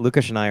 You know that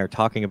Lukasz and I are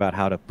talking about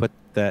how to put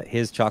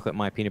his chocolate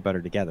my peanut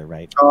butter together,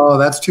 right? Oh,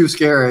 that's too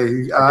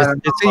scary.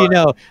 Just so you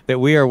know that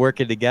we are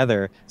working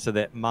together so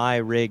that my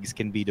rigs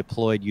can be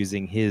deployed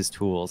using his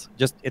tools.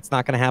 Just, it's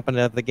not going to happen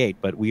out of the gate,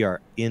 but we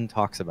are in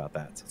talks about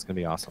that. So it's going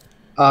to be awesome.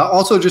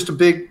 Also, just a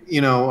big,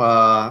 you know,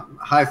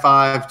 high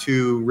five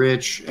to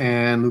Rich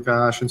and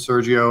Lukasz and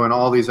Sergio and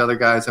all these other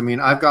guys. I mean,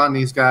 I've gotten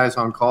these guys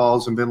on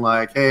calls and been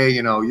like, hey,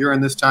 you know, you're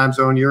in this time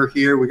zone, you're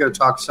here, we got to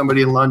talk to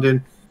somebody in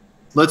London.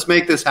 Let's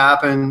make this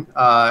happen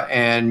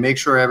and make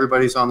sure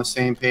everybody's on the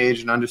same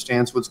page and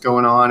understands what's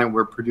going on, and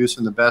we're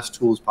producing the best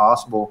tools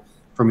possible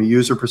from a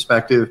user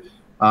perspective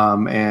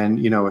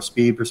and, you know, a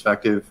speed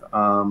perspective.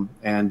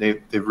 And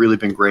they've really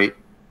been great.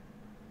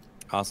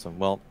 Awesome.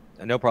 Well,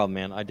 no problem,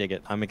 man. I dig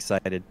it. I'm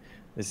excited.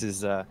 This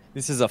is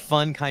a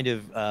fun kind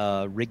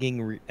of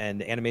rigging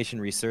and animation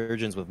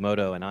resurgence with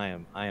MODO, and I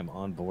am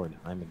on board.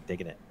 I'm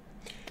digging it.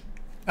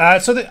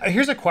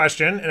 Here's a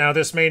question. Now,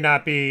 this may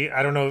not be,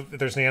 I don't know if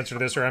there's an answer to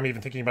this, or I'm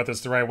even thinking about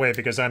this the right way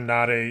because I'm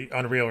not a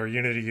Unreal or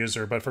Unity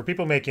user. But for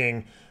people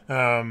making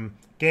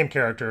game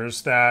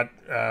characters that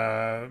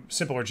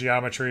simpler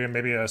geometry and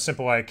maybe a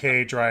simple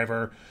IK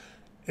driver,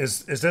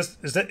 is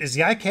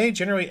the IK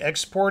generally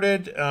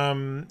exported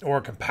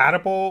or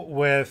compatible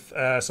with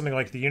something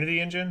like the Unity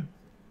engine?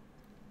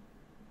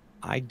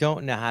 I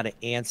don't know how to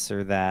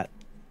answer that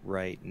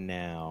right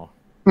now.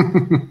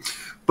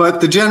 But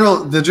the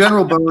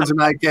general bones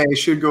in IK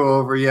should go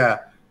over, yeah.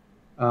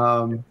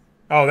 Oh,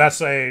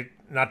 that's a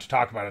not to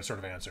talk about it sort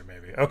of answer,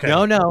 maybe. Okay.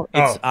 No,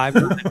 it's Oh.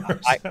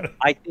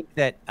 I think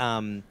that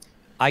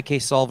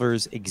IK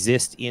solvers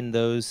exist in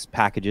those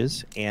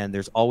packages, and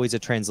there's always a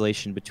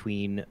translation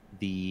between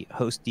the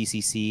host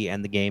DCC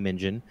and the game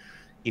engine.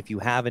 If you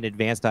have an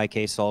advanced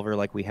IK solver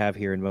like we have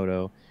here in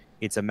MODO,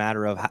 it's a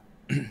matter of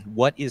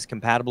what is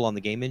compatible on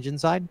the game engine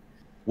side,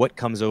 what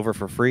comes over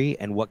for free,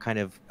 and what kind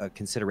of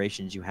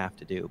considerations you have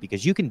to do.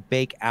 Because you can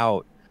bake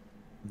out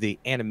the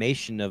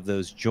animation of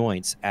those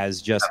joints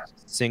as just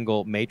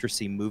single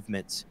matricey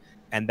movements,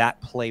 and that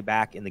play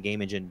back in the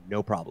game engine,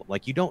 no problem.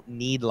 Like, you don't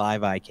need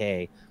live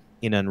IK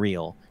in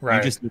Unreal. Right.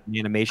 You just need an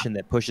animation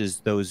that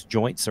pushes those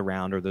joints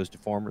around or those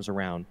deformers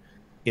around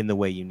in the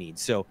way you need.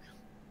 So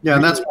yeah,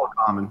 and that's more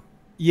common.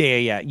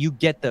 Yeah. You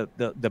get the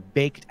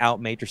baked out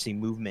matricey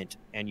movement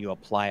and you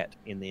apply it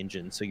in the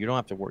engine, so you don't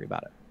have to worry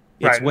about it.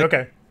 It's Right.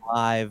 Okay.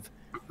 Live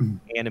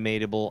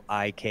animatable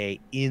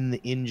IK in the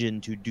engine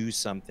to do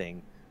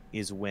something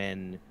is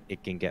when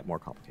it can get more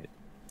complicated.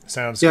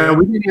 Sounds good.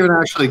 We didn't even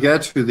actually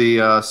get to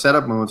the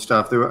setup mode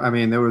stuff. There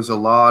was a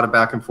lot of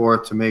back and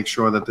forth to make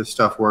sure that this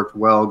stuff worked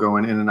well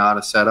going in and out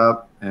of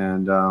setup,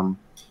 and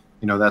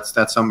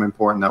that's something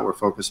important that we're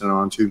focusing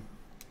on too.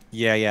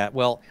 Yeah.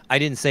 Well, I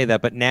didn't say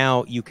that, but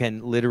now you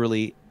can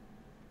literally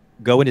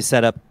go into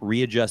setup,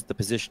 readjust the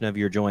position of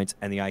your joints,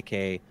 and the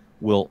IK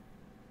will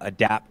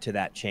adapt to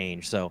that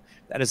change. So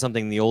that is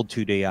something the old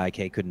 2D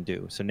IK couldn't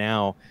do. So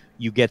now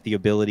you get the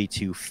ability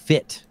to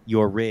fit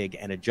your rig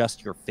and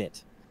adjust your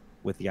fit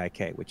with the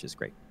IK, which is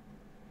great.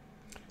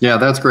 Yeah,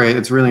 that's great.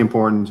 It's really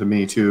important to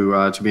me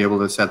to be able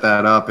to set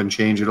that up and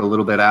change it a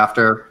little bit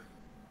after.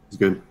 It's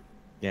good.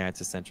 Yeah, it's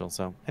essential.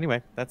 So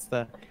anyway, that's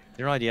the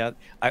general idea.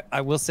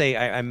 I will say,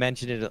 I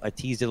mentioned it, I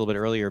teased it a little bit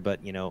earlier, but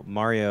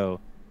Mario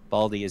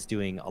Baldi is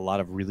doing a lot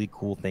of really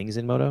cool things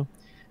in MODO,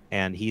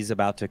 and he's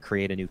about to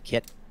create a new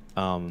kit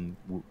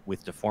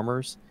with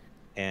deformers,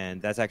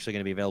 and that's actually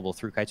going to be available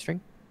through Kitestring.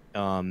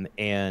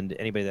 And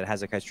anybody that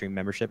has a Kitestring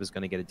membership is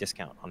going to get a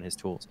discount on his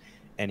tools.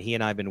 And he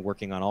and I have been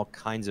working on all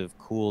kinds of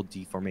cool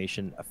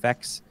deformation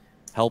effects,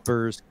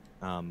 helpers,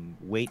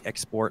 weight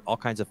export, all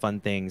kinds of fun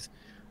things,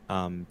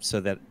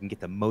 so that we can get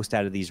the most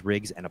out of these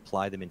rigs and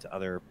apply them into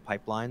other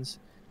pipelines.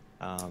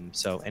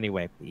 So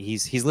anyway,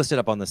 he's listed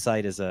up on the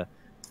site as a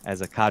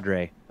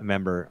cadre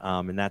member,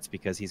 and that's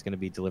because he's going to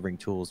be delivering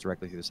tools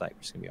directly through the site,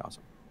 which is going to be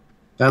awesome.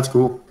 That's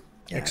cool.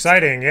 Yeah,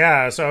 exciting,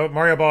 yeah. So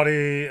Mario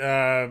Baldi,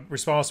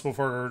 responsible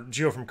for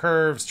Geo from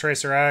Curves,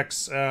 Tracer X,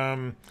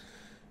 some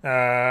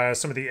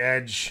of the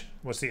Edge.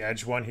 What's the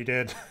Edge one he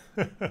did?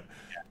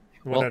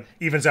 Well, that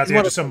evens out the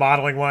edge of some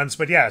modeling ones.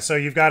 But yeah, so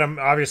you've got him,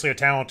 obviously a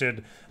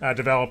talented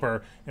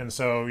developer, and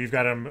so you've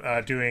got him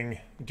doing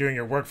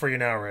your work for you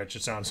now, Rich,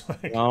 it sounds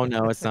like. Oh,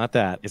 no, it's not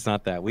that. It's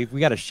not that. We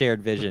got a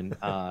shared vision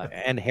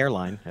and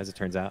hairline, as it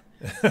turns out.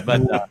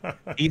 But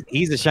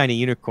he's a shiny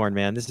unicorn,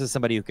 man. This is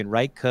somebody who can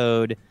write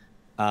code,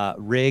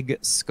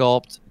 rig,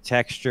 sculpt,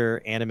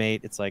 texture,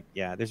 animate. It's like,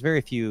 yeah, there's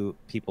very few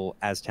people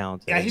as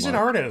talented. Yeah, he's an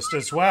artist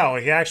as well.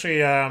 He actually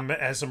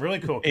has some really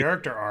cool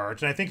character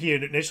art, and I think he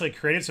initially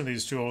created some of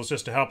these tools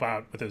just to help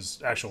out with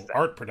his actual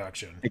art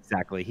production.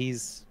 Exactly.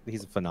 He's a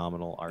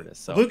phenomenal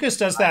artist. So Lucas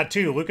does that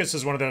too. Lucas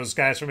is one of those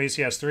guys from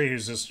ACS3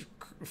 who's this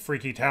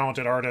freaky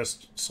talented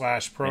artist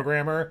 /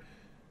 programmer.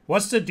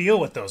 What's the deal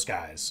with those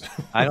guys?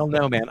 I don't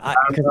know, man.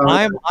 I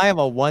am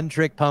a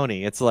one-trick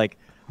pony. It's like,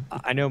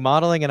 I know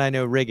modeling and I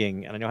know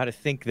rigging and I know how to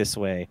think this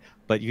way,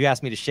 but you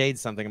ask me to shade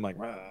something, I'm like,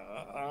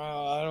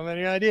 I don't have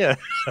any idea.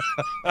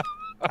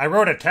 I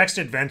wrote a text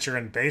adventure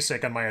in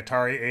BASIC on my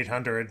Atari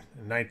 800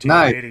 in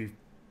 1980. Nice.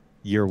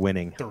 You're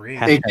winning.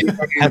 I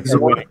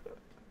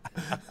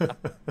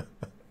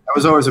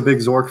was always a big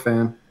Zork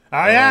fan.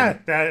 Oh yeah,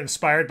 that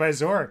inspired by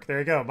Zork. There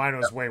you go. Mine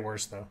was way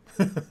worse though.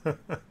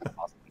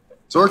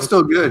 Zork's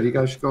still good. You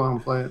guys should go out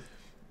and play it.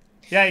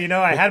 Yeah,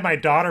 I had my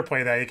daughter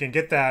play that. You can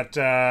get that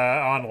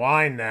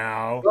online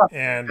now,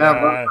 and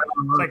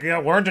it's like,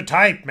 learn to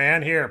type,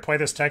 man. Here, play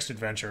this text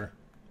adventure.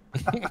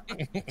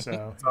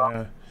 So,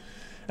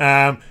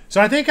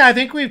 so I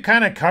think we've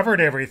kind of covered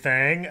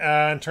everything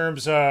in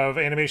terms of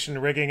animation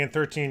rigging in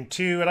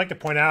 13.2. I'd like to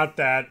point out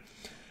that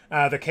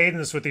the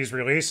cadence with these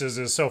releases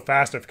is so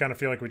fast. I kind of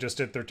feel like we just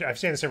did 13. I've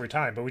said this every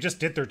time, but we just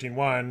did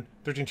 13.1.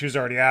 13.2 is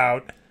already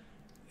out.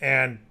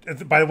 And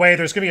by the way,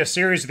 there's going to be a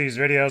series of these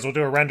videos. We'll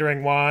do a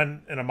rendering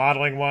one and a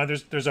modeling one.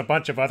 There's a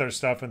bunch of other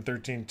stuff in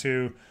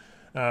 13.2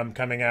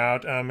 coming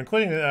out,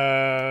 including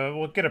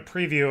we'll get a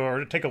preview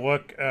or take a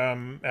look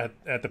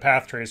at the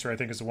path tracer. I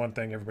think is the one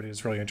thing everybody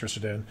is really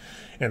interested in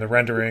the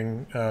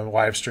rendering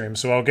live stream.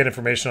 So I'll get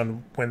information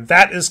on when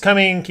that is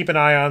coming. Keep an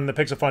eye on the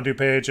Pixel Fondue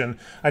page, and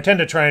I tend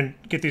to try and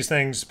get these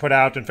things put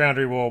out, and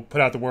Foundry will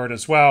put out the word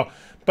as well.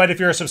 But if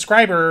you're a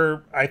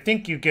subscriber, I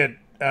think you get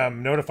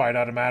notified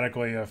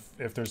automatically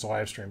if there's a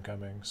live stream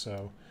coming.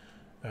 So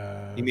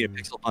you mean a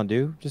Pixel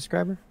Fondue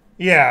subscriber?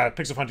 Yeah,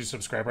 Pixel Fondue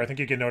subscriber. I think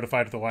you get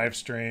notified of the live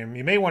stream.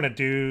 You may want to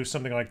do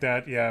something like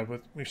that. Yeah,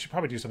 but we should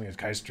probably do something with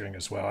Keistring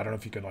as well. I don't know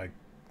if you could like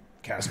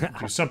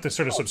do something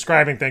sort of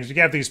subscribing things.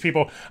 You have these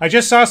people. I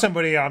just saw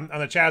somebody on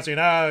the chat saying,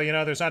 "Oh, you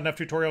know, there's not enough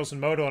tutorials in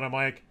MODO," and I'm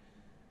like,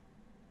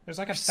 "There's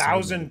like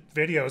 1,000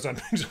 videos on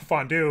Pixel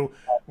Fondue.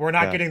 We're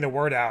not getting the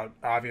word out,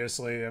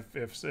 obviously.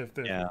 If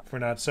we're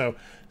not so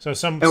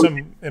some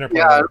interplay."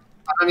 Yeah,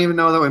 I don't even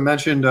know that we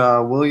mentioned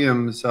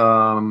Williams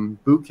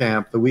boot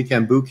camp, the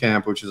weekend boot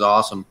camp, which is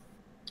awesome.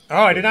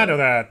 Oh, I did not know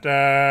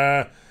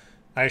that.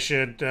 I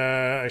should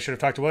have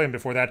talked to William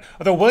before that.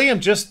 Although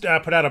William just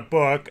put out a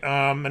book,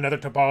 another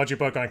topology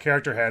book on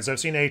character heads. I've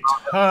seen a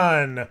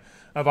ton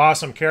of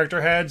awesome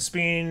character heads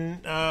being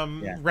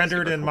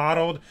rendered and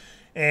modeled.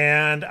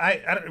 And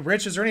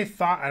Rich, is there any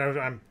thought?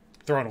 I'm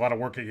throwing a lot of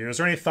work at you. Is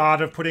there any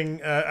thought of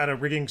putting out a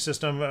rigging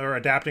system or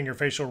adapting your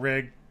facial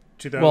rig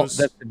to those? Well,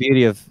 that's the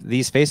beauty of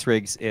these face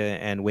rigs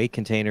and weight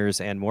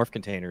containers and morph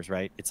containers,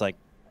 right? It's like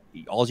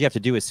all you have to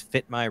do is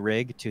fit my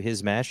rig to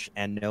his mesh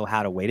and know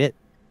how to weight it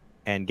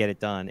and get it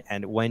done.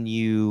 And when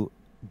you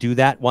do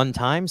that one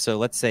time, so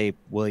let's say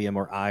William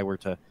or I were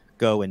to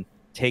go and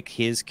take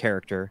his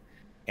character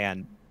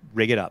and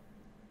rig it up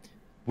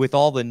with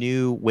all the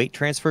new weight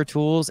transfer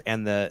tools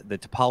and the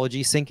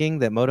topology syncing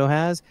that MODO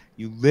has,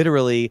 you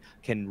literally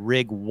can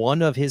rig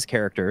one of his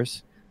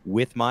characters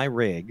with my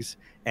rigs.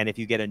 And if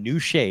you get a new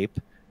shape,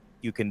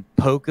 you can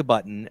poke a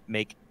button,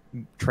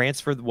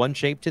 transfer one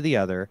shape to the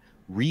other,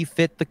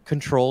 refit the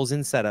controls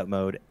in setup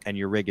mode, and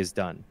your rig is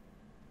done.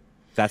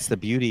 That's the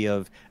beauty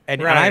of,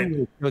 and I haven't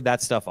really showed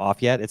that stuff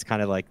off yet. It's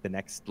kind of like the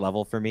next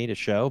level for me to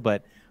show,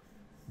 but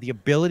the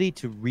ability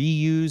to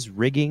reuse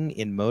rigging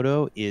in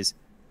MODO is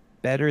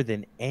better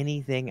than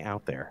anything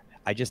out there.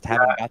 I just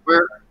haven't got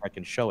where I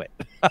can show it.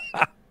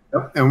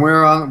 Yep. And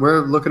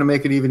we're looking to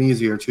make it even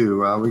easier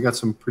too. We got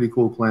some pretty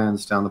cool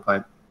plans down the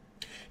pipe.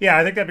 Yeah,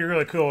 I think that'd be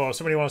really cool. If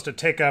somebody wants to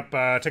take up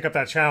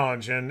that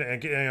challenge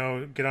and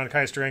get on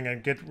Keistring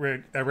and get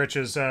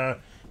Rich's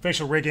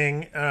facial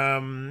rigging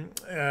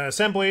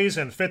assemblies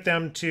and fit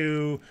them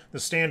to the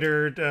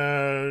standard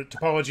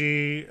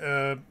topology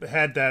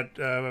head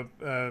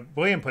that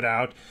William put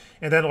out.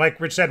 And then, like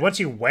Rich said, once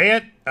you weigh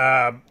it,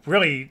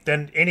 really,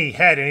 then any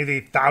head, any of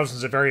the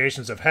thousands of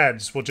variations of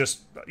heads,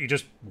 you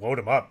just load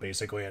them up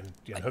basically and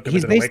hook them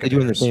into the weight containers. He's basically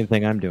doing the same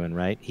thing I'm doing,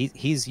 right?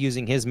 He's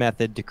using his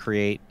method to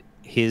create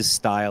his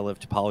style of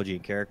topology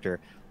and character,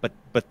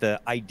 but the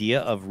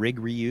idea of rig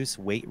reuse,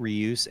 weight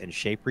reuse, and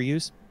shape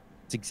reuse,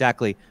 it's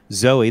exactly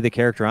Zoe, the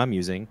character I'm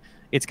using.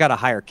 It's got a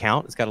higher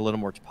count. It's got a little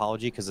more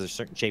topology because there's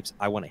certain shapes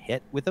I want to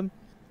hit with them.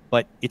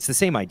 But it's the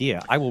same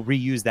idea. I will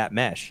reuse that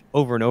mesh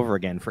over and over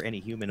again for any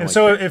human. And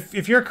so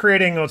if you're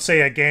creating, let's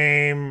say, a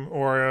game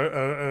or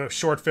a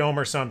short film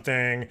or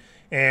something,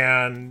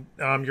 and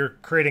you're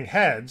creating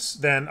heads,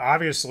 then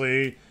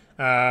obviously,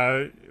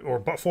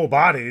 or full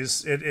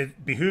bodies,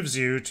 it behooves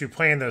you to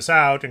plan this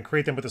out and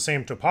create them with the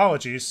same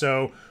topology.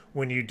 So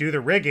when you do the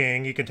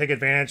rigging, you can take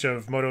advantage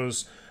of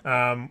MODO's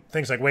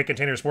things like weight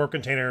containers, warp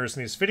containers,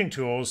 and these fitting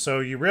tools. So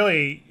you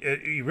really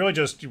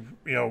just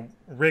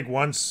rig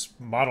once,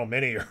 model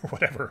many or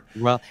whatever.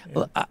 Well,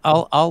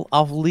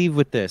 I'll leave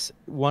with this.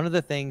 One of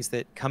the things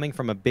that coming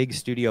from a big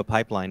studio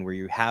pipeline where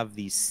you have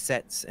these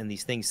sets and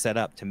these things set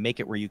up to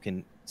make it where you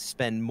can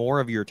spend more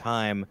of your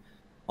time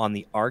on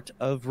the art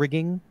of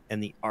rigging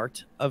and the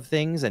art of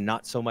things and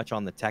not so much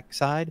on the tech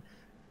side,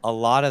 a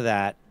lot of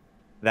that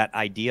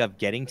idea of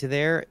getting to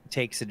there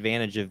takes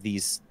advantage of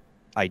these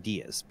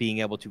ideas, being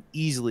able to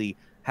easily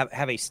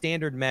have a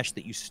standard mesh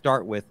that you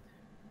start with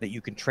that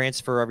you can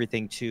transfer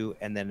everything to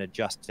and then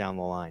adjust down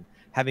the line.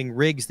 Having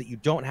rigs that you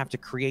don't have to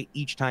create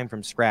each time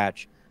from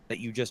scratch, that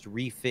you just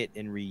refit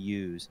and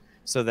reuse.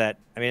 So that,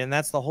 and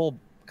that's the whole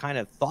kind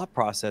of thought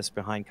process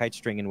behind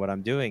Keistring, and what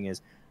I'm doing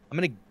is I'm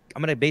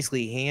gonna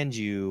basically hand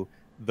you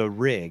the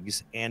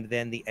rigs and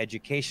then the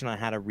education on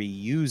how to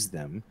reuse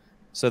them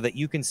so that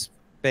you can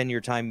spend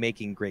your time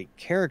making great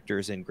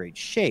characters and great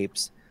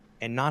shapes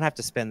and not have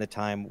to spend the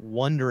time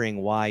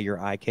wondering why your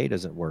IK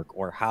doesn't work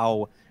or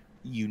how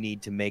you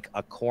need to make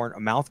a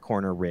mouth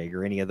corner rig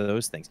or any of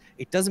those things.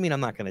 It doesn't mean I'm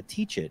not going to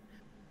teach it,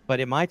 but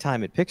in my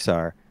time at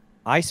Pixar,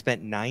 I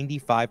spent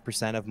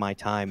 95% of my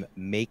time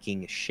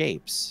making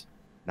shapes,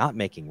 not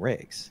making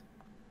rigs.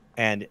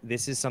 And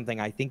this is something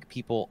I think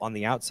people on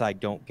the outside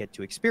don't get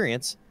to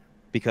experience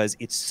because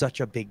it's such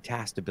a big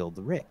task to build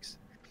the rigs.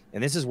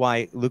 And this is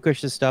why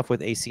Lucas's stuff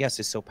with ACS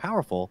is so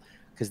powerful,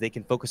 because they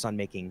can focus on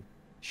making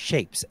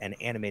shapes and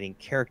animating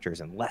characters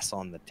and less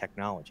on the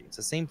technology. It's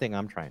the same thing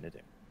I'm trying to do.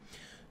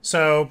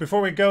 So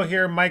before we go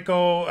here,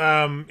 Michael,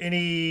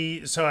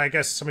 so I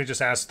guess somebody just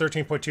asked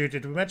 13.2.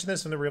 Did we mention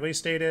this when the release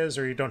date is,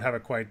 or you don't have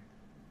it quite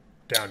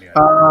down yet?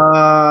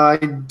 I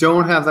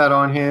don't have that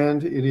on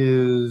hand. It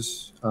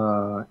is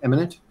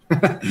imminent.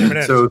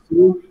 So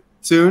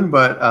soon,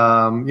 but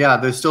yeah,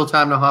 there's still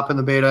time to hop in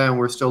the beta, and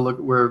we're still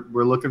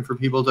we're looking for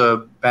people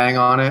to bang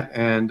on it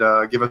and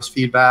give us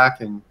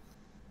feedback and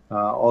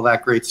all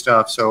that great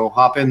stuff. So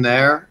hop in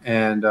there,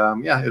 and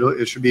yeah,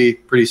 it should be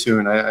pretty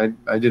soon. I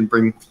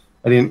didn't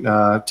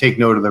take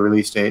note of the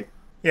release date.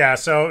 Yeah,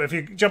 so if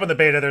you jump in the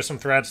beta, there's some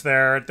threads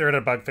there. They're at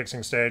a bug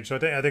fixing stage, so I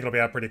think it'll be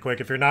out pretty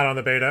quick. If you're not on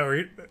the beta, or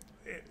you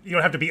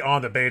don't have to be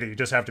on the beta, you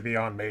just have to be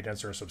on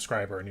maintenance or a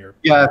subscriber, and you're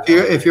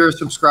if you're a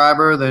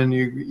subscriber, then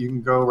you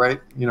can go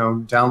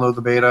download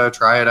the beta,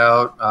 try it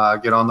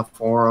out, get on the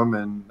forum,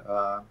 and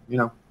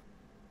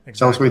exactly.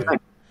 Tell us what you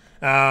think.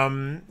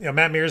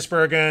 Matt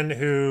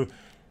Meersbergen,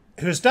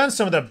 who's done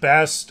some of the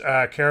best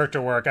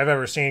character work I've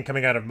ever seen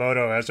coming out of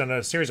MODO, has done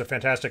a series of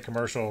fantastic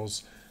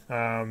commercials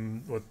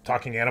with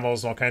talking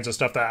animals and all kinds of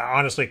stuff that I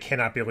honestly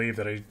cannot believe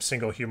that a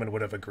single human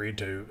would have agreed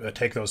to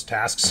take those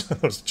tasks,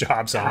 those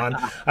jobs on.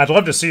 I'd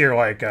love to see your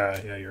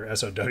your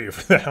SOW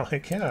for that.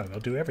 Like, yeah,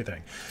 they'll do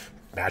everything.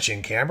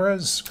 Matching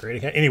cameras,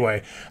 creating...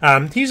 Anyway,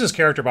 he uses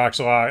Character Box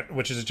a lot,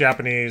 which is a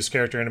Japanese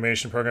character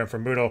animation program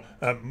from MODO.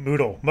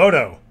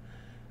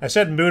 I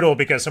said Moodle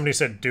because somebody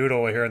said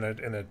Doodle here in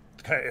the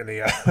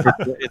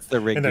it's the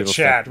rig in the doodle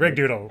chat, stuff. Rig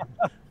Doodle.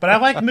 But I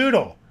like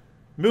Moodle.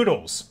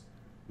 Moodles.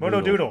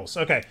 MODO Doodles.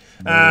 Okay.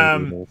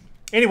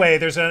 Anyway,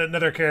 there's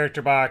another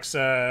Character Box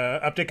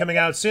update coming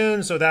out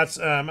soon, so that's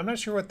I'm not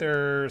sure what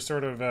their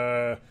sort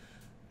of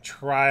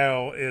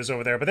trial is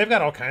over there, but they've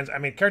got all kinds. I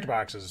mean, Character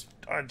Box is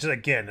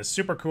again, it's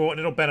super cool, and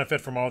it'll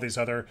benefit from all these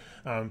other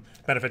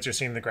benefits you're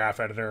seeing in the graph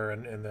editor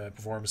and the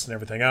performance and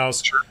everything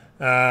else. Sure.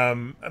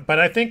 But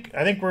I think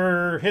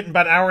we're hitting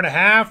about an hour and a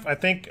half. I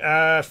think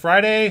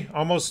Friday,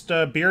 almost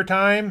beer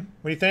time.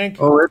 What do you think?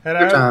 Oh, it's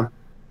beer time.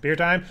 Beer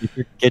time.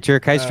 Get your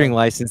kite string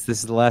license. This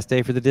is the last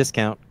day for the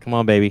discount. Come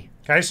on, baby.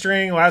 Kite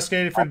string, last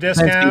day for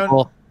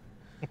discount.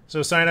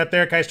 So sign up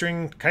there.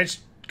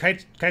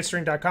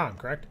 Kitestring.com,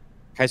 correct?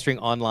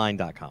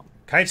 Kitestringonline.com.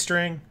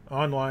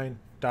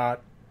 Kitestringonline.com.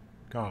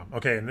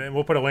 Okay, and then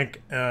we'll put a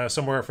link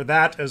somewhere for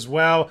that as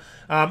well.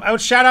 I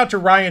would shout out to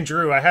Ryan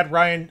Drew. I had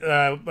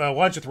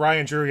lunch with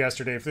Ryan Drew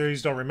yesterday. If you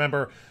don't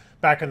remember,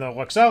 back in the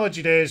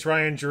Luxology days,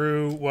 Ryan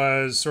Drew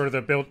was sort of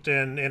the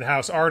built-in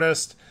in-house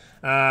artist.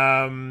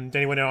 Then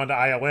he went on to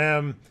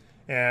ILM,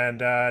 and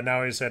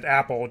now he's at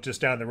Apple,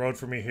 just down the road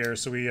from me here.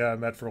 So we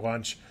met for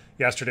lunch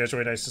yesterday. It's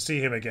really nice to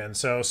see him again.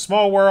 So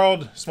small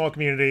world, small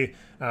community.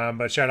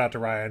 But shout out to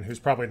Ryan, who's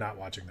probably not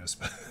watching this,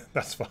 but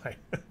that's fine.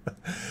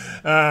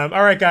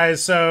 All right,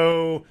 guys.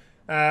 So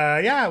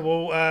yeah,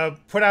 we'll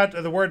put out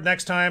the word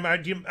next time.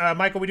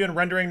 Michael, we doing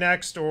rendering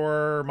next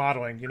or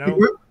modeling? You know,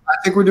 I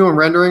think we're doing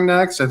rendering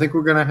next. I think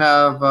we're going to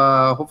have.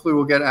 Hopefully,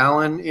 we'll get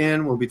Alan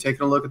in. We'll be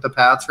taking a look at the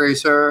Paths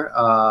Racer.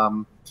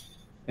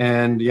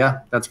 And yeah,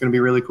 that's going to be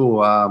really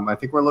cool. I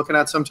think we're looking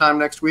at sometime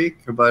next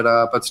week,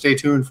 but stay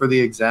tuned for the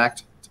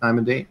exact time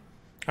and date.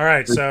 All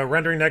right, so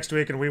rendering next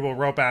week, and we will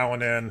rope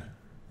Alan in.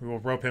 We will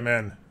rope him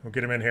in. We'll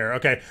get him in here.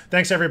 Okay,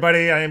 thanks,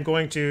 everybody. I am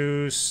going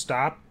to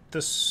stop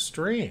the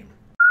stream.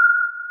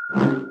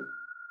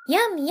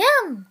 Yum,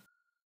 yum.